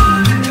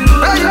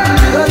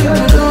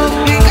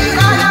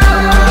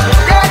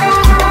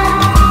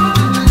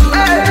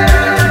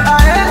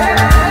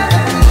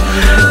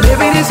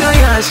 Baby, this your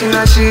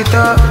yashina shit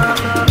up.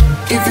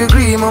 If you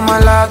agree, mama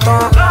lato.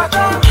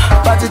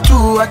 Party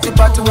 2 at the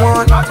party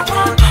 1.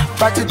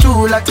 Party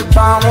 2 like the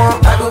pan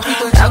 1.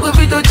 I go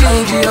fit to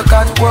change your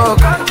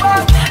catwalk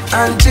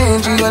and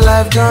change your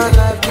life joy.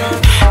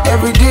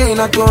 Every day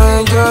not to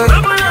enjoy.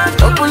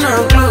 Open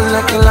and close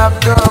like a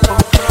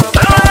laptop.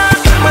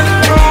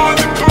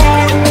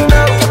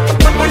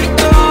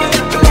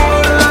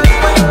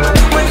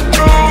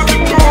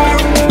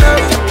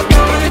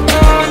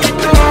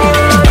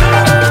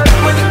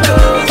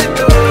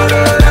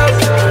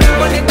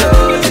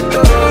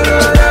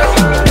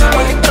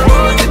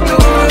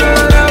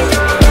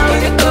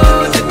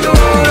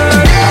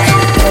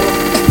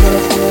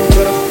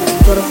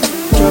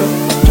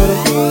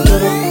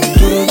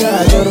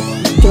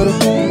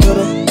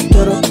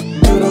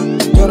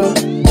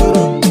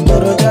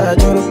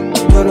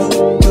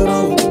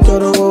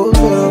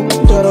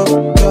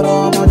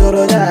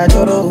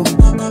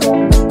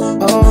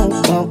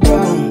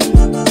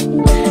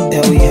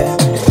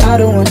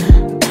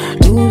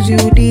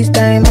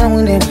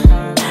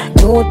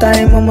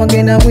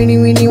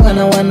 Winnie,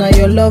 wanna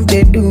your love,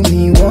 they do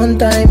me one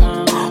time.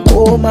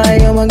 Oh my,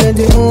 I'ma get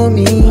to know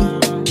me.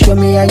 Show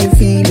me how you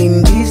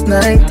feeling this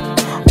night.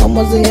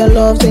 Almost your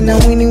love, say now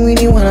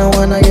Winnie,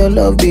 wanna your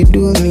love, they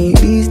do me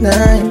this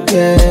night.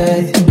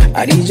 Yeah,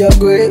 I need your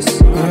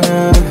grace.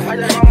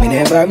 Me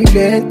never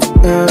regret.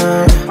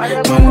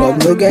 My love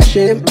no get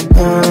shame.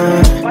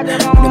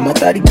 No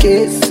matter the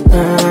case.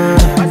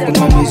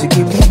 My music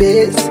give me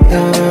bass.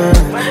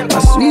 My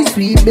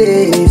sweet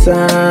bass. So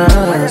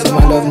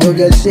my love no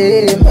get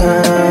shame.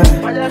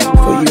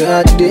 For you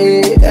all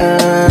day.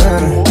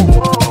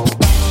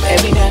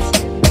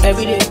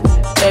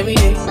 Every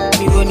day,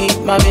 me gon' need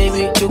my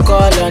baby to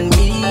call on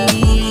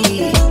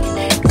me,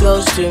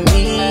 close to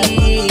me,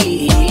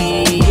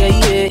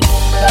 yeah.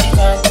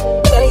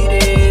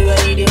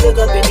 When you wake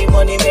up in the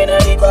morning, man, I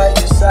need by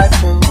your side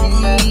for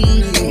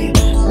me,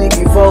 make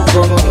you fall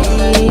for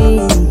me.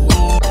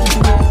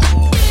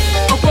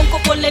 Okonko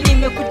pole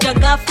nimekuja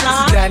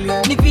ghafla,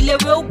 ni vile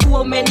wewe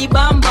ukuwa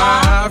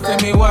umenibamba.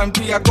 Femi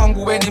wampia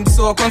kwangu we ni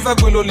mso, kwanza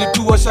gwelo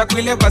ulituosha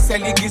kwile kwa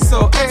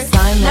seligiso.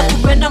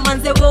 Nakupenda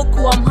manze wewe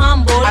ukuwa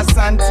mhambo.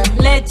 Asante.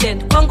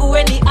 Legend, kwangu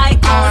we ni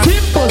icon.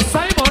 Simple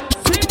Simon.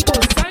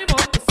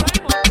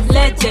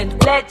 Legend,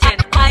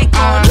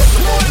 icon.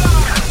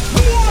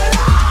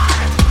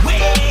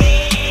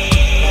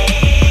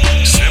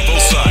 Simple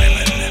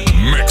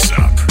Simon, mix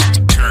up,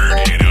 turn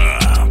it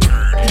up.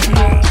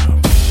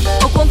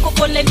 Okonko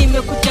pole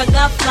nimekuja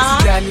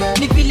ghafla,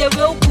 ni vile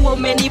wewe ukuwa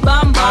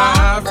umenibamba.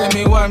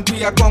 Femi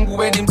wampia kwangu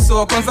we ni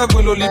mso, kwanza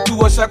gwelo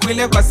ulituosha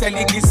kwile kwa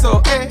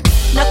seligiso.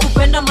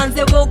 Nakupenda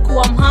manze wewe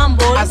ukuwa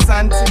mhambo.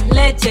 Asante.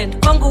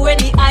 Legend, kwangu we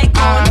ni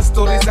icon.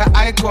 Stories za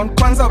icon,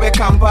 kwanza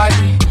weka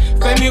mbali.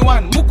 Femi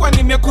one, mukwa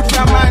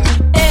nimekutamani.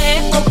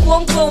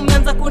 Okuonko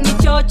umeanza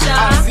kunichocha.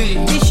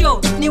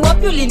 Nisho, ni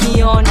wapi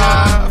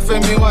uliniona?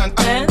 Femi one,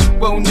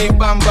 we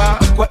unibamba.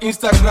 Kwa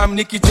Instagram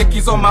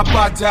nikichekizo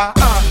mapaja.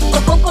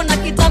 Okonko na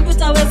kitambi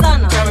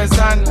utawezana.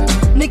 Utawezana.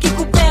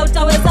 Nikikupea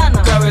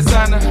utawezana.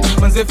 Utawezana.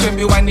 Manze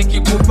Femi wa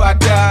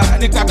nikikupata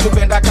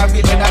nitakupenda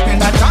kavile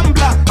napenda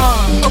Tumblr.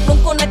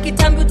 Okonko na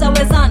kitambi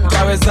utawezana.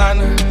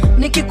 Utawezana.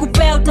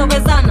 Nikikupea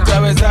utawezana.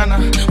 Utawezana.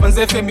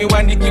 Manze Femi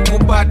wa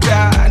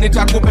nikikupata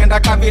nitakupenda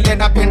kavile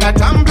napenda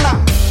Tumblr.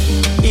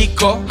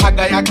 Iko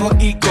haga yako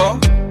iko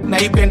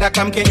naipenda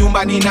kamke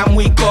nyumbani na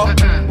mwiko.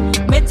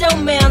 Mecha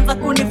umeanza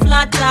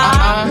kuniflata.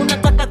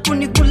 Unataka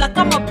kunikula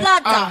kama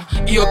plata.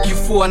 Iyo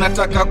kifua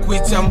nataka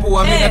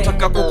kuichambua. Mimi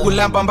nataka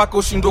kukulamba mpaka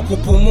ushindwe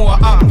kupumua.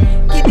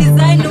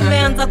 Kidesign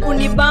umeanza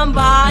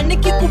kunibamba.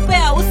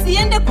 Nikikupea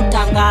usiende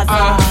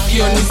kutangaza.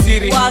 Iyo ni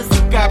siri.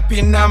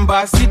 Gapi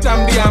namba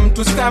sitambia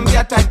mtu sitambia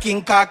hata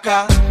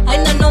kinkaka.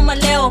 Haina noma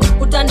leo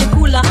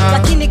utanikula.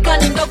 Lakini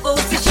kani ndogo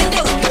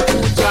usishinde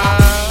ukikuja.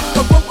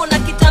 Okonko na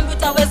kitambi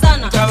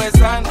utawezana.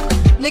 Utawezana.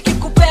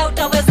 Nikikupea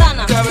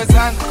utawezana.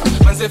 Utawezana.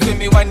 Manze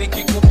Femi wa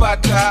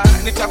nikikupata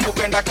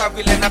nitakupenda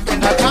kavile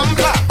napenda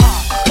Tumblr.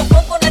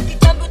 Okonko na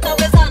kitambi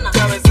utawezana.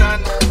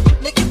 Utawezana.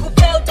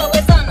 Nikikupea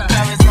utawezana.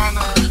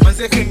 Utawezana.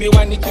 Manze Femi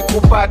wa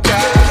nikikupata.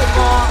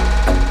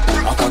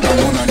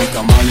 Akakanguna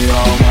nikamali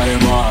au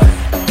maremare.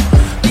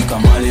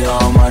 Nikamali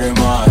au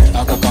maremare.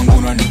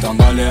 Akakanguna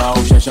nikangale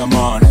au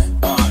shashamane.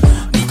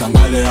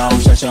 Nikangale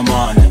au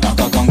shashamane.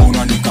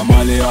 Akakanguna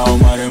nikamali au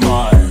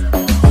maremare.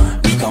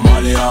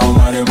 Nikamali au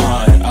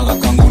maremare.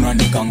 Akakanguna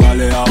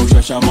nikangale au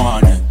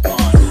shashamane.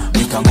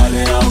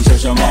 Nikangale au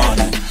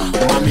shashamane.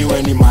 Mami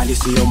we ni mali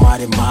siyo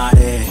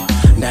maremare.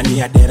 Ndani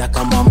ya dera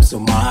kama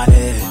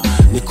msumare.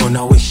 Niko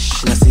na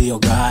wish na siyo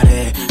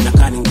gare.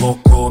 Nakani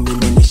ngoko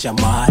mimi ni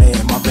shamare.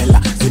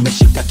 Mavela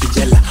zimeshika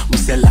kijela.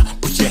 Musela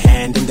put your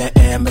hand in the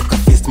air. Make a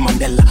fist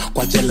Mandela.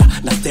 Kwa jela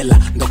na stella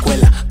ndo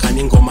kwela.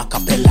 Kani ngoma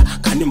kapela.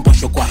 Kani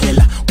mbosho kwa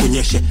hela.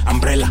 Kunyeshe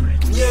umbrella.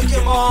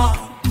 Nyekemon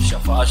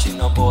Shafashi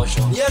na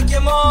bosho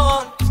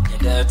Nyekemon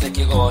Nyedete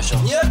kigosho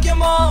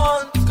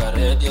Nyekemon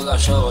Karedio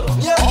gashoro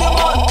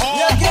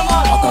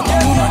Nyekemon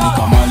Akakanguna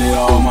nikamali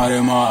au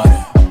maremare.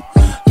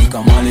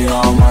 Nikamali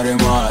au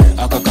maremare.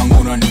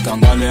 Akakanguna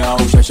nikangale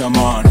au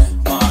shashamane.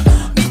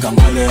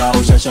 Nikangale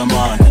au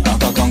shashamane.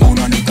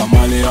 Akakanguna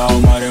nikamali au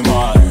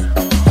maremare.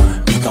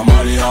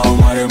 Nikamali au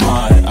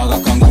maremare.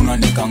 Akakanguna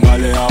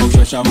nikangale au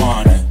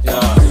shashamane.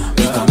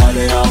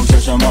 Nikangale au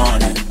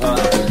shashamane.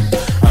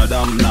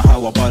 Adam na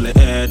Hawa pale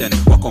Eden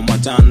wako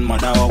matan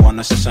madawa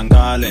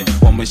wanashashangale.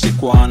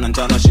 Wameshikwa na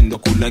njana shindo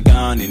kule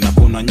gani. Na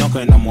kuna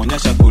nyoka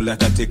inamonyesha kule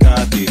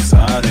katikati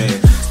sare.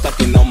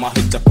 Staki noma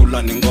hii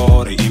chakula ni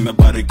ngori.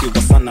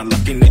 Imebarikiwa sana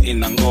lakini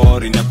ina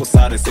ngori.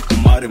 Nyakusare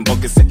sikumari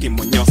mbogi siki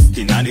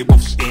monyoski. Nani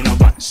bofsh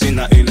ina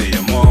shina ile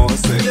ya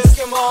mose.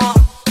 Nyekemon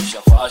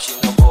Shafashi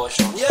na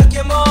bosho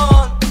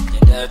Nyekemon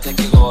Nyedete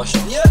kigosho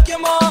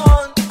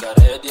Nyekemon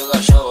Karedio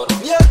gashoro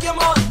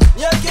Nyekemon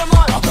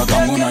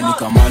Akakanguna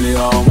nikamali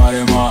au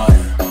maremare.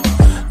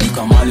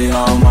 Nikamali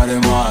au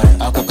maremare.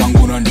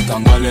 Akakanguna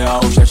nikangale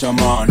au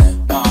shashamane.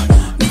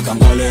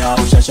 Nikangale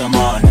au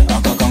shashamane.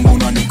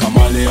 Akakanguna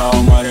nikamali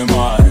au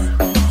maremare.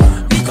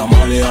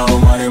 Nikamali au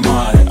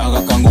maremare.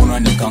 Akakanguna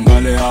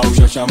nikangale au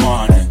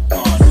shashamane.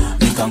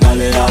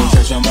 Nikangale au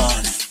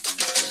shashamane.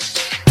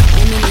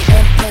 Mimi ni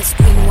Empress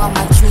Queen wa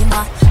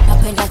machuma.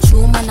 Napenda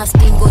chuma na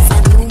stingo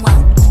za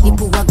nyuma.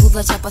 Nipuwa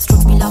guza chapa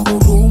strokes bila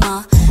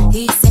huruma.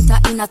 Hii center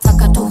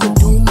inataka tu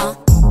huduma.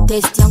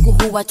 Taste yangu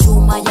huwa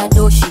chuma ya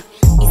doshi.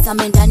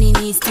 Isame ndani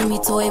ni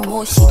istimitoe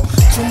moshi.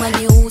 Chuma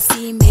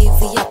nyeusi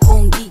imeivi ya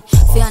pongi.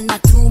 Fea na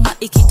tuma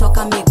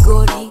ikitoka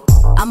Migori.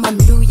 Ama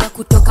Mluya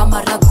kutoka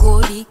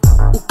Maragori.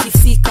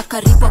 Ukifika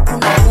karibu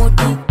kuna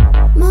hodi.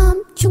 Mam,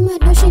 chuma ya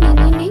doshi ni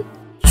nini?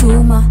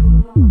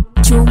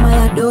 Chuma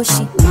ya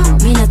doshi.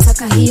 Mimi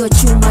nataka hiyo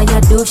chuma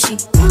ya doshi.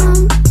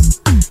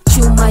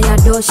 Chuma ya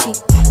doshi.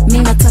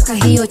 Mimi nataka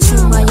hiyo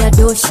chuma ya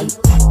doshi.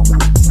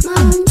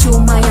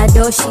 Chuma ya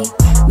doshi.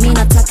 Mimi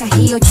nataka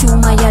hiyo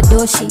chuma ya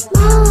doshi.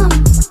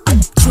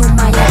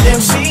 Chuma ya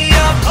doshi.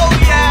 Oh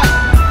yeah,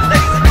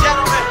 ladies and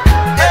gentlemen,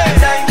 every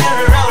time you're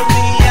around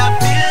me, I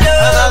feel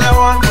love. Another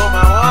one for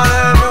my one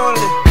and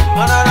only.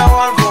 Another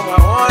one for my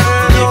one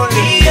and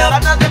only.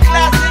 Another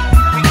classic.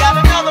 We got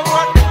another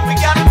one. We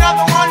got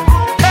another one.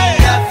 Hey,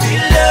 I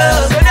feel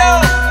love. So no,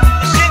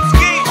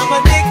 Shinsky, I'm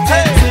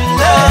addicted to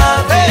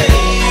love. Hey,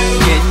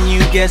 can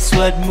you guess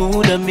what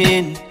mood I'm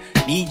in?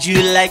 Need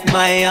you like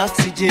my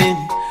oxygen.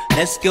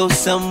 Let's go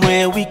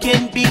somewhere we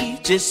can be,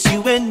 just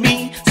you and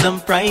me,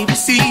 some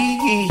privacy.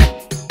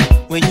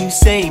 When you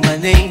say my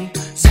name,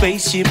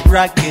 spaceship,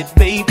 rocket,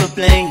 paper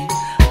plane,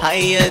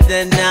 higher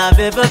than I've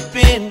ever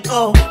been.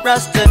 Oh,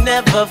 Rasta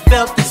never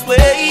felt this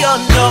way. Oh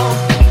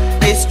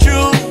no, it's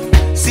true.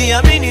 See,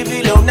 I'm in the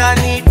below,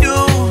 nani do.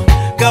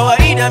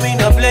 Kawaida, me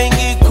not playing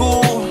it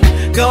cool.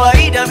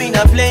 Kawaida, me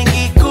not playing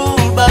it cool,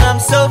 but I'm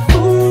so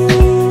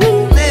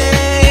foolish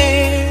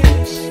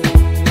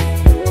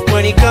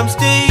when it comes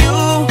to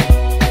you.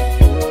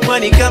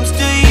 When it comes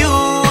to you,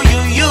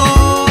 you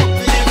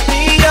lift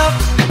me up.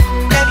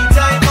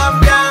 Anytime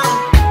I'm down,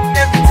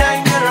 every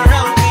time you're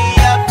around me,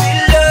 I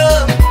feel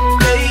love,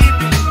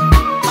 baby.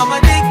 I'm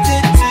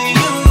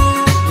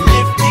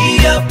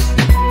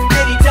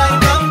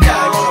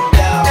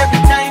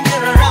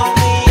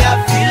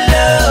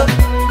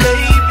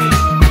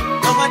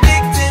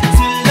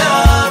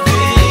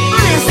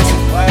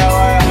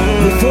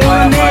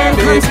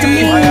comes to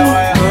me,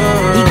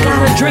 he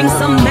gotta drink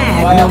some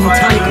Magnum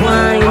tonic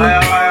wine.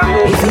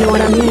 If you know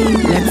what I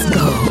mean, let's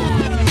go.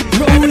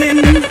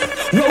 Rolling,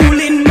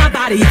 rolling my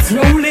body, it's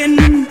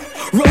rolling.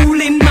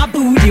 Rolling my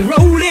booty,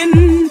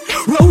 rolling.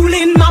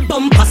 Rolling my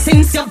bumper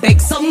since you beg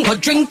some go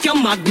drink your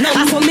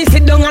Magnum. So me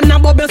sit down and a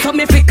bubble so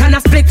me flick and a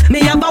split.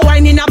 Me have a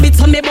wine in a bit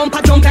so me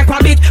bumper jump like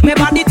rabbit. Me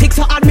body thick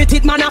so admit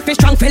it, man I feel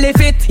strong feel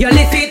it. You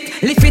lift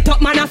it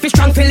up man I feel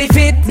strong feel it.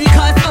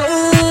 Because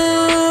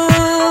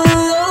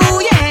oh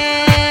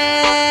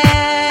yeah,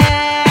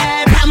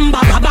 bam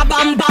ba ba ba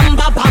bam bam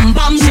ba bam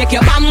bam, shake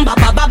your bam ba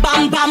ba ba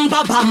bam bam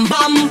ba bam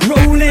bam.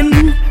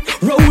 Rolling,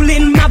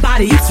 rolling my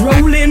body it's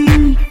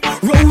rolling.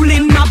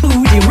 Rolling my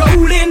booty,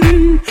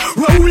 rolling.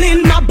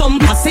 Rolling my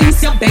bumper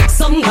since you beg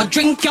some go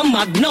drink your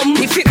Magnum.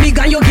 If it big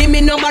and you give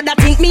me number that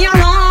think me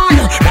around.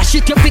 That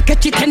shit you pick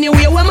catch it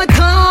anyway when me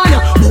turn.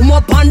 Boom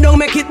up and down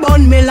make it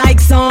burn me like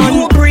sun.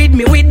 You breed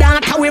me with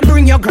that how we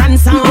bring your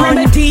grandson.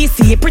 Rebel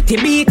TC pretty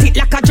beat it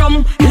like a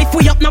drum. Lift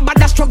we up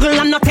nobody struggle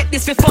and not take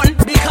this for fun.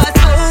 Because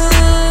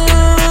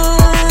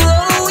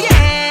oh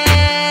yeah,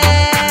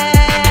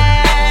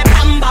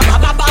 bam ba ba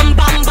ba bam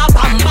bam ba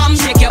bam bam,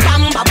 shake your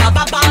bam ba ba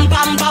ba bam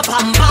bam ba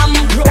bam bam.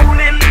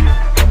 Rolling,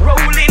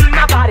 rolling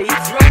my body,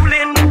 it's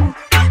rolling.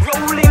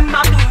 Rolling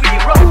my booty,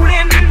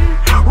 rolling.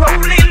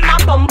 Rolling my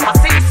bumper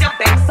since you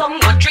beg some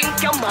go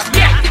drink your mother.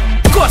 Yeah,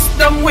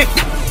 custom whip,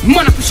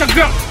 man a push a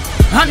gun.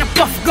 And a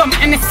puff gum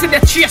and it's the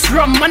chase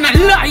rum. Man a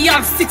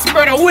loyal 6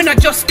 brother when I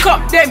just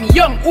cup them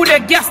young who the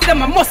gas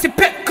them a musty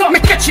pet come. Me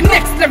catch you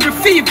next level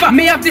fever,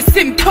 me have the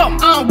symptom.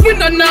 We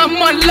no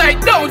man like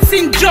Down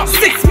syndrome.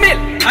 6 mil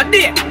a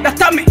day, that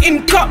time me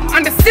income.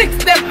 And the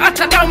 6 them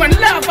hotter than when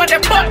lava the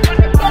butt.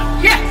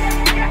 Yeah,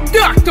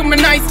 talk to me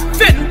nice.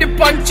 Fend the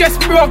punches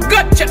bro,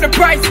 gut check the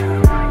price.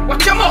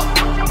 Watch them up.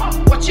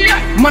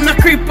 Man a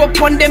creep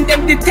up on them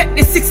detect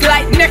the 6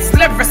 light. Next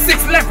level,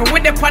 6 level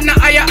with the pan a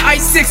higher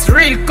I6.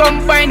 Real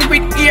combined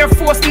with Air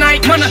Force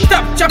 9. Man a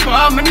top chopper,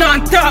 I'm a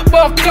non-top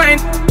about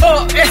client.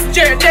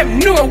 OSJ, them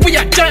know we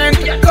a giant.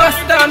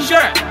 Custom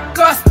shirt,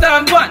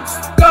 custom pants,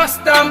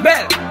 custom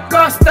belt,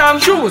 custom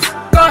shoes,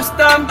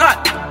 custom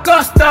hat,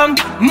 custom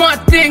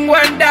mad thing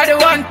when daddy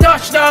want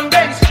touchdown.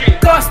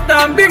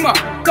 Custom beamer,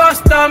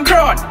 custom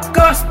broad,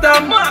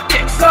 custom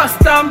market,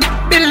 custom.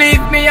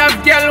 Believe me,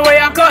 I've girl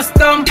where you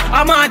custom.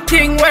 I'm a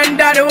thing when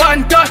daddy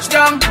want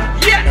touchdown.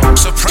 Yeah.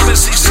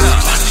 Supremacy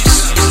Sound.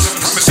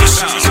 Supremacy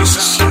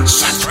Sound.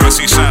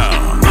 Supremacy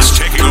Sound is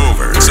taking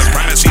over.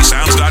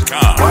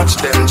 SupremacySounds.com. Watch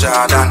them,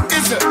 Jordan.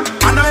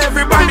 I know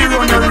everybody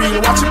run a real.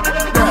 Watch it.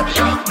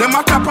 Them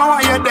a clap and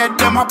while you're dead,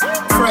 them a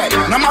fret.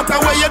 No matter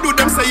where you do,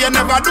 them say you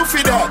never do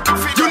for that.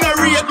 You no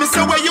rate me,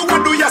 say where you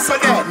would do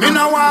yesterday. Me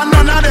no want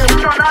none of them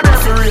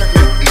to rate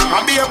me. I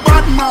be a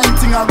bad mind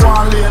thing I go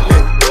on lately.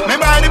 Me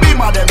by the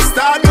beam of them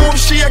start move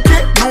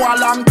shaky. No a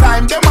long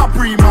time, them a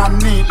pre-man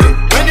neatly.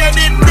 When you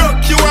did broke,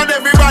 you and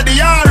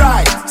everybody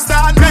alright.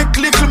 Start make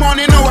little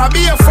money, now I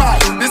be a fight.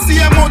 The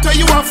same motor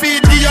you a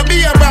feed, give you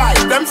be a buy.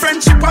 Them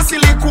friendship a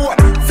silicone,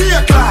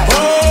 fake life.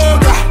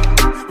 Oh God.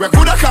 We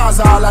coulda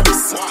cause all of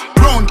this.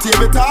 Round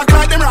table talk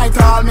like them right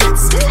all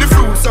mates. The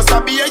fruits just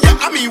a beer, yeah,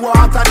 and me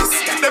water this.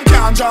 Them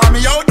can't draw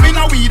me out, me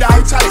no weed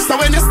I chalice. So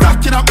when you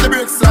stacking up the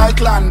bricks like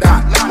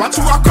London,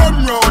 watch you a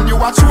come round, you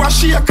watch you a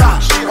shake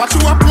on. Watch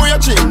you a pour your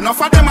chin,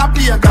 enough of them a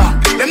play God.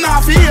 Them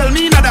not feel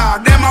me no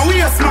dog, them a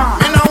waste man.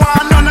 Me no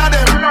want none of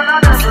them,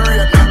 for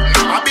real.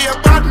 I be a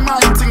bad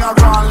mind thing I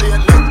run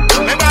lately.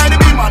 Me by the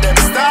beam of them,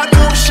 start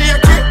move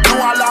shake it. No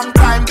a long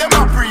time, them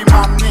a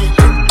pre-man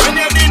neatly. When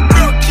you did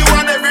broke, you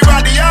and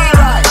everybody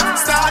alright.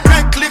 Start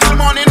make little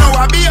money, now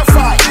I be a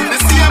fight. The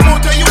same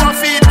motor you a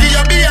feed, give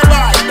you be a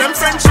buy. Them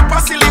friendship a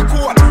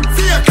silicone,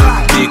 fake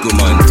life. Big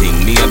man thing,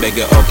 me a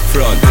beg you up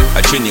front.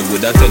 I train you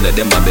with a tell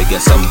them I beg you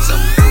some.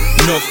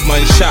 Enough man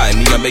shy,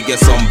 me a beg you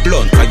some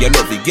blunt. Cause you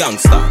love the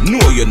gangster, no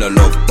you no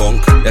love punk.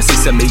 The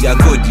sister me a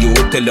good, you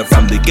tell her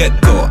from the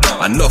get-go.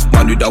 Enough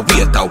man with a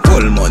wait a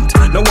whole month.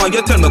 Now when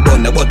you tell me about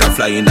the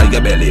butterfly in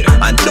your belly.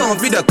 And don't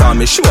video call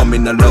me, show me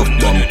no love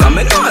bump. Cause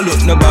me don't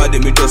look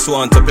nobody, me just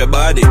want up your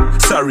body.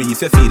 Sorry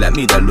if you feel like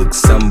me that look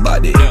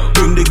somebody.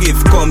 Bring the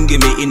gift, come give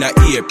me in a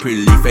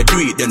April. If I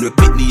do it, then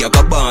repeat me, I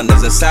got born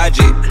as a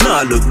sergeant.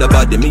 Now look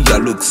nobody, me I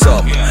look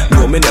some.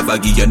 No, me never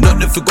give you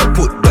nothing for go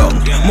put down.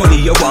 Money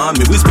you want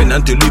me, we spend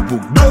until you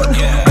book done.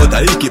 But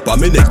I keep on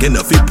me neck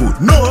enough you put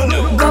no.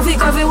 Coffee,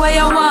 where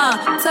you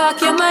want,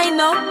 talk your mind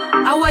now.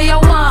 I where you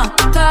want,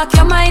 talk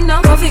your mind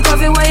now. Coffee,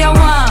 where you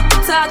want,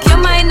 talk your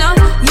mind now.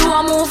 You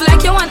a move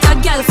like you want a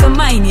girl for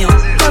mine, yo.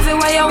 Coffee,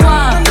 where you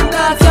want,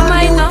 talk your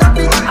mind now.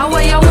 I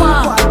where you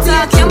want,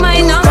 talk your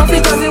mind now. Coffee,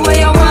 where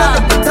you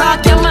want,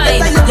 talk your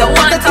mind. You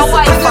want a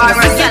wife or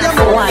a girl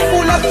for wine.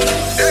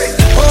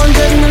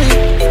 100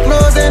 million,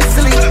 clothes and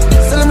silly.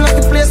 Sell them like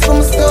the place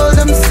from stole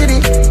them city.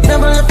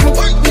 Never left me,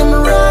 give me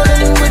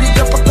rolling with it.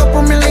 Drop a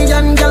couple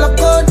million, gal I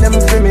call them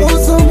for me.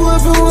 Also boy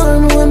for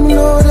one when me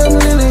know them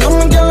lily.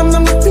 I'm a gal,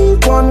 I'm the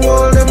pink one,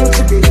 all them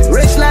chippy.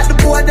 Rich like the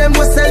boy, them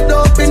was sell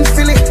dope in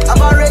Philly.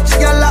 I'm a rich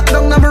gal locked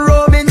down, I'm a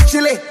roam in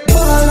Chile.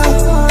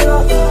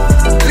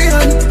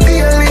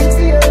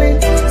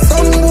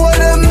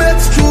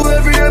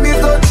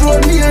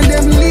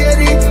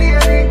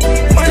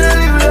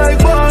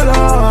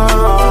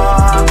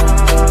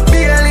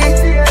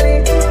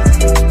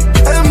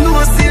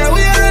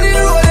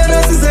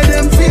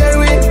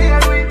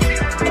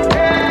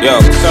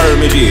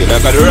 G,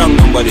 like I the wrong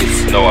number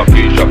this. No, a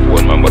Keisha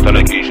phone, man, but on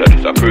a Keisha,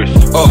 this a Chris.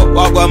 Oh,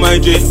 walk on my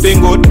G,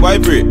 thing good, why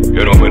pray?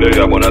 You know me there,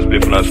 you wanna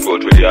split and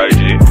scotch with the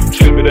IG.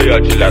 Chill me there,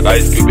 chill like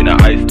ice cube in a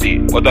iced tea.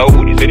 But I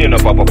would, you say you no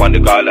pop up on the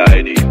caller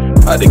ID.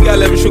 The girl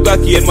them sugar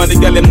cane, man, the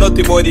girl them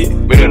nutty body.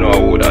 Me don't know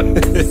how that.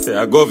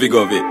 I govy.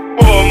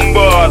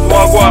 Bombas,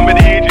 walk on me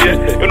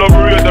DJ. You know me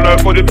rate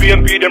enough for the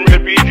PMP, them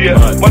real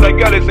PJ. But the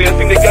girl is saying,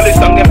 sing the girl is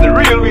song, them the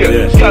real way.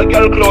 Yeah.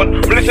 Girl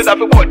clown, me listen that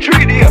for about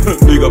 3 days.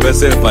 Big up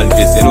yourself and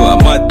kiss, you know, a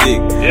mad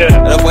thing.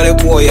 Yeah. And for the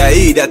boy, I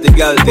eat that the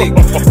girl thing.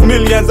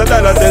 Millions of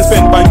dollars they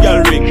spend on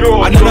girl ring.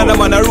 And another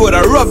man a road,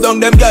 I rub down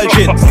them girl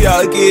chin. See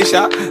how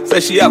Keisha, say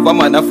she have a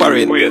man a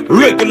foreign.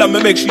 Regular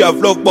me make she have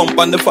love bump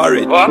on the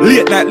forehead.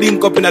 Late night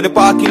link up in the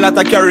parking lot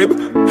of Carib.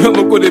 I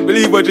couldn't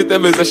believe what she tell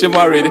me, so she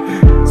married.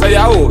 So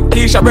yo,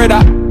 Keisha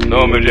brother.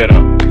 No, me Jenna.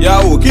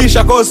 Yo,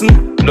 Keisha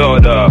cousin. No,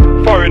 the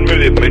foreign me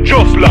live, me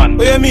just land.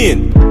 What you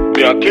mean?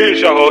 Me a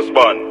Keisha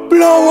husband.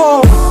 Blow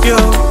up, yo,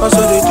 I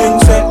saw the thing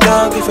set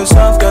dog. If a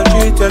soft girl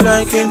treat you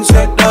like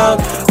insect dog.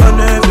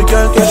 And every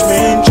girl catch me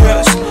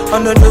interest.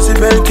 And the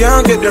decibel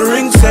can't get the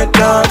ring set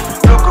dog.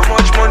 Look how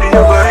much money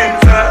you got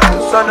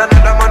invest. And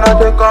another man I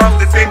take off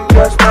the big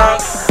dress dog.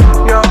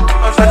 Yo,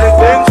 I saw the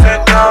thing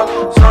set dog.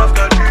 Soft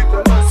girl treat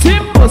you like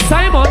Simple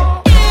Simon.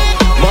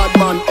 Bad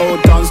man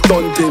out and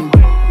stunting.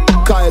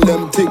 Kyle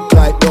them thick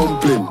like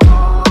dumpling.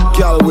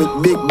 Girl with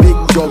big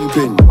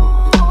jumping.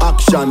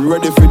 Action,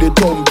 ready for the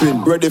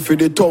thumping. Ready for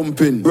the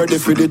thumping. Ready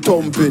for the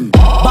thumping.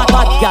 Bad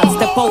girl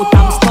step out,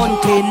 I'm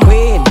stunting.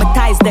 Queen, my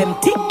ties them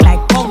thick like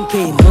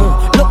pumpkin.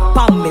 Look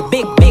pon me,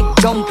 big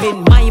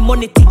jumping. My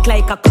money thick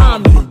like a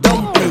caramel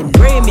dumpling.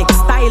 Remix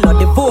style of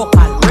the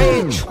vocal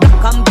range.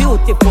 Black and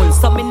beautiful,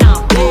 so me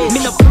not play. Me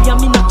no free,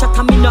 me no chat,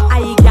 me no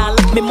eye gal.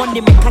 Me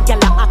money make a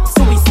gal act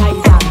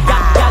suicidal.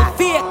 Gal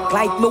fake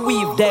like me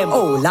weave them.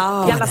 Oh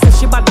lord, gal say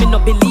she bad, me no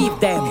believe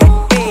them.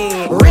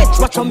 Hey, rich,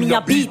 watch how me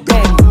a beat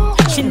them.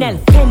 Chanel,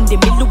 Fendi,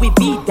 me Louis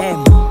V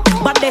them.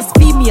 But there's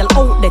female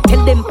out there,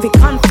 tell them to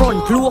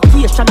confront.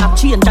 Location a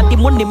change and the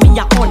money me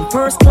a on.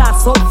 First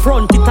class up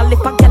front, it a lip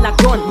a gal a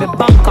grunt. Me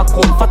bank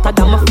account fatter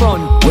than my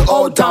front. We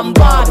out and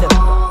bad,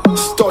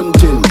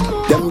 stunting.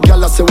 Them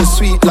gala say we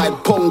sweet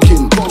like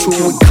pumpkin.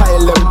 True we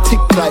Kyle them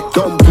thick like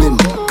dumpling.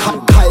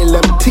 Kyle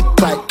them thick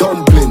like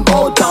dumpling.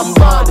 Out and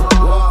bad,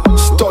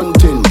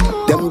 stunting.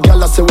 Them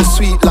gala say we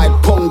sweet like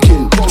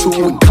pumpkin.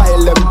 True we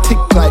Kyle them thick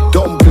like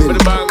dumpling.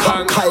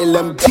 Kyle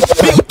them thick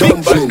like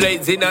dumpling.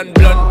 Blazing and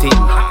blunting.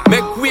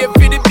 Make way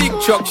for the big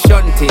truck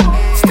shunting.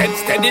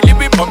 Steadily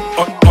we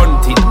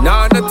hunting.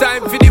 Now no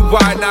time for the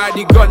wine or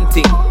the gun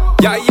thing.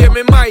 Yeah, hear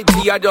me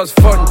mighty, I just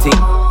funting.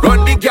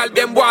 Run the gal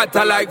them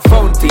water like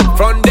fountain.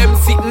 From them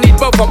sitting it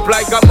buff up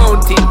like a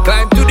mountain.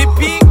 Climb to the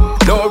peak,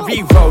 no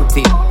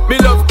rerouting. Me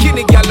love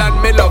kinny gal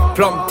and me love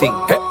plumping.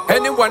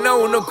 Anyone I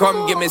wanna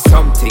come give me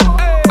something.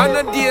 And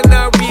a day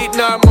now read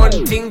now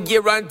monthing.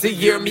 Guarantee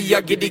hear me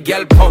I get the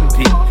gal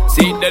pumping.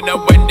 See then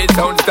when the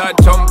sound start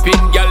jumping.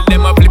 Gal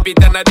them a flip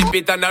it and a dip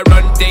it and a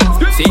run things.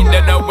 See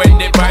then when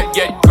the vibe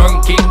get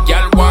drunking.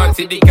 Gal want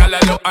see the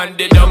callaloo and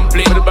the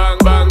dumpling. Bang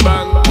bang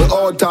bang. We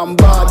out and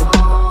bad,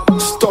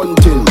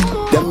 stunting.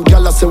 Them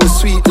gala say we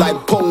sweet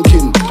like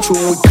pumpkin. True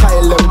we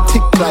Kyle them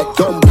thick like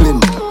dumpling.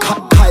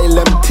 Kyle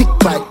them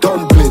thick like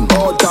dumpling.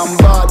 Out and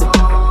bad,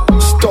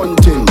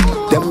 stunting.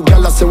 Them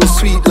gala say we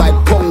sweet like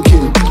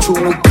pumpkin. True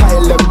we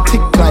Kyle them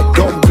thick like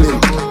dumpling.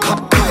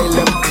 Kyle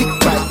them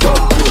thick like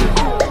dumpling.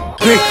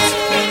 Brick,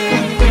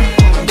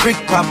 brick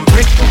pam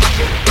brick,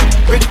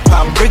 brick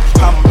pam brick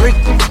pam brick,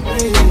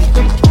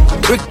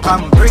 brick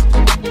pam brick,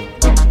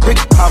 brick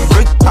pam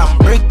brick pam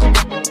brick.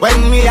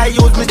 When me I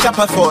use me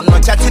chopper phone, no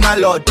chatting a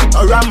lot.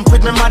 A ramp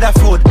with me mother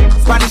food,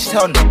 Spanish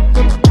town,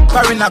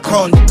 foreign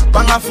account,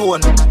 bang a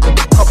phone,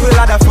 couple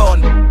other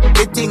phone.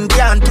 The thing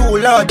can't too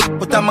loud,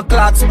 but I'm a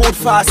clocks boot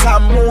fast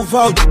and move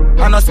out.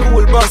 On a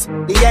school bus,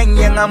 the young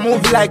I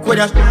move like with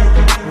a.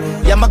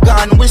 Yeah, my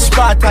gun, which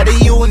part of the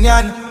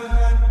union?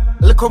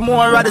 Look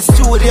more at the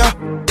studio.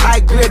 High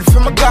grade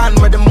from a gun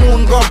where the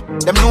moon go.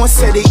 Them no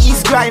say the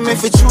east grime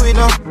if it's true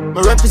enough. Me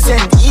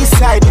represent the east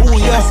side, ooh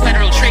yeah. US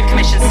Federal Trade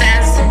Commission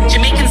says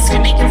Jamaicans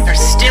are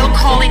still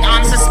calling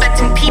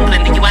unsuspecting people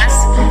in the US,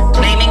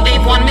 claiming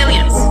they've won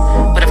millions.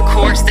 But of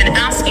course, then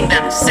asking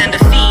them to send a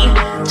fee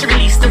to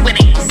release the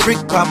winnings.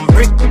 Brick pam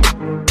brick,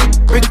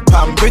 brick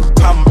pam brick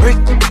pam brick,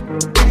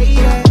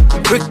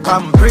 brick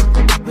pam brick,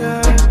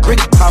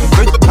 brick pam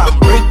brick pam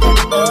brick.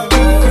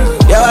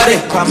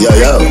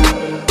 Yo.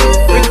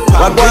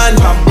 What one?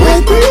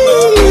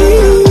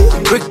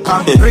 Brick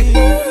pam brick,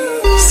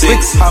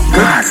 six pam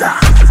brick.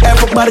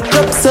 Everybody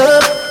cups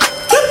up.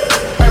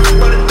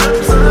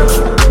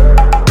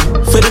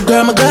 For the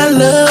girl my girl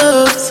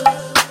loves.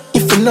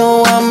 If you know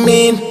what I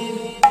mean.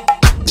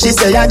 She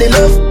say I the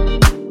love.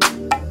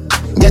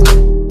 Get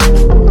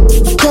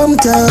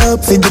pumped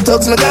up. For the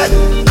talks my God.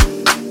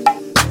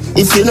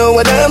 If you know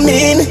what I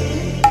mean.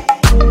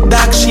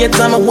 Dark shades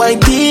on my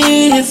white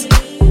tees.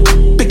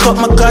 Pick up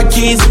my car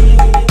keys.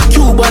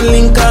 Cuban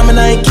link on my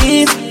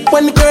Nikes.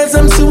 When the girls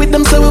I'm sweet with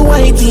them so we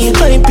whitey,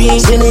 hypey.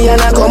 See me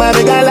and I come a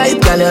bigger light,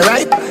 girl you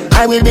right.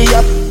 I will be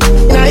up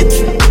night.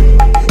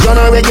 You're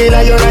not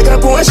regular, you're like a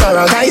Porsche or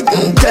a kite.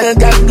 Tell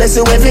God bless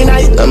you every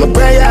night. I'm a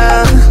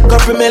prayer.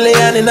 Couple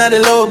million in the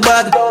low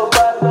bag.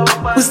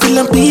 We still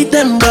don't beat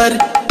them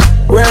bad.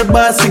 Real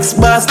boss, 6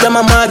 boss, them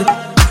a mad.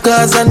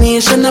 Cause a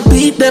nation a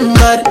beat them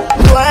bad.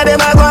 Why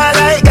them a go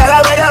like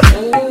gala wake up?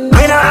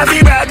 We don't have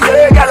to brag,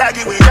 gala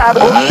give me job.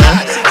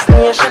 6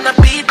 nation a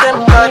beat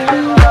them bad.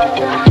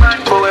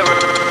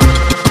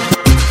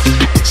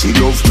 She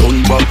loves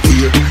done back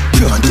here.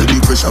 Can't tell the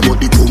pressure but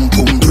the pum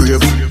pum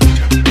brave.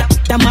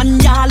 The man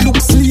ya look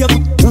slave.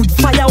 Wood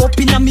fire up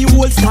in a me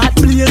whole start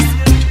blaze.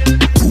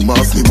 Boom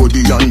off me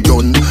body and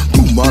done.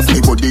 Boom off me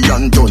body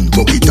and done.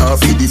 Bucket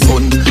off for the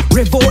fun.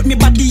 Rev out me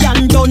body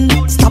and done.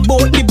 Stab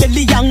out me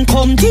belly and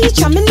come.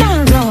 Teacher me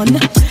now run.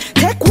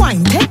 Take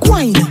wine, take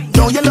wine.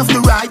 Now you love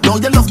the ride, now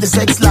you love the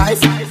sex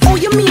life. Oh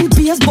you mean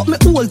beers but me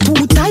hold too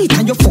tight.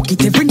 And you fuck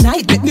it every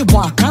night. Let me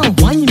walk and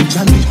wine.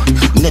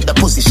 Net the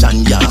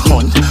position ya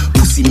hunt.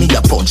 Pussy me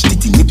a punch.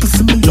 Titty nipple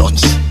for me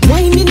lunch.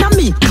 Wine in a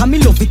me. Come me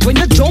love it when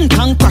you drunk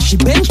and crash.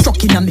 Bench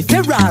truck in a me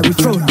Ferrari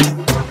front.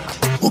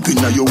 Up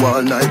inna you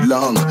all night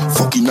long.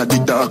 Fucking at the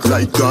dark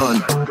light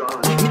gone.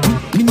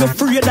 Me no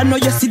afraid I know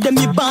you see them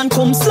me band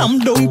come slam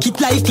dunk it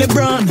like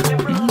LeBron.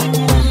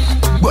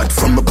 But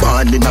from a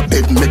barn in a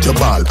bed make your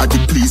ball. At the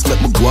please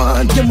make me go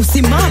on. You must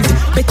see mad.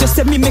 Bet you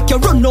say me make you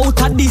run out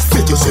of this.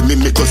 Bet you say me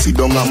make you sit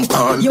down and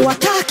call. You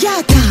attack, you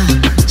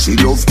attack. She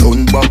love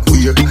turn back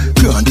way.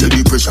 Can't tell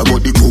the pressure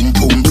but the pum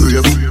pum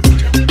brave.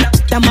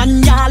 The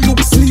man ya look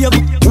slave.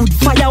 Wood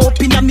fire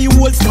up in a me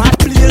whole start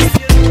blaze.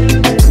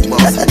 Boom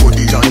off me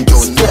body and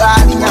done.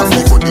 Boom off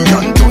me body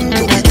and done.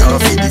 Bucket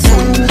off for the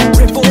fun.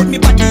 Rev out me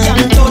body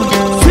and done.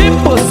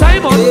 Simple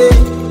Simon.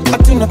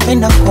 Watu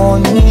napenda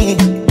koni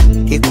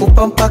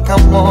kikupa mpaka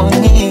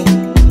moni.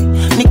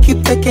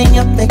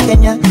 Nikipekenya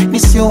pekenya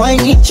nisiwahi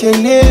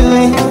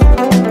nichelewe.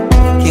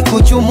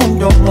 Kikuchumu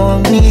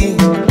mdomoni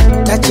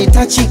tachi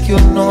tachi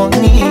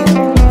kiunoni.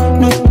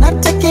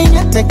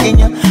 Natekenya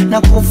tekenya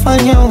na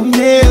kufanya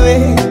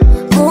ulewe.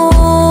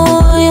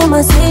 Oh, you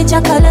must say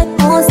chocolate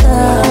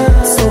monster.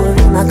 So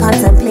I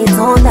contemplate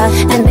on that.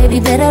 And baby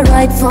better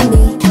write for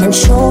me and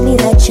show me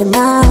that you're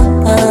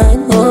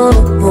mine. Oh,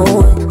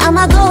 boy,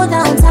 I'ma go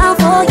downtown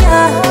for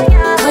ya.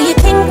 Oh, you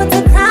king put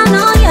the crown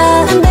on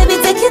ya. And baby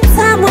take your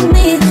time with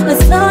me.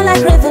 Let's flow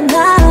like river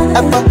now.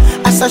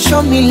 Asa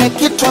show me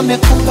like it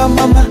wamekupa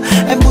mama.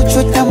 Embu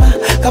chutama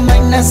kama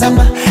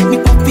inazama.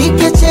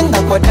 Nikupige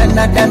chenga kwa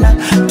dana dana.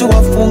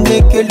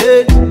 Tuwafunge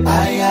kelele.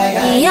 Ay ay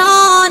ay.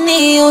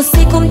 Yoni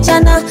usiku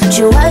mchana.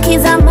 Jua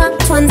kizama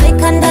tuanze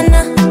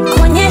kandana.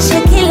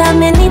 Konyeshe kila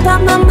amenipa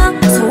mama.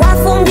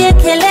 Tuwafunge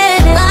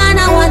kelele.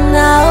 Wana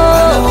wanao.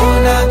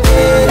 Wanaona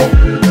kere.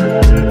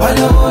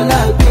 Wanaona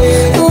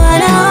kere.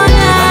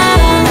 Wanaona.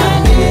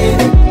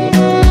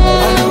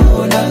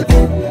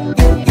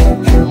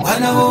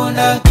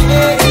 Wanaona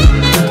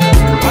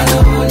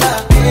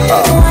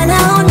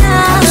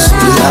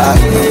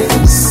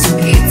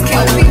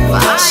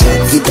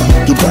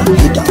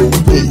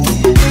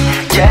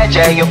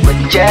Jaja, your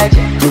body,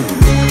 Jaja.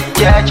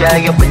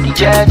 Jaja, your body,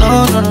 Jaja.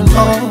 No, no, no,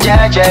 no.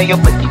 Jaja, your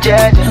body,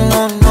 Jaja.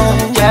 No, no.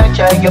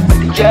 Jaja, your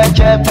body,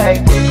 Jaja,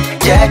 baby.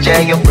 Jaja,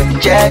 your body,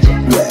 Jaja.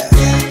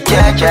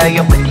 Jaja,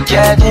 your body,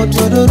 Jaja.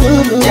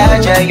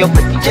 Jaja, your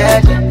body,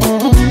 Jaja.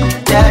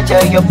 Jaja,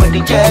 your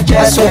body, Jaja.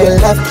 I saw your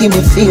love give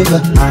me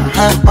fever.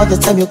 All the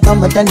time you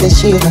come and the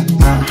shiver.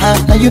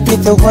 Now you be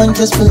the one,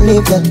 just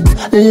believe it.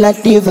 La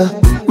diva,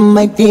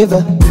 my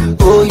diva.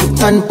 Oh, you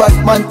turn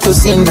Batman to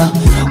Cena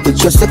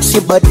with your sexy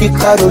body,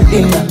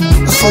 Carolina.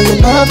 For your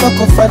love, I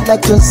go fight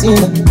like John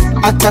Cena.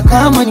 Hata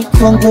kama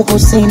nikiwa nguvu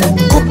sina,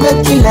 kupe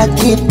kila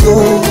kitu,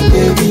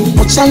 baby.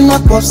 Mchana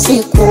kwa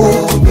usiku,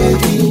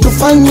 baby.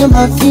 Tufanye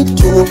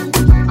mavitu,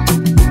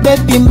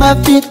 baby,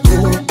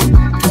 mavitu.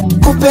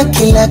 Kupe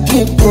kila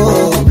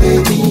kitu,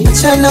 baby.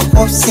 Mchana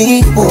kwa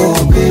usiku,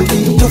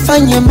 baby.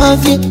 Tufanye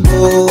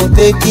mavitu,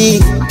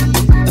 baby.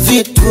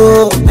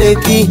 Vitu,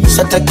 baby.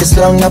 Shata kiss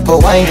long up a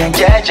wine.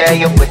 Jaja,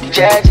 you put the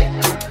jaja.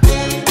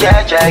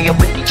 Jaja, you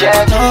put the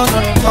jaja.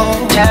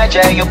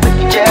 Jaja, you put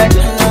the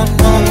jaja.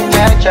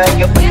 Jaja,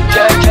 you put the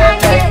jaja,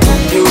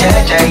 baby.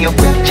 Jaja, you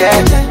put the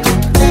jaja.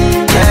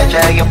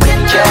 Jaja, you put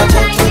the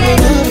jaja.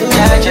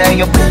 Jaja,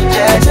 you put the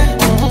jaja.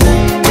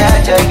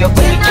 Jaja, you put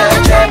the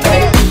jaja,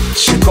 baby.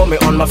 She call me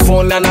on my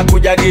phone and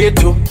nakuja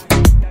getu.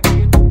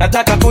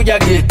 Nataka kuja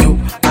getu.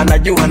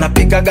 Anajua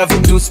napikaga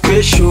vitu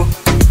special.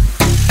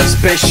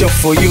 Special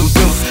for you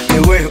too.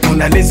 Niwe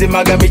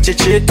unanizimaga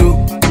michechetu.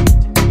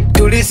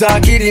 Tuliza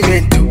akili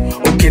mentu.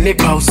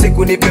 Ukinipa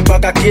usiku nipe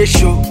paka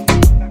kesho.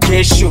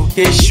 Kesho,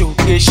 kesho,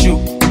 kesho.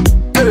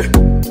 Hey.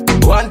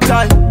 One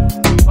time.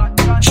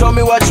 Show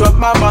me what your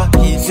mama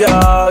is,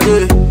 yeah.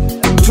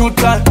 2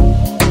 times.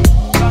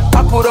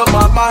 I put up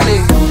my money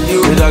on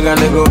you. Nitaka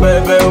niko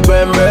bebe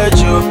ubembe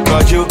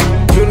but you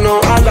know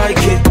I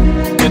like it.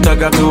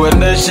 Nitaka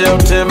tuendeshe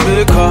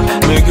utembeka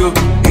miguu,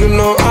 you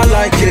know I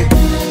like it.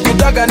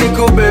 Nitaka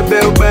niko bebe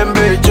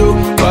ubembe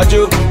but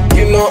you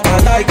know I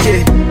like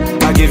it.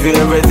 I give you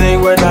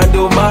everything when I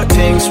do my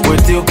things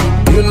with you,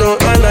 You know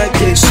I like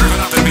it. Serving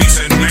up the beats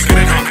and making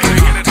it hot.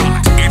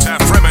 It's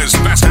Afrima's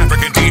Best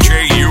African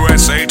DJ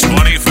USA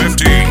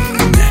 2015.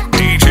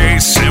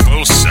 DJ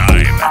Simple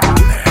Simon.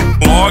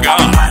 Log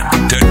on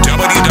to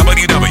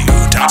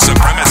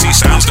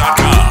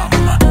www.supremacysounds.com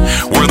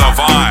where the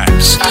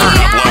vibes turn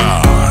up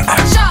loud.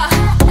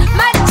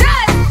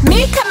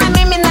 Mi kama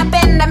mimi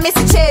napenda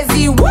misi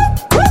chezi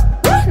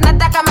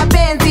nataka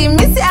mapenzi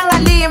misi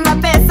angali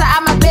mapesa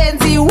ama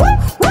benzi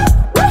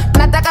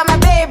nataka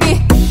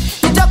mababy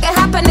nitoke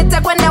hapa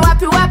nitakwenda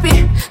wapi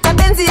wapi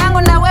mapenzi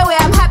yangu na wewe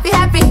I'm happy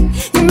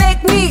you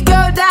make me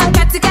go down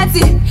katikati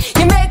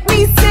you make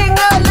me sing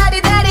oh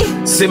ladi dadi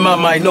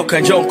simama inuka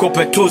njoo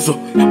nikupe tuzo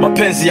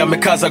mapenzi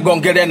yamekaza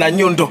gongele na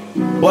nyundo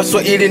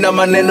Waswahili na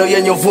maneno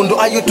yenye uvundo.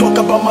 Are you talk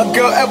about my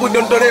girl? Ebu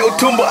dondole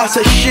utumbo. I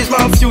say she's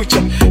my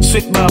future.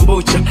 Sweet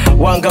bambucha.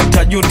 Wanga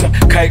utajuta.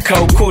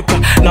 Kaika ukuta.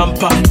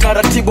 Nampa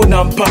taratibu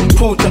nampa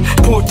puta.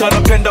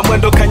 Napenda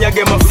mwendo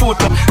kanyage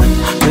mafuta.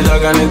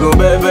 Nitaka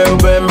nikubebe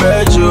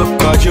ubembe juu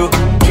kwa juu.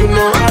 You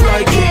know I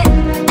like it.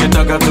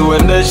 Nitaka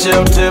tuendeshe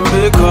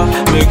utembe kwa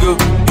miguu.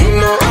 You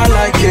know I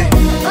like it.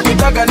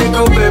 Nitaka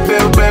nikubebe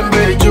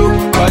ubembe juu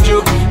kwa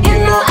juu. You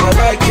know I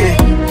like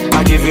it. I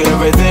give you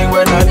everything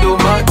when I do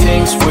my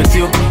things with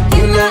you.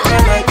 You know I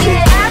like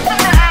it.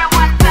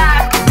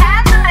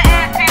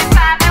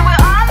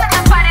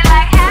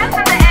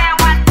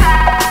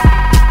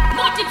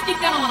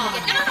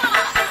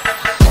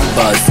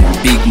 Buzz,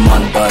 big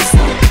man buzz.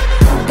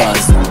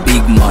 Buzz,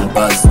 big man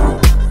buzz.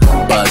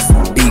 Buzz,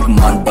 big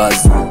man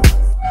buzz.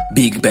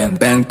 Big bang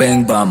bang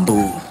bang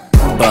bamboo.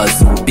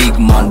 Buzz, big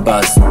man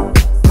buzz.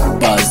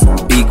 Buzz,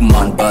 big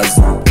man buzz.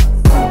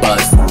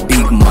 Buzz,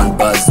 big man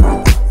buzz.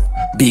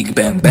 Big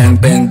bang bang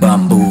bang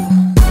bamboo.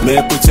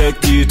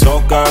 Mekucheki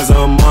toka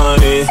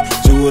zamani,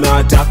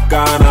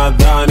 tunataka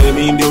nadhani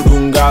mi ndio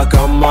dunga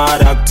kama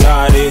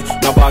daktari,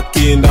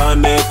 nabaki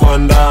ndani kwa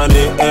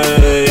ndani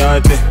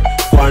yate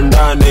kwa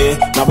ndani,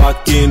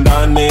 nabaki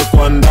ndani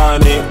kwa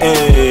ndani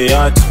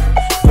yate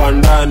kwa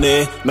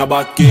ndani,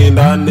 nabaki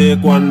ndani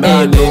kwa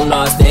ndani.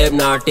 Tuna step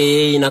na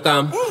T na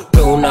kam,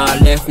 tuna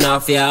left na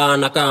fya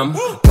na kam,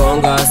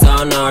 gonga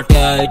sana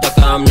tia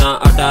itakam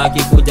na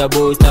ataki kuja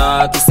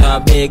booster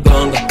kisabe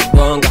gonga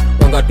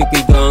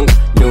tukigonga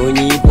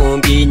nyonyi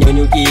pongi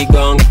nyonyuki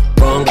gonga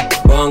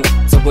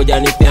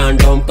sopojani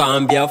piando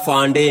mkambia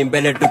fande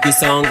mbele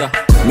tukisonga.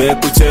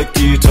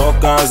 Mekucheki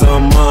toka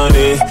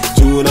zamani,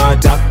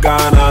 tunataka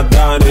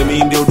nadhani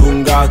mi ndio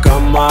dunga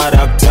kama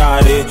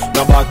daktari,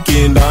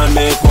 nabaki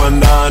ndani kwa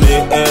ndani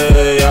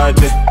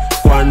yate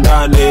kwa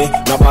ndani,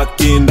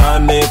 nabaki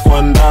ndani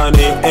kwa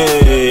ndani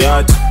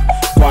yate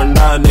kwa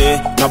ndani,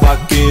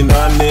 nabaki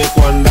ndani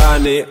kwa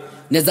ndani.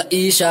 Neza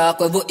isha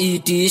kwa hivyo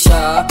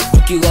itisha,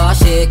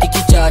 tukiwashe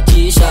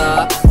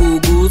kikichachisha,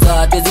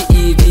 kuguza twezi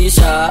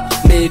ivisha,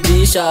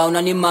 mebisha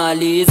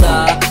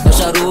unanimaliza,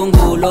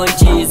 washarungu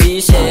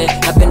lonchizishe,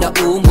 napenda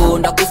umbo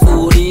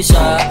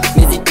ndakufurisha,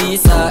 miezi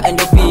 9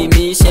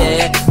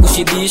 endopimishe,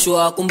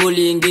 kushibishwa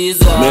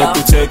kumbulingizwa.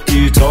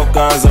 Mekucheki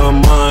toka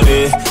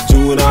zamani,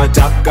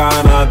 tunataka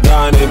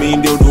nadhani mi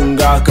ndio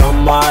dunga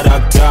kama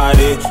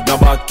daktari,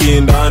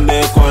 nabaki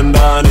ndani kwa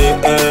ndani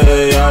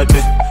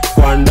yate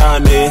kwa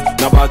ndani,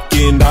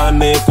 nabaki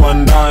ndani kwa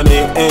ndani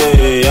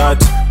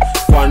yate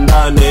kwa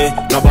ndani,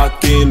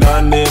 nabaki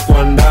ndani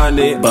kwa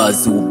ndani.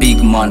 Buzz,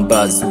 big man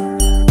buzz.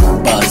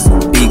 Buzz,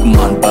 big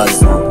man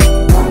buzz.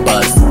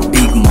 Buzz,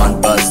 big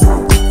man buzz.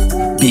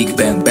 Big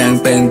bang bang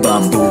bang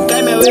bamboo.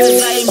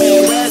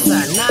 Imeweza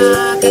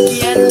na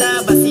kakienda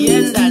basi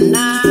enda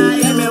na,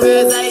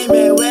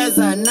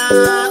 imeweza na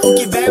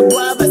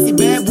ukibebwa basi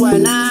bebwa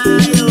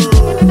nayo.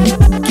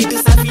 Kitu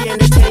safi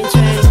ende chain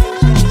chain,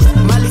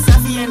 mali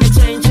safi ende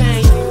chain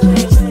chain.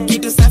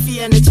 Kitu safi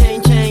ende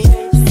chain chain,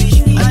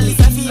 mali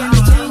safi ende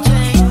chain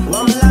chain.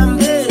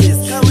 Wamlambes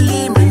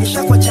kauli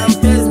menisha kwa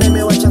champes na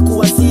imewacha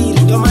kuwa siri,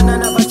 ndio maana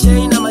na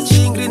vachain na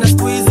machingri na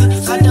squeezy,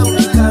 hata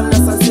ukikam na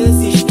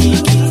sunsesi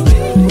shikiki.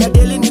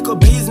 Nyadeli niko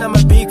biz na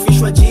mabig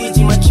fish wa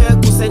jiji, macheck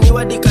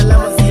usainiwa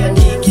dikalama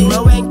ziandiki,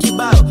 mawenki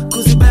bao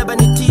kuzibeba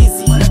ni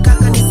tizi, na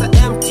kaka ni sa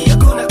empty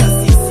hakuna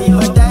kasisi.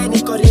 Baadaye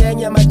niko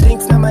rienya ma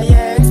drinks na ma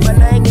yanks,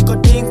 banaye niko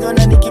ding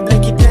dona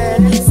nikibreak it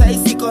 10. Sai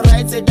siko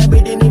right side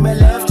tabidi nime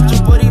left,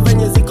 chupori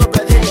venye ziko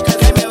brother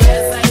nikaza.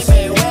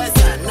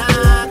 Imeweza na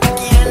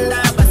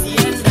kakienda basi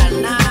enda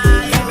na,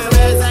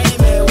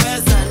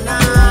 imeweza na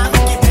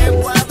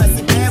ukibebwa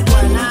basi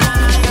bebwa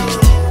nayo.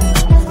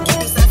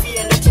 Kitu safi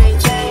ende chain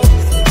chain,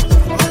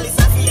 mali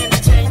safi ende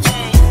chain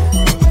chain.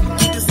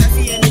 Kitu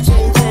safi ende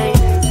chain chain,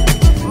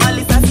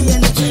 mali safi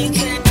ende chain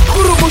chain.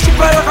 Kuru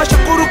mushupera kasha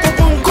kuru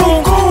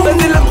kukungu,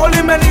 tandila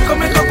koli meniko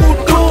mika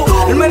kutu,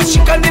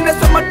 ilmenishika nine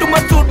sema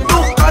tumasudu,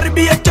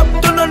 karibia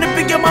chaptono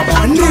nipige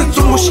mabutu.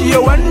 Zungushie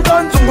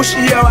wendon,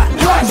 zungushie wa,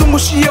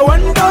 zungushie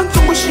wendon,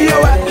 zungushie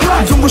wa,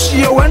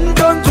 zungushie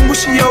wendon,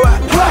 zungushie wa,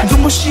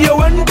 zungushie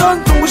wendon,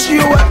 zungushie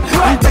wa.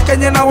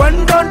 Takanye na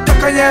wendon,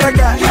 takanye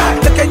raga,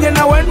 takanye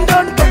na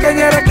wendon,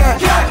 takanye raga,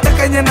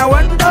 takanye na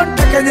wendon,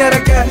 takanye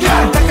raga,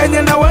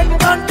 takanye na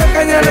wendon,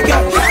 takanye raga.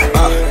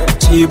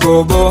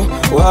 Chibobo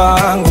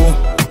wangu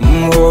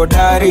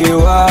mhodari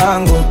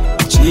wangu,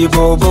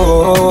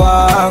 chibobo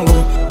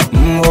wangu,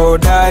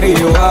 mhodari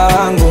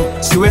wangu.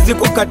 Siwezi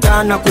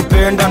kukataa na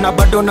kupenda na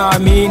bado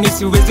naamini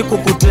siwezi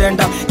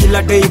kukutenda.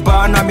 Kila day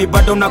bana mi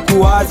bado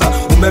nakuwaza,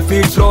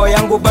 umefit roho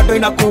yangu bado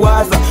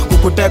inakuwaza.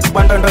 Kukutext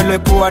banda ndo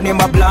ilikuwa ni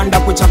mablanda,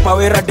 kuchapa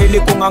wera daily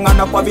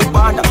kungangana kwa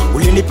vibanda.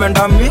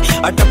 Ulinipenda mi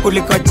hata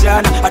kuliko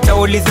jana, hata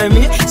ulize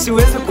mi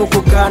siwezi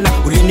kukukana.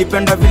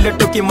 Ulinipenda vile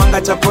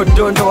tukimanga cha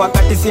podondo,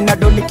 wakati sina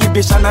doni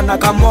kibishana na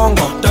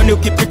kamongo. Toni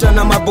ukipita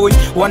na maboy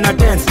wana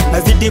dance,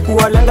 nazidi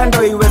kuwalenga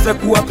ndo iweze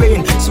kuwa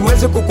pain.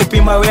 Siwezi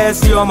kukupima wewe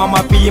sio mama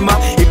pima,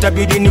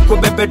 itabidi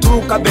nikubebe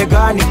tu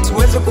kabegani.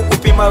 Siwezi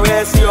kukupima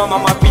wewe sio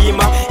mama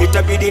pima,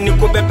 itabidi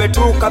nikubebe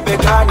tu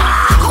kabegani.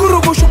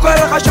 Kurubu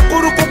shukara kasha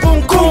kuruku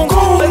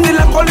kungu, beni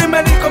la koli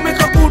meniko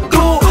mika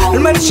kudu.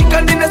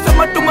 Nimenishika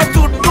ninasema tu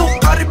masudu,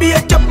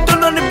 karibia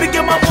chaptono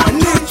nipige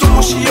mamoni.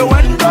 Zungushie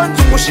wendo,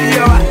 zungushie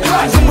wa,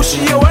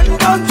 zungushie wendo,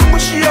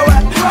 zungushie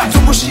wa,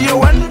 zungushie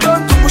wendo,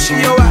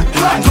 zungushie wa,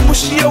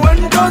 zungushie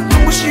wendo,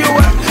 zungushie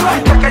wa.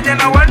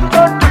 Takajana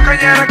wendo,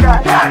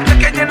 takajaraga,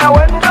 takajana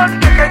wendo,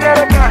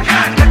 takajaraga,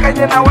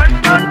 takajana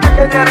wendo,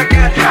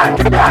 takajaraga.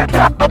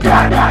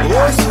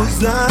 Oh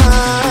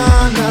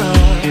Susanna,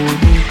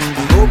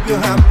 I hope you're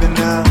happy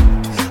now.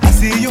 I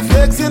see you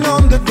flexing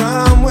on the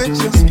ground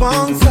with your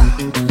sponsor.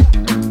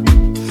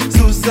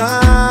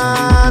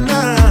 Susanna,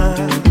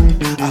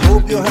 I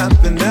hope you're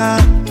happy now.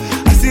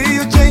 I see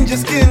you change your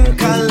skin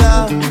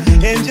color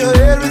and your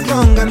hair is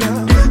longer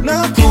now.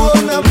 Na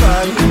kuona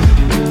bali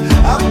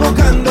hapo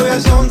kando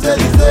ya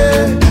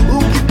Champs-Elysees,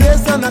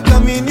 ukitesa na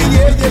kamini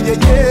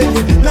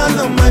none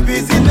of my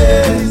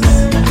business.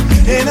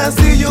 And I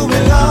see you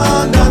in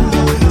London,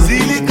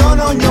 silicone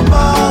on your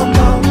bum,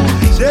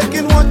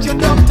 shaking what your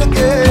doctor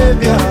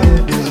gave ya,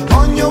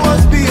 on your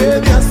worst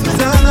behavior,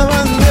 Susanna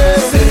Vande.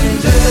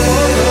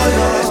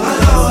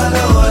 Hello,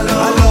 hello, hello,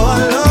 hello,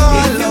 hello.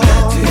 If you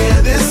got to hear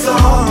this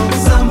song,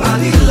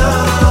 somebody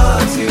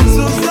loves you.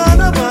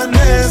 Susanna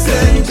Vande.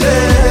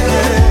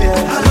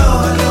 Hello,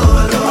 hello,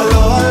 hello,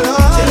 hello, hello.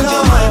 Change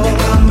your mind and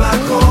come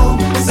back home.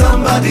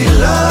 Somebody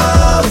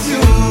loves you.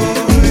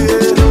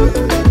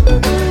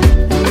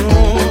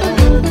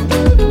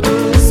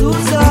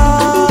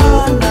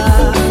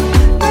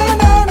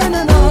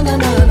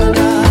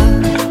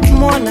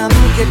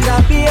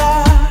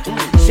 Tabia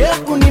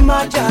shepu ni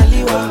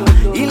majaliwa,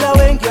 ila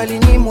wengi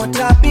walinyimwa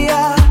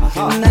tabia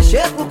na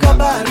shepu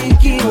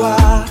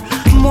kabarikiwa.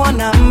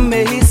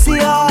 Mwanamme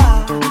hisia,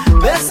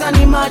 pesa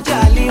ni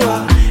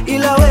majaliwa,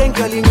 ila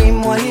wengi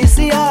walinyimwa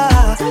hisia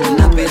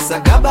na pesa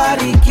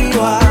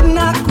kabarikiwa.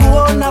 Na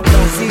kuona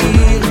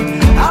Brazil,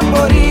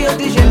 hapo Rio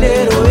de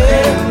Janeiro,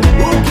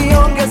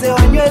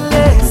 ukiongezewa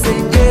nywele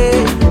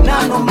senje,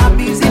 nano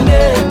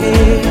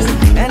mabusiness.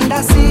 And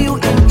I see you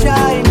in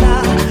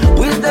China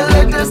with the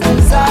latest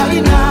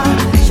designer,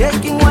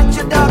 shaking what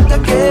your doctor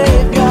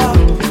gave ya,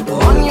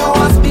 on your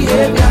worst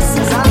behavior,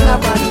 Susanna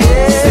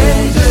Vande.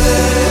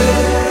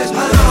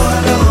 Hello,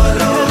 hello,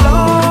 hello.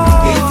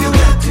 If you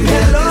get to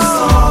hear this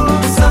song,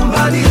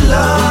 somebody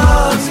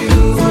loves you.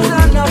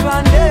 Susanna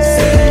Vande.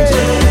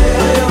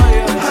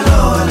 Hello,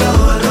 hello,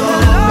 hello.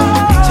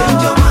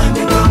 Change your mind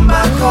and come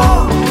back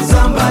home.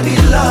 Somebody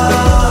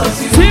loves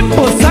you.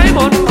 Simple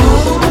Simon.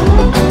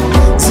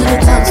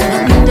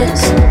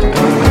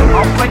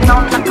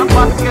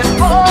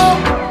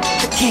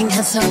 The king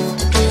has up.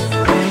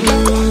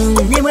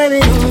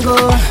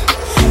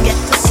 Get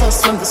the sauce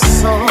from the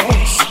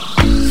sauce.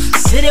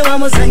 City wa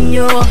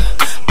muzanyo,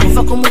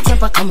 kuva kumutwe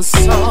mpaka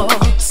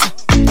musosa.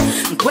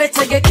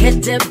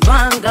 Nkwetegekede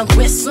banga,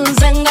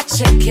 nkwesunze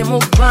ngacheke mu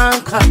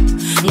banka.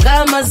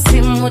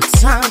 Ngamazimu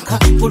tanka,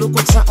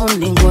 kulukuta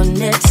oningo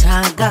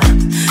netaga.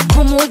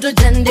 Kumudu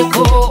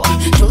jendiko,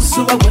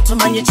 tosuba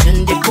wetumanye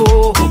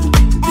chendiko.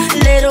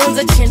 Lero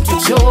nze chintu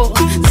cho,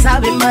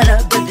 sabi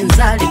mara baby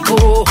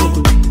nzaliko.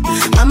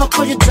 I'ma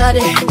call you daddy,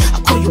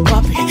 I call you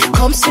papi.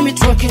 Come see me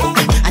twerking,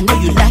 I know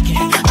you like it.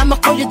 I'ma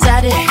call you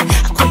daddy,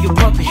 I call you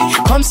papi.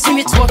 Come see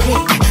me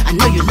twerking, I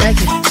know you like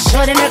it.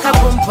 Shorty make a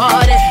boom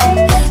party,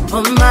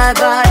 boom my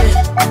body.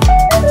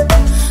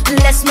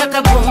 Let's make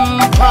a boom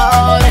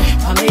party,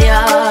 for me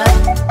yard.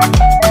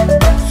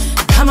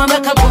 Come on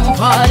make a boom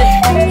party,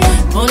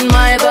 boom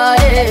my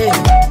body.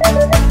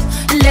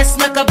 Let's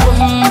make a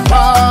boom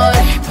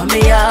party, for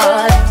me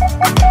yard.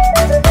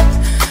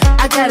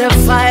 I got a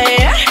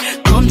fire.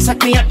 Come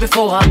suck me up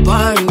before I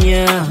burn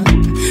ya.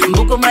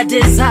 Book my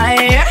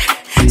desire,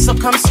 so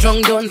come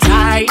strong, don't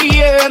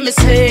tire. Me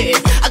say,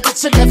 I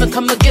got your love and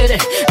come and get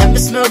it. And me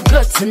smell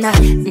good tonight.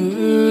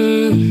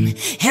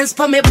 Hands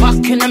for me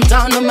back and I'm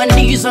down on my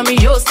knees on me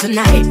yours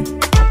tonight.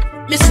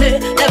 Me say,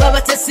 never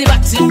but see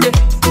back to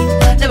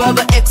the, never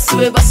but X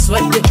we but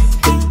sweat it.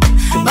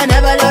 But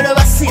never lot of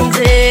us in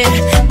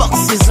there.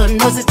 Boxes on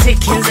nosy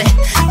taking it.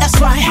 That's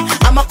why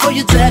I'ma call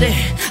you daddy,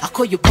 I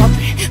call you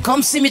papi.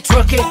 Come see me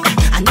twerking,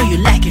 I know you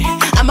like it.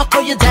 I'ma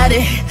call you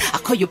daddy, I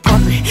call you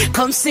papi.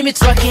 Come see me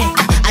twerking,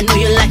 I know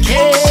you like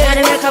it.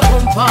 Shawty make a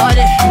boom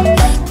party,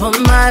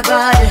 boom my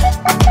body.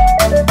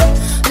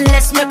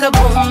 Let's make a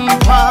boom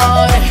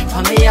party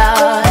for me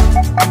yard.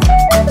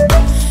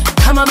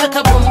 Come on, make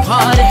a boom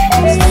party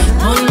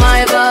on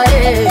my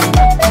body.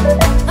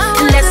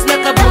 Let's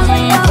make a boom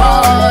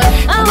party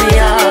for me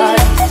yard.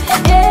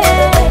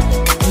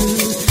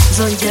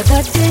 Zonja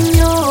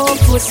gatenyo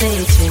puse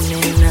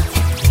chenena.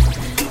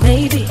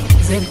 Baby,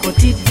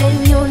 zenkotide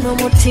nyo no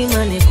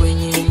mutima ne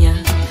kwenyenya.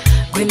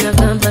 Gwena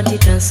gamba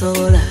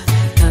titansobola,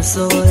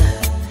 tansobola.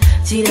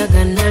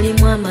 Chiraga nali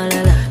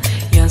mwamalala,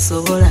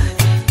 yansobola,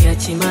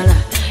 yachimala.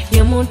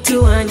 Ye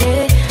muntu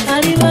wange,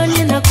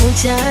 alibanye na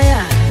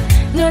kunchaya.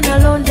 Ngana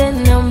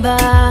London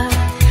number.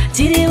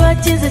 Chiri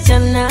wachize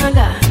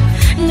chananga,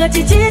 nga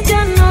chichiri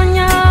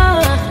chanonya.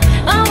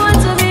 I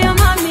want to be your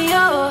mommy,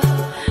 yo.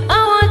 I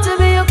want to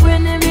be your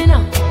queen,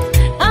 Mina.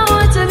 I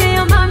want to be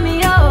your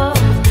mommy, yo.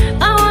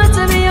 I want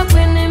to be your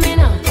queen,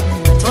 Mina.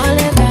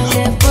 Twale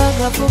gange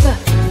pwaga puga,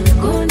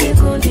 kundi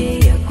kundi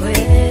ya kwe.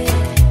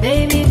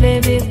 Baby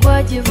baby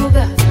kwa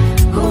jivuga,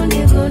 kundi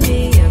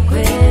kundi ya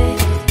kwe.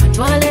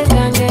 Twale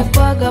gange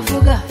pwaga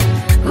puga,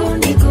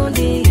 kundi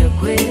kundi ya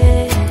kwe.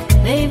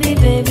 Baby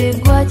baby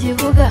kwa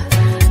jivuga,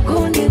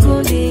 kundi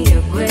kundi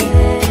ya kwe.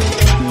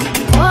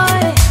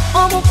 Oye,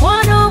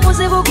 omukwano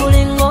muzibu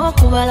gulingo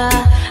kubala.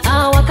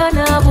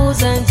 Awakana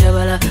buza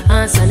njabala,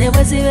 ansane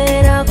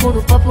bwezibera ku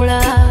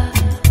lupapula.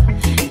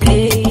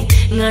 Hey,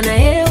 ngana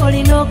ye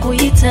olina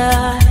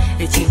okuyita,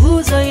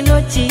 ekibuuzo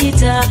ino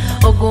kiyita,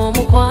 ogwo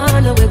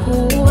omukwano bwe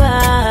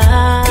kuba.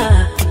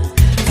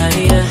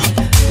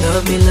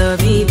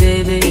 Love me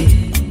baby,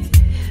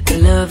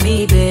 love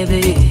me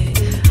baby,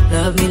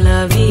 love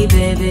me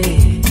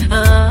baby.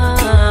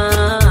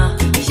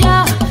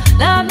 Yeah,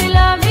 love me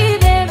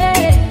baby,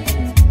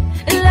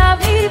 love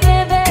me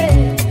baby,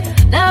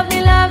 love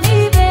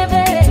me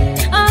baby.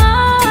 I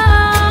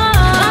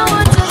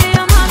want to be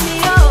your mommy,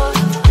 yo.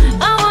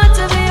 I want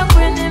to be your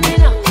queen,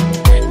 Mina.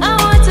 I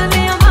want to be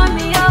your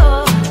mommy, yo.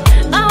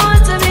 I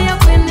want to be your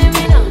queen,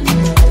 Mina.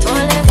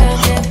 Tole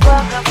bebe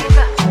kwaka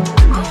puka,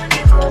 kundi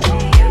kundi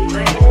ya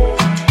kwe.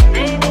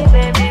 Baby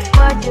baby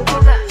kwa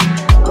jivuga,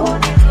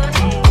 kundi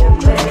kundi ya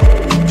kwe.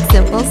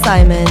 Simple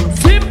Simon.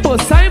 Simple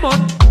Simon.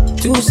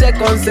 2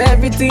 seconds,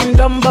 everything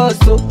done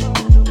bust, oh.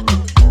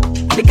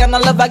 The kind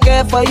of love I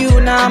get for you,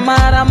 now I'm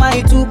mad at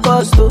my too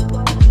cost, oh.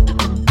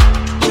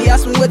 He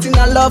asked me waiting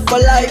I love for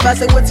life, I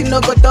said waiting no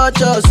go touch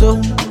us,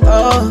 oh.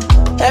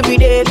 Every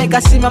day,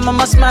 nigga see my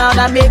mama smile,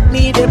 that make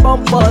me the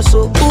bump us,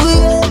 oh. Ooh,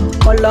 yeah.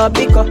 Color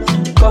pico,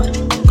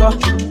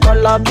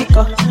 color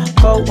pico.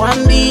 Go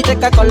one beat,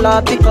 take a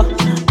color pico,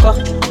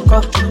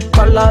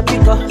 color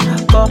pico.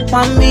 Go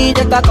one beat,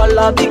 take a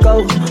color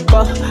pico,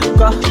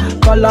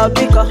 color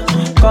pico.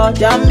 Go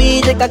jam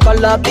me, take a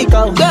color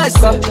pico,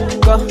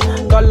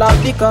 color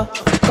pico.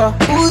 Ooh,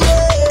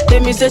 yeah.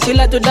 Let me say she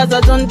like to dance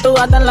a zonto,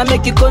 I don't like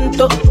make you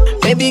conto.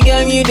 Baby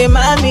girl, you the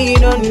mommy, you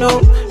don't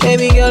know.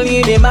 Baby girl,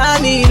 you the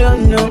mommy, you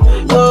don't know.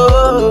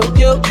 Oh,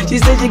 yo, she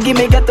said she give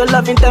me gato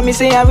love and tell me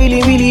say I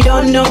really, really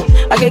don't know.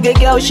 I get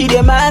girl, she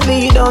the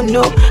mommy, you don't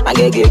know. I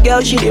get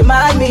girl, she the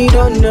mommy, you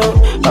don't know.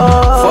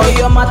 Oh, for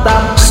your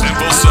mata.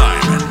 Simple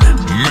Simon,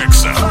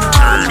 mix up,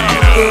 turn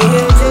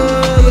it up.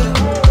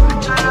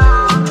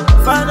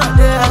 Find out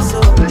there, so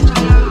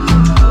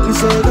you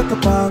say get the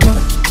power,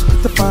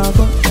 get the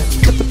power.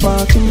 Get the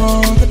party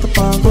more, get the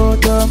pango,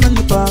 jump in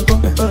the pango,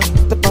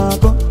 the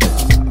pango.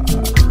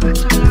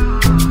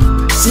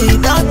 See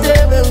that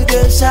day where we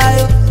get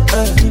shy,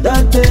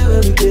 that day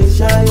where we get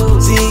shy.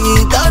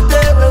 See that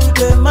day where we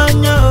get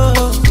mania,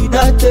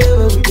 that day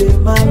where we get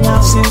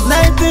mania. Since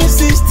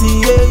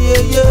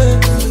 1960,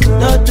 yeah.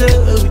 That day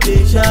where we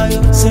get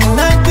shy. Since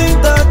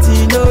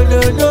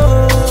 1930,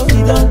 no.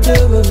 That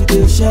day where we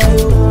get shy.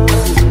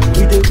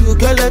 We dey do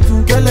skeleton.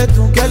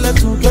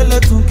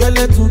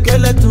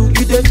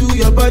 You dey do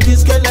your body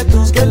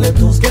skeleton. We dey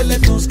do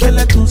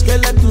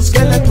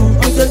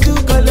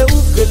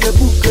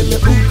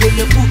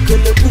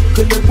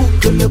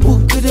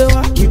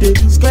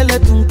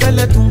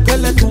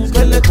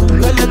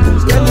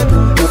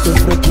skeleton. You can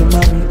break your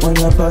money on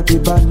your body,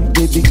 bunny.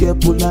 Baby girl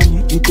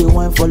Pulani, you dey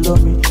wine follow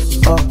me.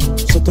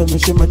 So tell me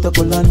she met a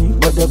Kulani.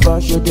 Whatever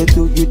she dey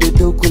do, you dey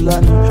do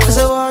Kulani. I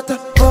say water,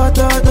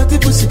 dirty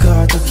pussy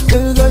carter.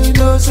 Baby girl, you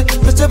know, say,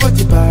 that's your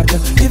body bad.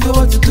 If you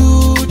want to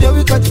do, then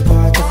we got the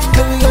part.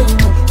 Baby girl, you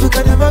know, we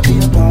can never be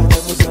apart.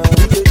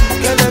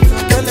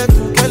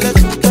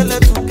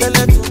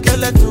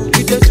 Skeleton.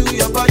 You just do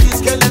your body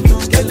skeleton.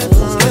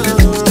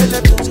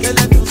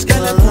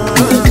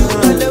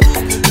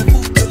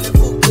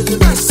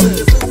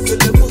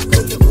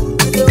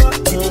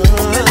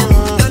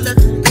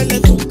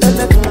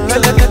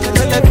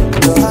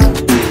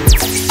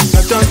 I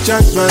don't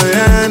charge my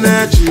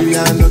energy,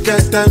 I no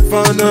get time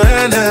for no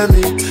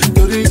enemy.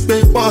 To reach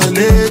people,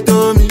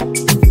 to me.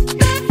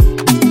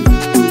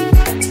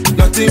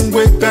 Nothing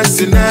with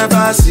person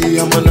never see.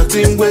 I'm on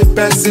nothing with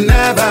person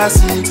never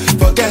see.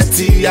 Forget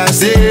it, I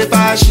say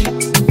fashi.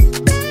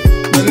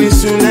 Money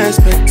soon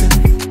expected.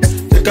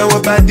 Take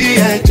our body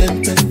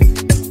agent.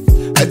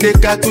 I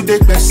take her to the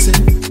person.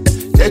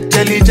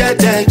 Jelly.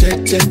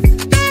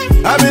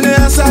 I mean the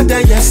answer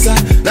then yes sir.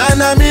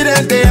 Now me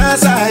then the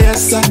answer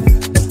yes sir.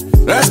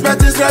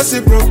 Respect is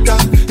reciprocal,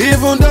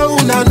 even though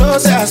una know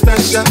say I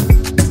special.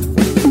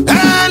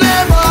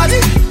 Anybody,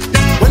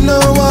 when no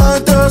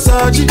one to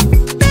search it.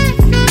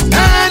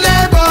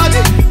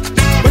 Anybody,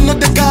 when not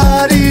the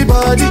carry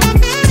body.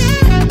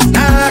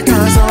 I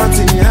can't sort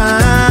it,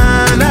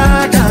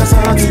 I can't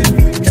sort it.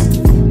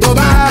 To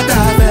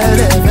bata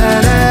vele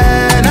vele,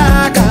 I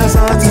can't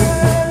sort it.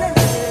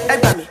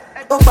 Everybody,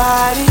 oh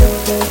body,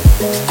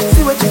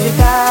 see what you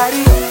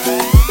carry.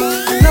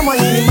 No more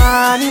any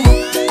money,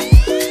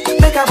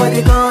 make a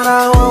body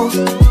gonna want.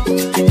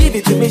 Give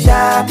it to me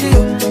sharply,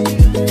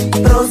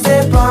 rose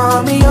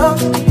for me, yo.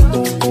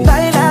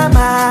 Baila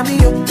mami,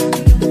 yo.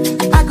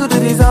 I could do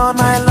this all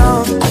my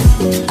long.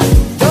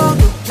 Don't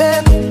go,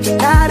 babe,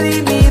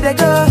 carry me the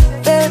go,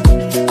 babe,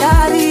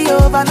 carry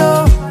over,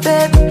 no,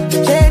 babe.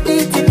 Shake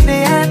it in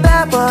the end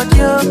about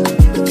you.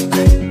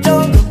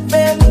 Don't go,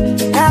 babe,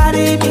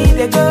 carry me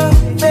the go,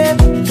 babe,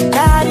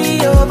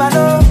 carry over,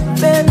 no,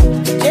 babe.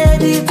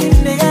 Shake it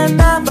in the end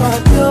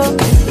about you.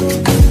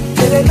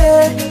 Lele,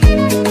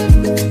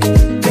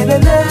 lele,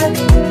 lele,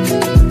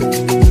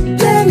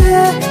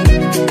 lele.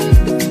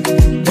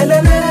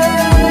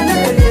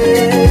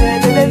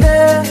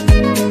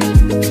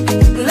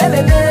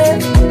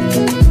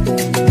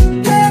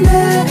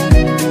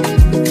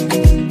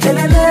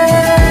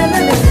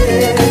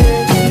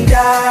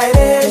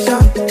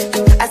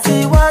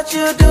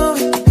 You do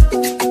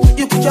it,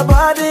 you put your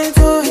body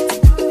into it.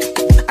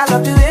 I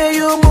love the way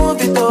you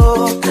move it,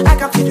 oh. I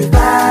can feel the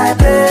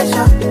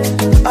vibration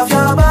of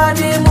your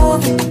body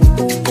moving.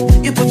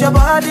 You put your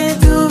body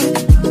into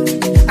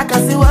it. I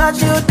can see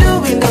what you're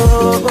doing,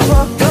 oh.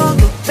 Don't go,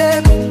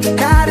 babe,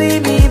 carry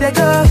me, they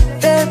go,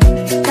 babe,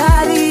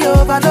 carry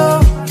over, no,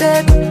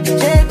 babe.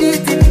 Shake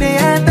it in the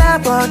end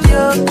about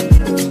you.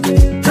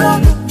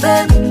 Don't go,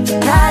 babe,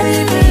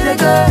 carry me, they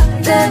go,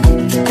 babe,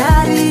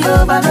 carry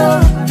over,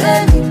 no,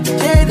 babe.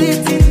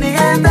 It in the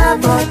end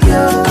about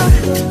you.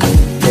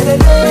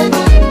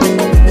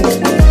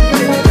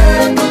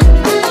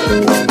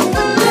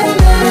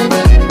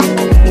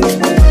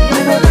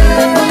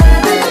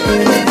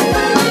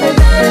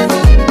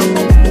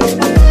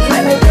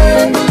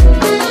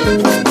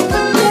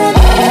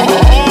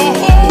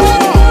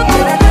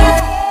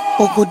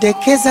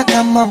 Ukudekeza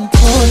kama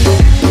mpole,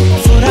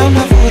 furaha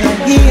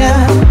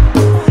unafurahia,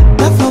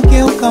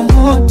 nafogeuka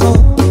moto,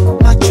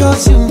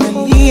 machozi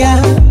umelia.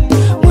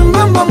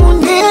 Mwembamba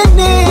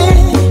munene,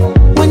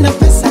 mwana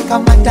pesa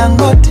kama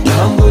Dangote,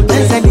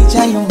 pesa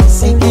lijayo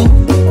msiki,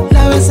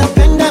 laweza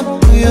penda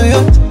mtu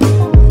yoyote.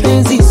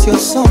 Penzi sio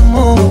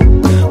somo,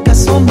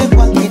 kasome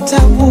kwa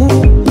kitabu.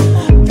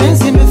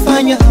 Penzi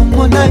imefanya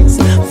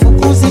Harmonize,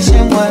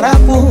 fukuzishe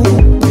Mwarabu.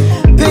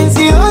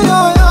 Penzi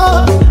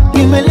yoyoyo,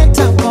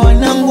 imeleta kwa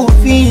wanangu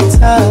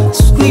vita.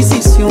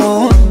 Squeezy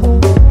sio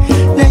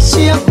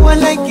naishia kuwa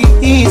like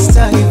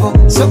Easter hivo.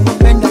 So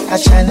kupenda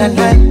kashana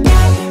nani,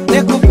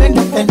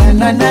 nekupenda penda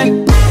na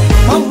nani.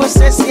 Mambo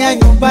sesi ya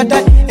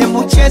nyumbada,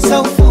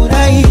 emucheza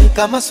ufurahi.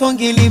 Kama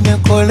swangi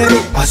limekole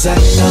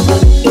Asali nama,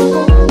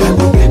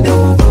 nakupenda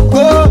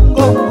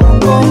mgongo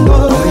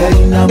mgongo.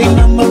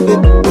 Inama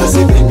baby,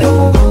 wasipenda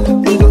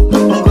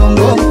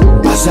mgongo.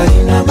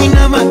 Asali nama,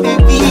 inama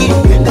baby,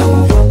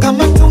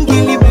 kama tungi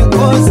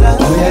limekoza.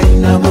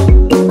 Inama,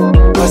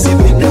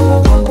 wasipenda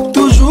mgongo.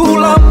 Toujours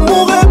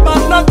l'amour est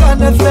bandaka,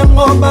 ne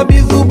fais-moi ma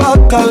bisou, ba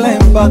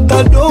kalemba,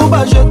 cadeau,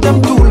 ba je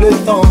t'aime tout le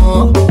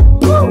temps.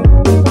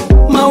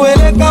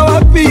 Mawele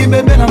kawapi,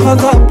 bébé na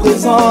maza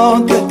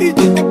présente.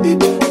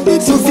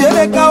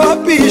 Soufiele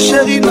kawapi,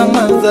 chéri na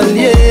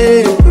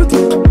mazalier.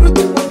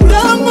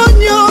 Tango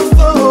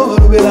nyonso,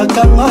 bela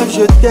kanga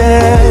je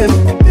t'aime.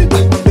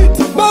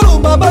 Balu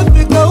baba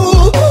fika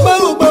ou,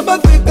 balu baba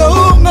fika ou,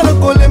 ngana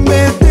kole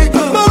mete.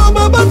 Balu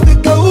baba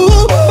fika ou,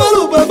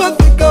 balu baba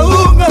fika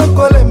ou, ngana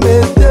kole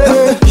mete.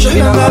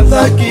 Chéri na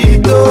maza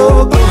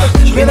kitoko,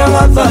 chéri na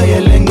maza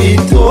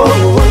yelengito,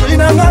 chéri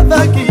na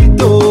maza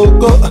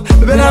kitoko.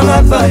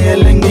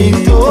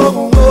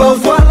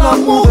 Parfois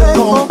l'amour est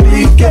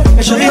compliqué,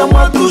 mais chérie à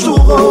moi toujours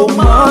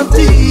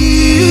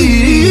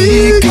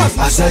romantique.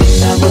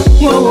 Asalinama,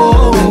 oh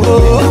oh oh,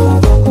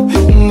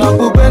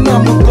 nakupenda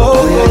mkoko,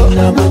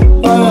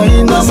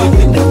 asalinama,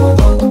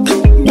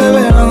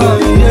 bebe nanga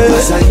iye,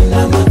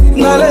 asalinama,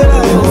 nalela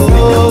yo,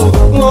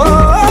 oh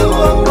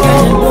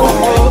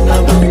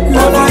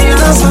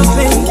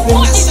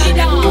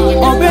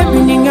oh baby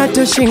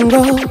ningate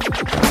shingo,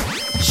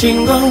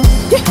 shingo.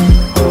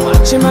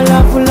 Chima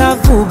love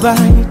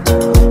bite.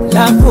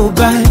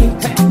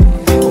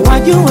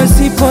 Wajue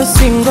sipo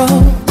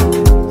single.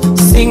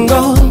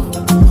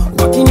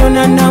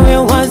 Wakinyona nawe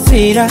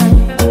wazira.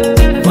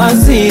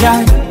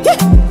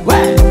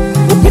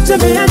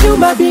 Ukitembea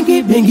nyumba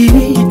bingi.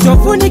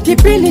 Tofuni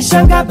kipini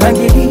shanga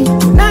bangili.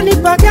 Nani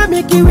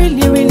pagami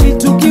kiwili.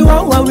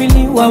 Tukiwa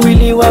wawili.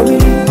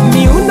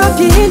 Miuno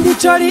kihindi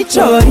chori.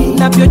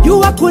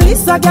 Navyojua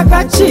kulisaga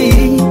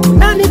kachiri.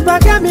 Nani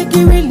pagami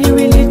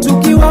kiwili.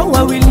 Tukiwa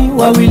wawili.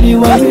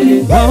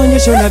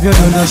 Waonyesho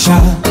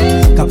navyodondosha.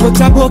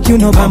 kapota boki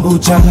uno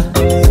bambucha,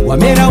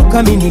 wamera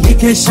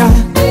ukaminikikesha,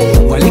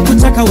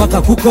 walikutaka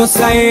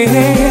wakakukosa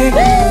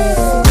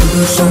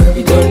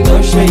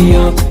idondosha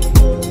yo,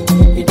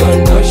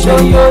 idondosha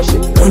yo,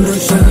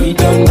 idondosha yo,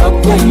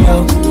 idondosha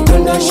yo,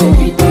 idondosha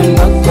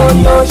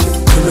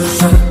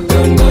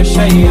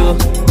yo,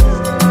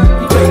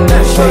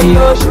 idondosha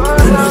yo,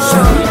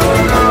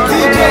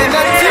 DJ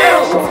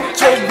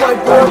Check boy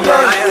boy,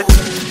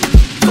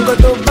 I'm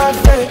gonna do my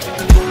thing.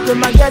 To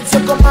my get so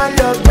come on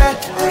love back.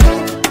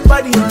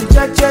 Body on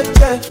cha. I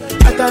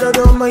thought I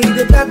don't mind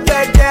the back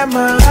them.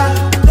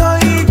 No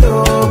you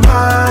don't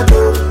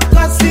matter.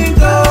 Cause you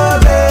go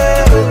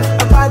there.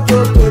 About to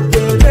put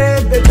the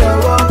baby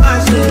down. I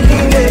should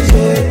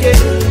shake it.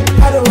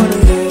 I don't wanna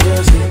hear you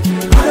say.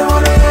 I don't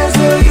wanna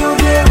hear you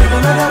there with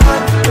another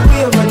man. To be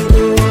a man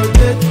do it.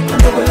 I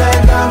don't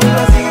like I'm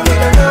gonna see you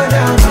with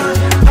another man.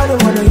 I don't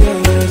wanna hear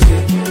you say.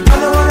 I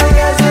don't wanna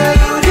hear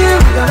you there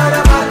with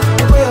another man.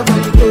 To be a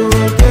man do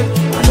it.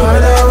 I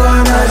don't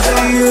wanna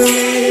see you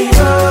with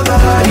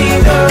nobody.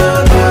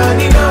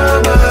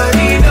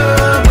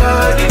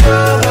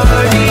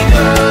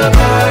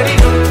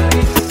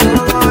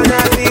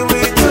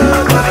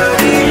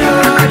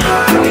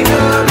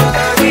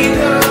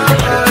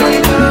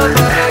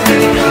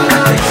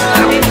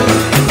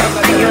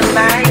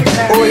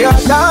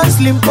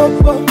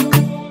 Limpopo,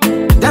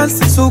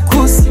 dancing so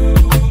cozy.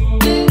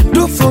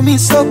 Do for me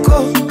so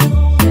cold,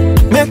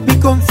 make me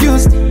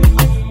confused.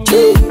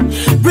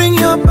 Bring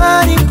your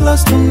body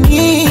close to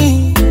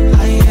me.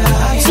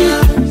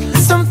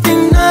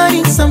 Something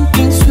nice,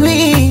 something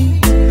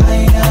sweet.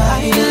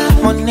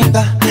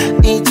 Monica,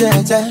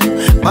 nijeje,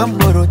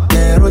 mambo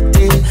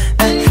rote.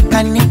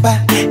 Kanipa,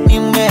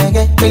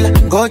 nimege, bila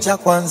ngoja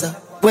kwanza.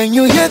 When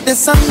you hear the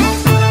sound,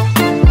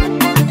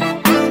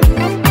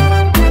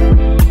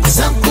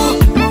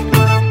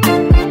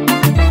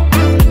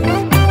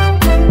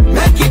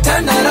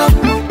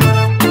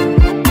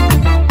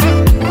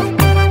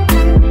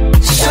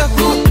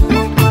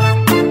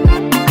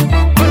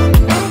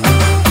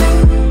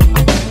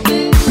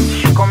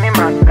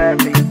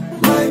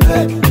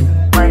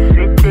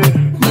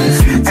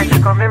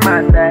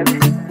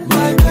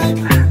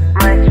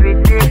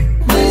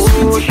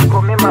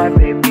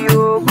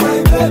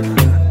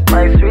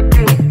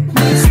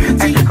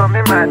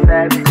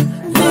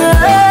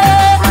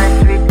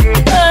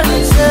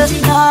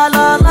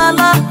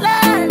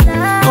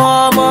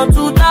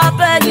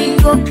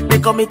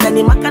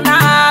 Tani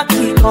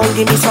makanaki, come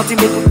give me something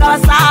make me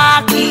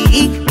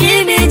Kawasaki.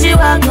 Give me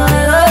G-Wagon,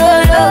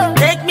 yo.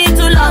 Take me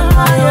to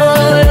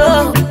London,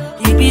 yo.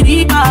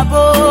 Ibiri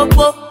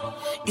babobo.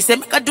 He said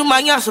make I do my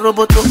ass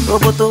roboto.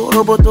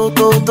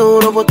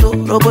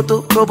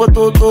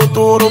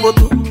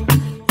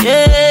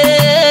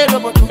 Yeah,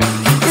 roboto.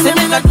 He said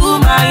make I do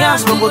my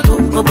ass roboto.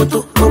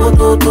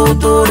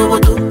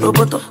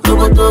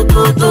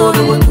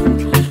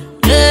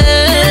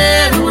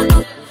 Yeah,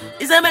 roboto.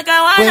 He said make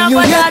I when you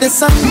hear the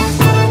sound,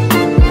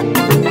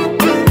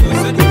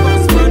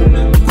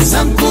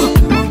 sound good.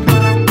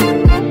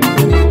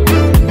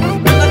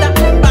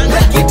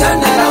 Make it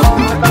turn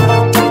around.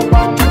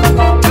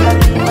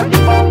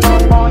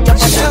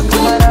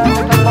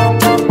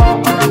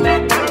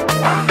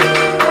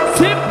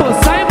 Simple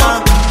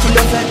Simon.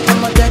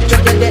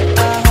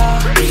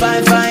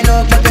 Fine, oh,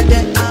 back at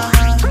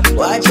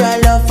watch your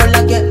love for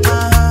like it.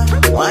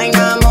 Why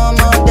not more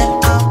there?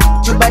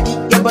 Your body,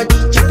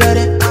 check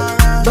it.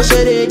 Push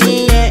it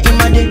in, in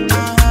my day.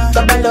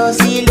 Kabalo,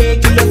 see,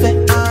 leg, kill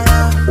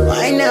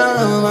why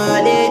now,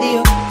 my lady?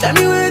 Tell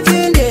me what's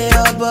in there,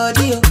 your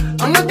body.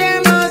 I'm not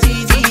damn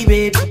easy,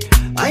 baby.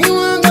 Why you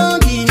want to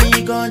give me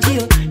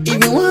control?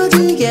 If you want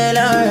to get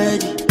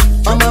already,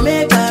 I'ma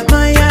make up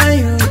my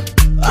you.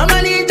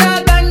 I'ma need your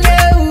gun,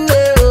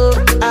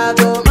 I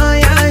go my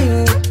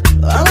you.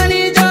 I'ma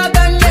need your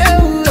gun,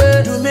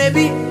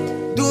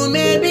 do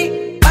maybe.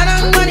 I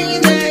don't want to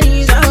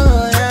say so,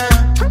 yeah.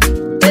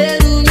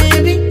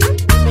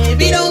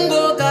 Maybe don't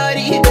go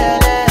carry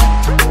belly.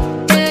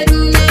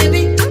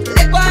 Maybe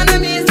let one of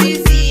me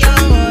see, oh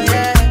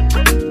yeah.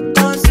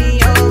 Don't see,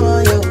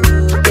 oh yo,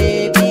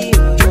 baby,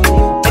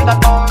 oh.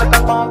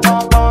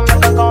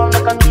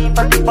 Make a keep a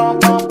deep bum,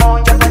 your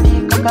body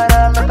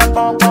kakara, make a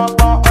bum,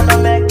 on the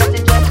make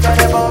it just get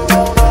a bum.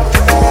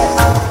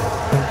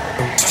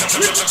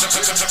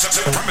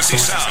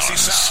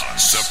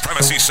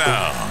 Supremacy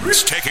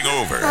Sounds taking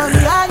over.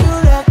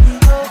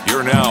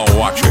 You're now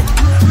watching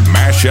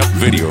Mashup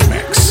Video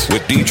Mix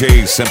with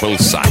DJ Simple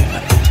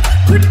Simon.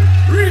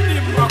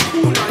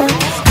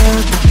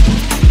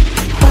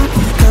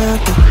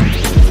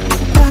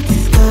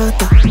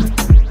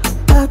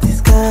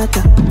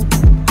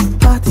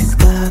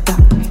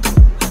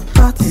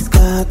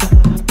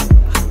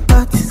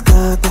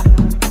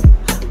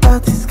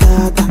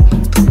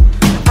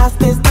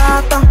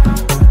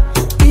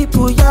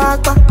 People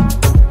yaga,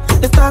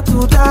 they start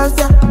to dance,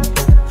 yeah.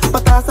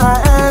 But as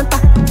I enter,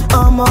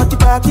 I'm on the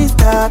party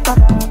starter.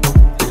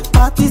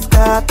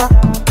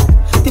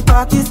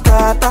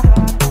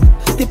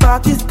 The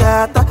party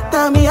starter.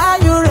 Tell me, are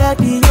you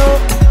ready, yo?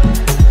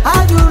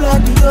 Are you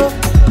ready, yo?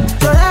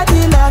 You're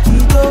ready like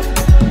it, yo.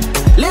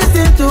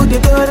 Listen to the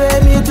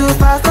do-re-mi to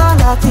Pastor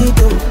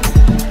Latido.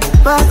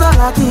 Pastor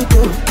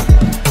Latido.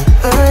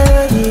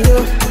 Hey, yo.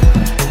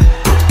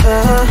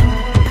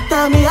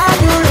 Tell me, are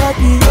you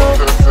ready, yo?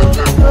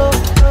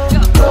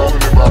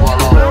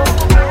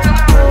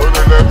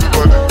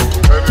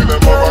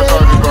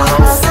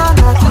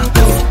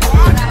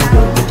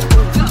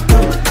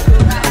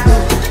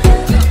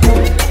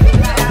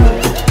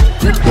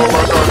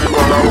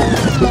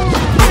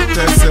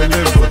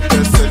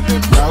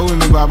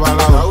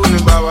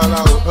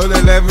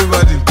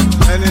 Everybody,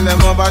 any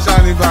lemon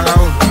bashani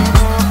barao.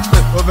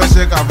 Over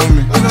shake up on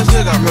me. No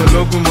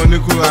local money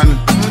kurani.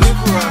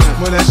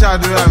 Money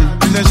shadow me.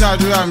 Business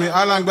shadow me.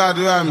 Alang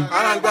badu me.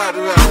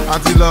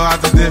 Atilo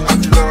atide.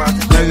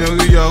 Then you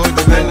read your own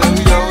day.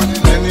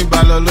 Any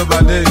balo lo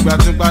bade.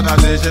 Batin pada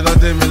de. She lo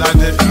de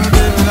milade.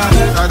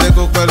 Ade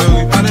ko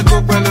pelori.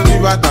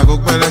 Bata ko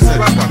pelese.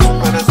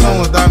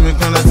 Someone da me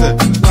kan lese.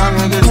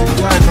 Someone de ti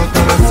guy kan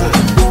kan lese.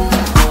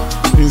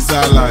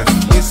 Inside life,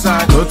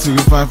 inside, no to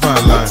the five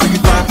life,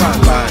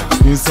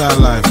 inside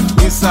life,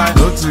 inside,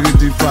 no to the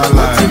deeper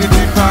life,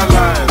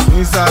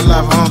 inside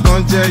life, on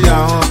con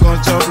jaya, on con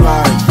chop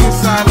life,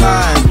 inside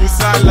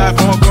life,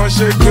 on con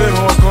shake,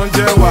 on con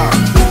jewa.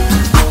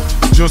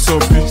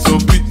 Josopi,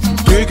 sopi,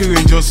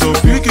 kicking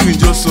Josopi,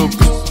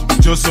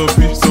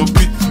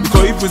 sopi,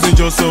 because he was in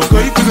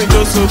Josopi,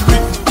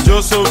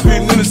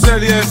 no sell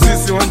the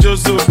SCC, one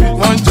Josopi,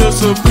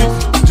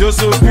 to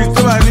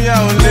Ania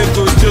on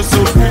Lego,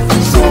 Josopi,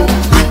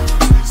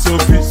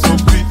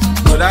 sopi,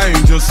 but I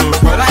ain't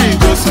Josopi,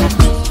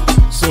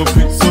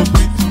 sopi,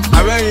 I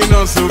bet you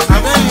know sopi,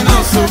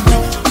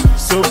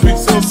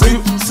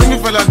 sing it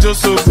for la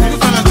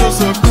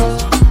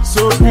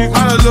sopi,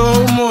 man a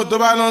low mo, to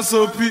buy on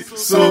sopi,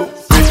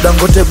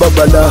 Dangote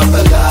babala,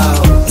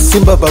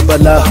 Simba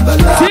babala,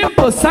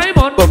 Simple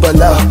Simon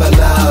babala,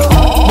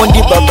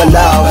 Mondi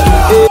babala,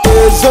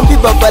 Zombie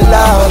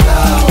babala,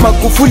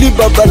 Magufuli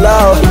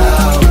babala,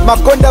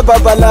 Makonda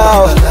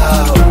babala,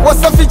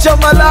 Wasafi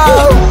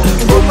chamalao,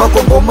 Ngoma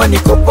kongoma ni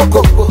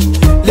kopoko,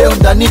 leo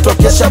ndani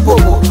tokesha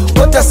bobo,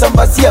 wote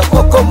sambazia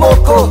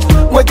moko,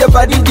 moja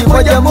baridi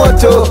moja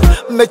moto,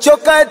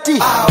 mmechoka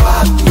eti,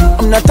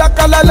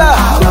 mnataka lala,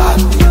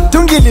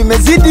 tungi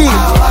limezidi,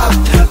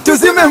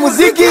 tuzime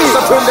muziki,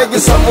 twende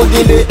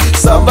kisamugile,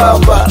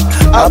 sambamba,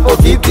 hapo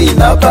vipi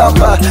na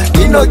bamba,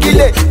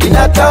 inogile,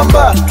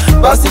 inatamba,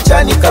 basi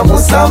chani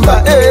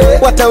kamusamba,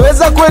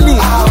 wataweza kweli,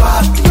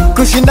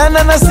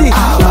 kushindana nasi,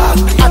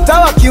 hata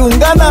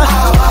wakiungana,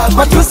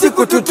 matusi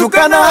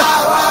kututukana,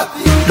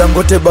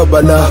 Dangote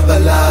babala,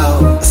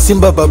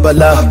 Simba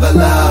babala,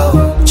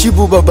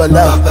 Chibu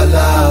babala,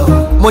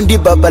 Mondi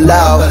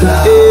babala,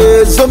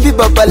 Zombie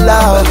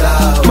babala,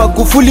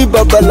 Magufuli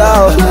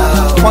babala,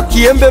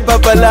 Makiembe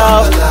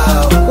babala,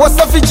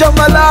 Wasafi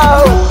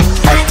jamalao,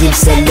 Atim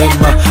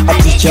Selema,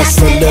 Aticha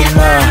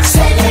Selema,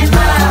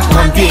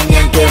 Mambi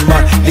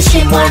nyangema,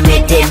 Lishimo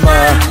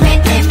medema,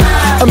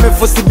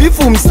 Amefosi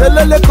bifu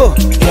mseleleko,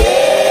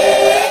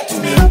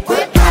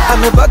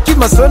 amebaki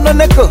masono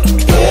neko,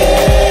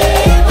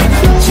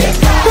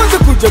 kwanza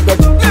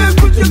kujagati,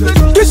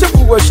 kisha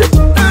kuwashati,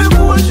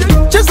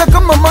 cheza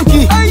kama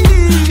monkey,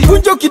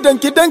 kunjo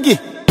kidangi,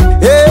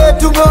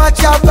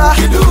 tumewachapa,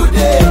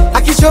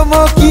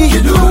 akichomoki,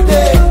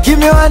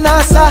 kimewa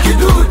nasa,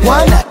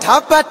 wana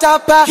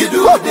tapa,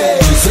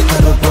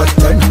 Jisika no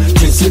button,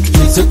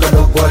 Jisika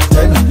no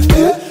button,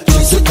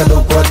 Jisika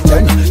no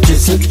button,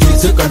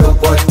 Jisika no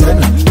button,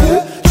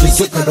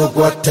 Jisika no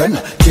button,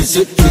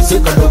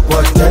 Jisika no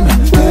button,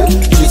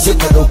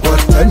 Jisika no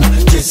button,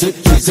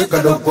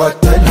 Jisika no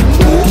button.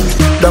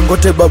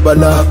 Dangote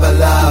babala,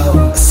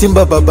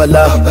 Simba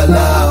babala,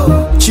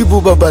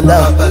 Chibu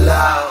babala,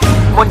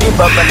 Mondi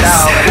babala,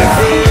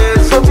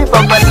 Sophie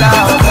babala,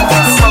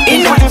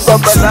 Inuli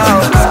babala,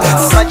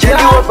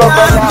 Majeli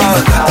babala,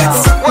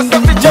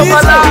 Wasafi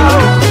jamala.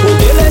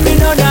 Odele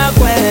mino na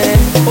kwe,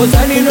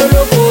 Osani no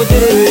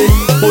lokote,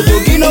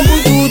 Otoki no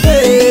butute,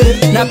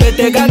 Na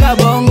pete gaga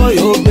bongo,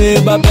 yo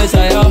beba pesa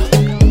ya,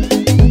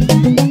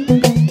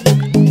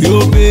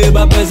 yo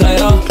beba pesa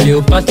ya,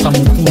 Cleopatra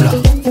Mukula.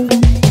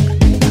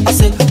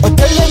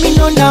 Otele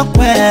mino na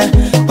kwe,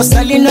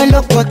 Osali no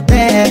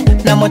lokote,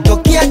 Na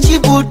motokia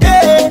chibude,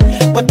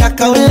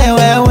 Wataka ule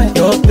wewe,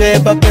 yo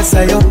beba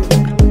pesa yo,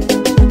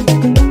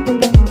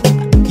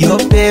 yo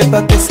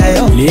beba pesa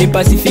yo. Les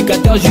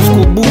pacificateurs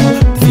jusqu'au bout,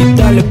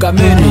 Vital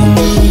Kameni,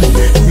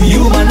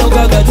 Yuma no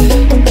gagati,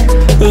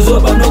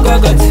 Zoba no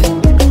gagati,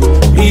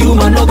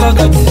 Yuma no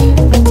gagati,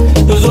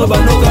 Zoba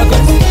no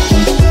gagati.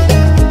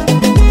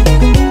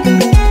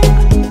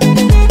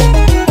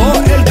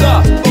 OLK,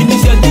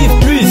 Initiative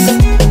Plus.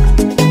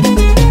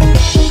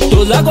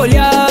 Toza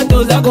kolia,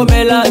 toza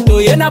komela,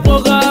 toyena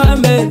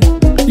programme.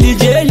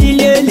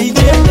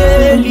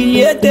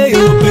 Liliete,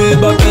 yo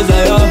beba pesa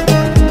ya.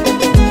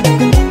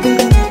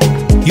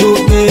 Yo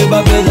beba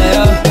pesa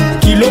ya.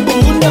 Kilo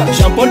Burunda,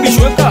 Jean-Paul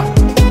Bichweka.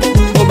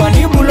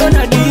 Obani bulo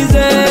na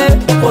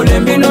 10,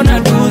 Olembino na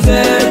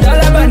 12.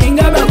 Dala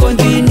baninga ba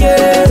continue,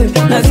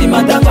 na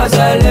simatanga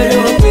sale.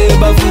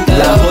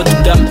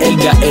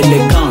 Taiga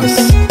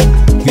Elegance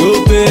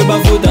Yope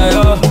bafuta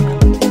yo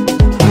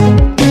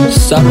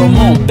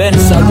Salomon Ben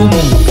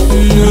Salomon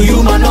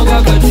Yuma no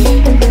kakati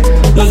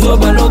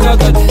Dozoba no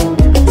kakati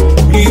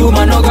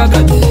Yuma no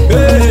kakati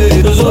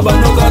Dozoba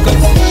no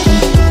kakati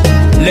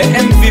Le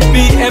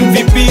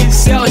MVP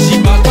Sergi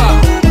Baka.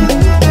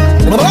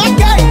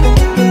 Okay.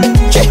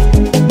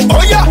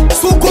 Oya,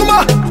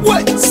 sukuma,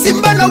 we,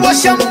 Simba na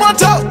washa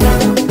moto.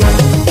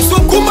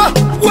 Sukuma,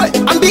 we,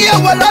 ambia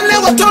walale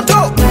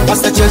watoto.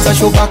 Basta cheza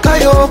shuka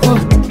kayoko,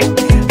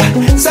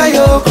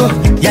 sayoko,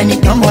 yani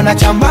kambo na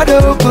chamba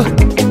doko.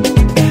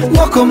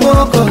 Moko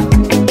moko.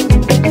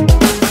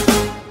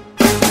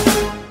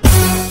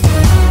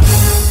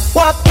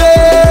 Wape,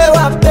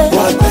 wape,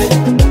 wape.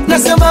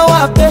 Nasema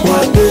wape,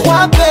 wape,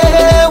 wape,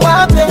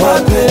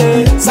 wape.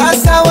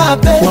 Sasa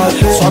wape,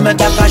 swame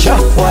takasha,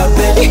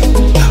 wape.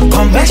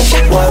 Komesha,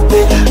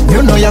 wape.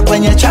 Nyuno ya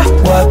kwenye cha,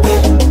 wape.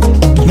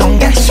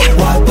 Nongesha,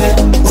 wape.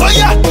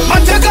 Oya,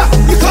 mateka,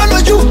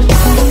 mikono juu.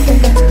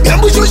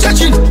 Yambu shusha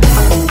chini.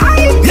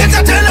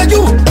 Leta tena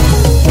juu.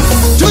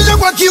 Shusha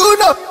kwa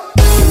kiuno.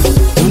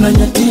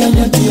 Tunanyatia,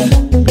 nyatia.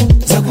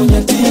 Za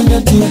kunyatia,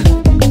 nyatia.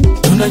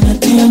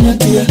 Tunanyatia,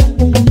 nyatia.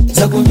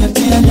 Za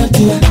kunyatia,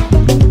 nyatia.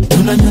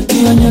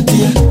 Tunanyatia,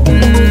 nyatia.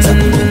 Za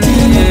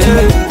kunyatia,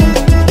 nyatia.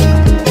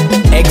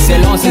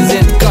 Excellence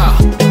ZK,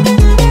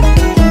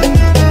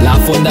 la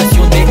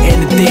fondation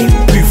DNT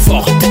plus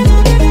forte.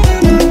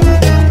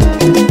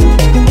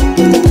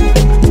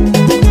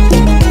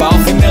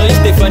 Parfumerie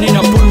Stéphanie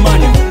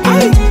Napoulman.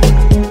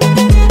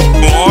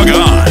 Log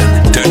on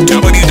to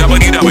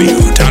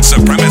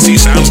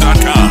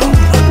www.supremacysounds.com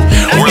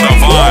where the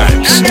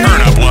vibes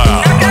turn up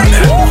loud.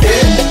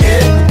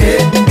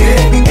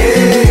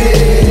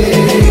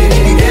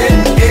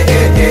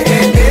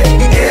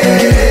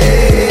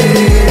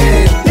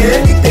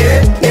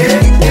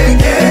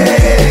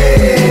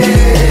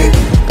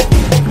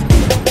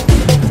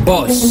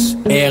 Boss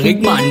Eric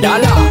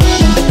Mandala,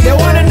 the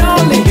one and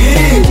only.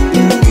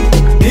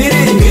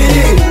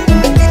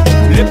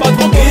 Le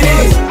patron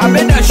Boss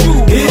Abedachou,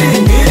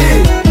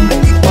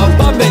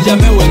 Papa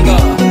Benjamin Wenga,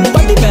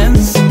 Patty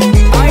Benz.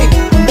 Aïe.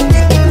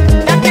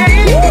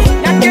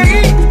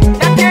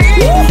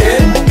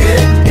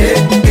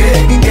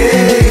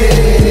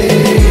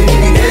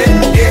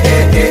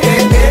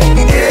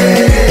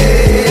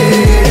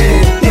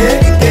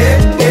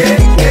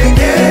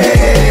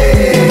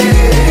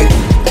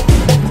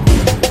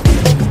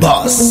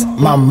 Boss,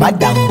 Mama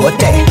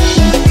Dangote.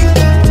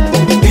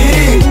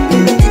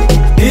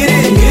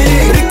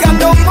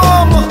 Ricardo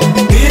Momo.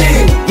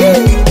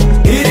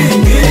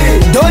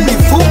 Doni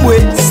Fumwe,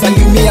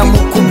 salimia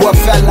mkubwa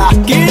fella.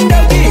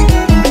 Kindaki,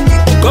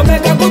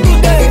 Komeka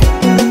Kutude,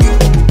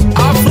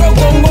 Afro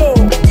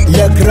Congo,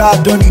 Le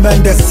Grand Don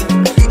Mendes,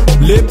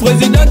 le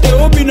président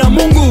Théobi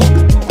Namungu,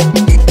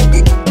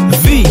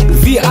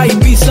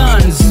 VIP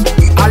Sans,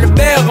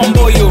 Albert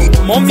Mboyo,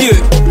 mon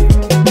vieux.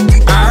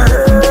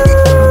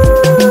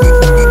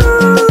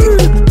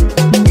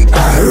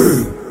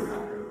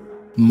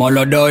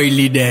 Molodoy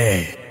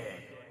leader.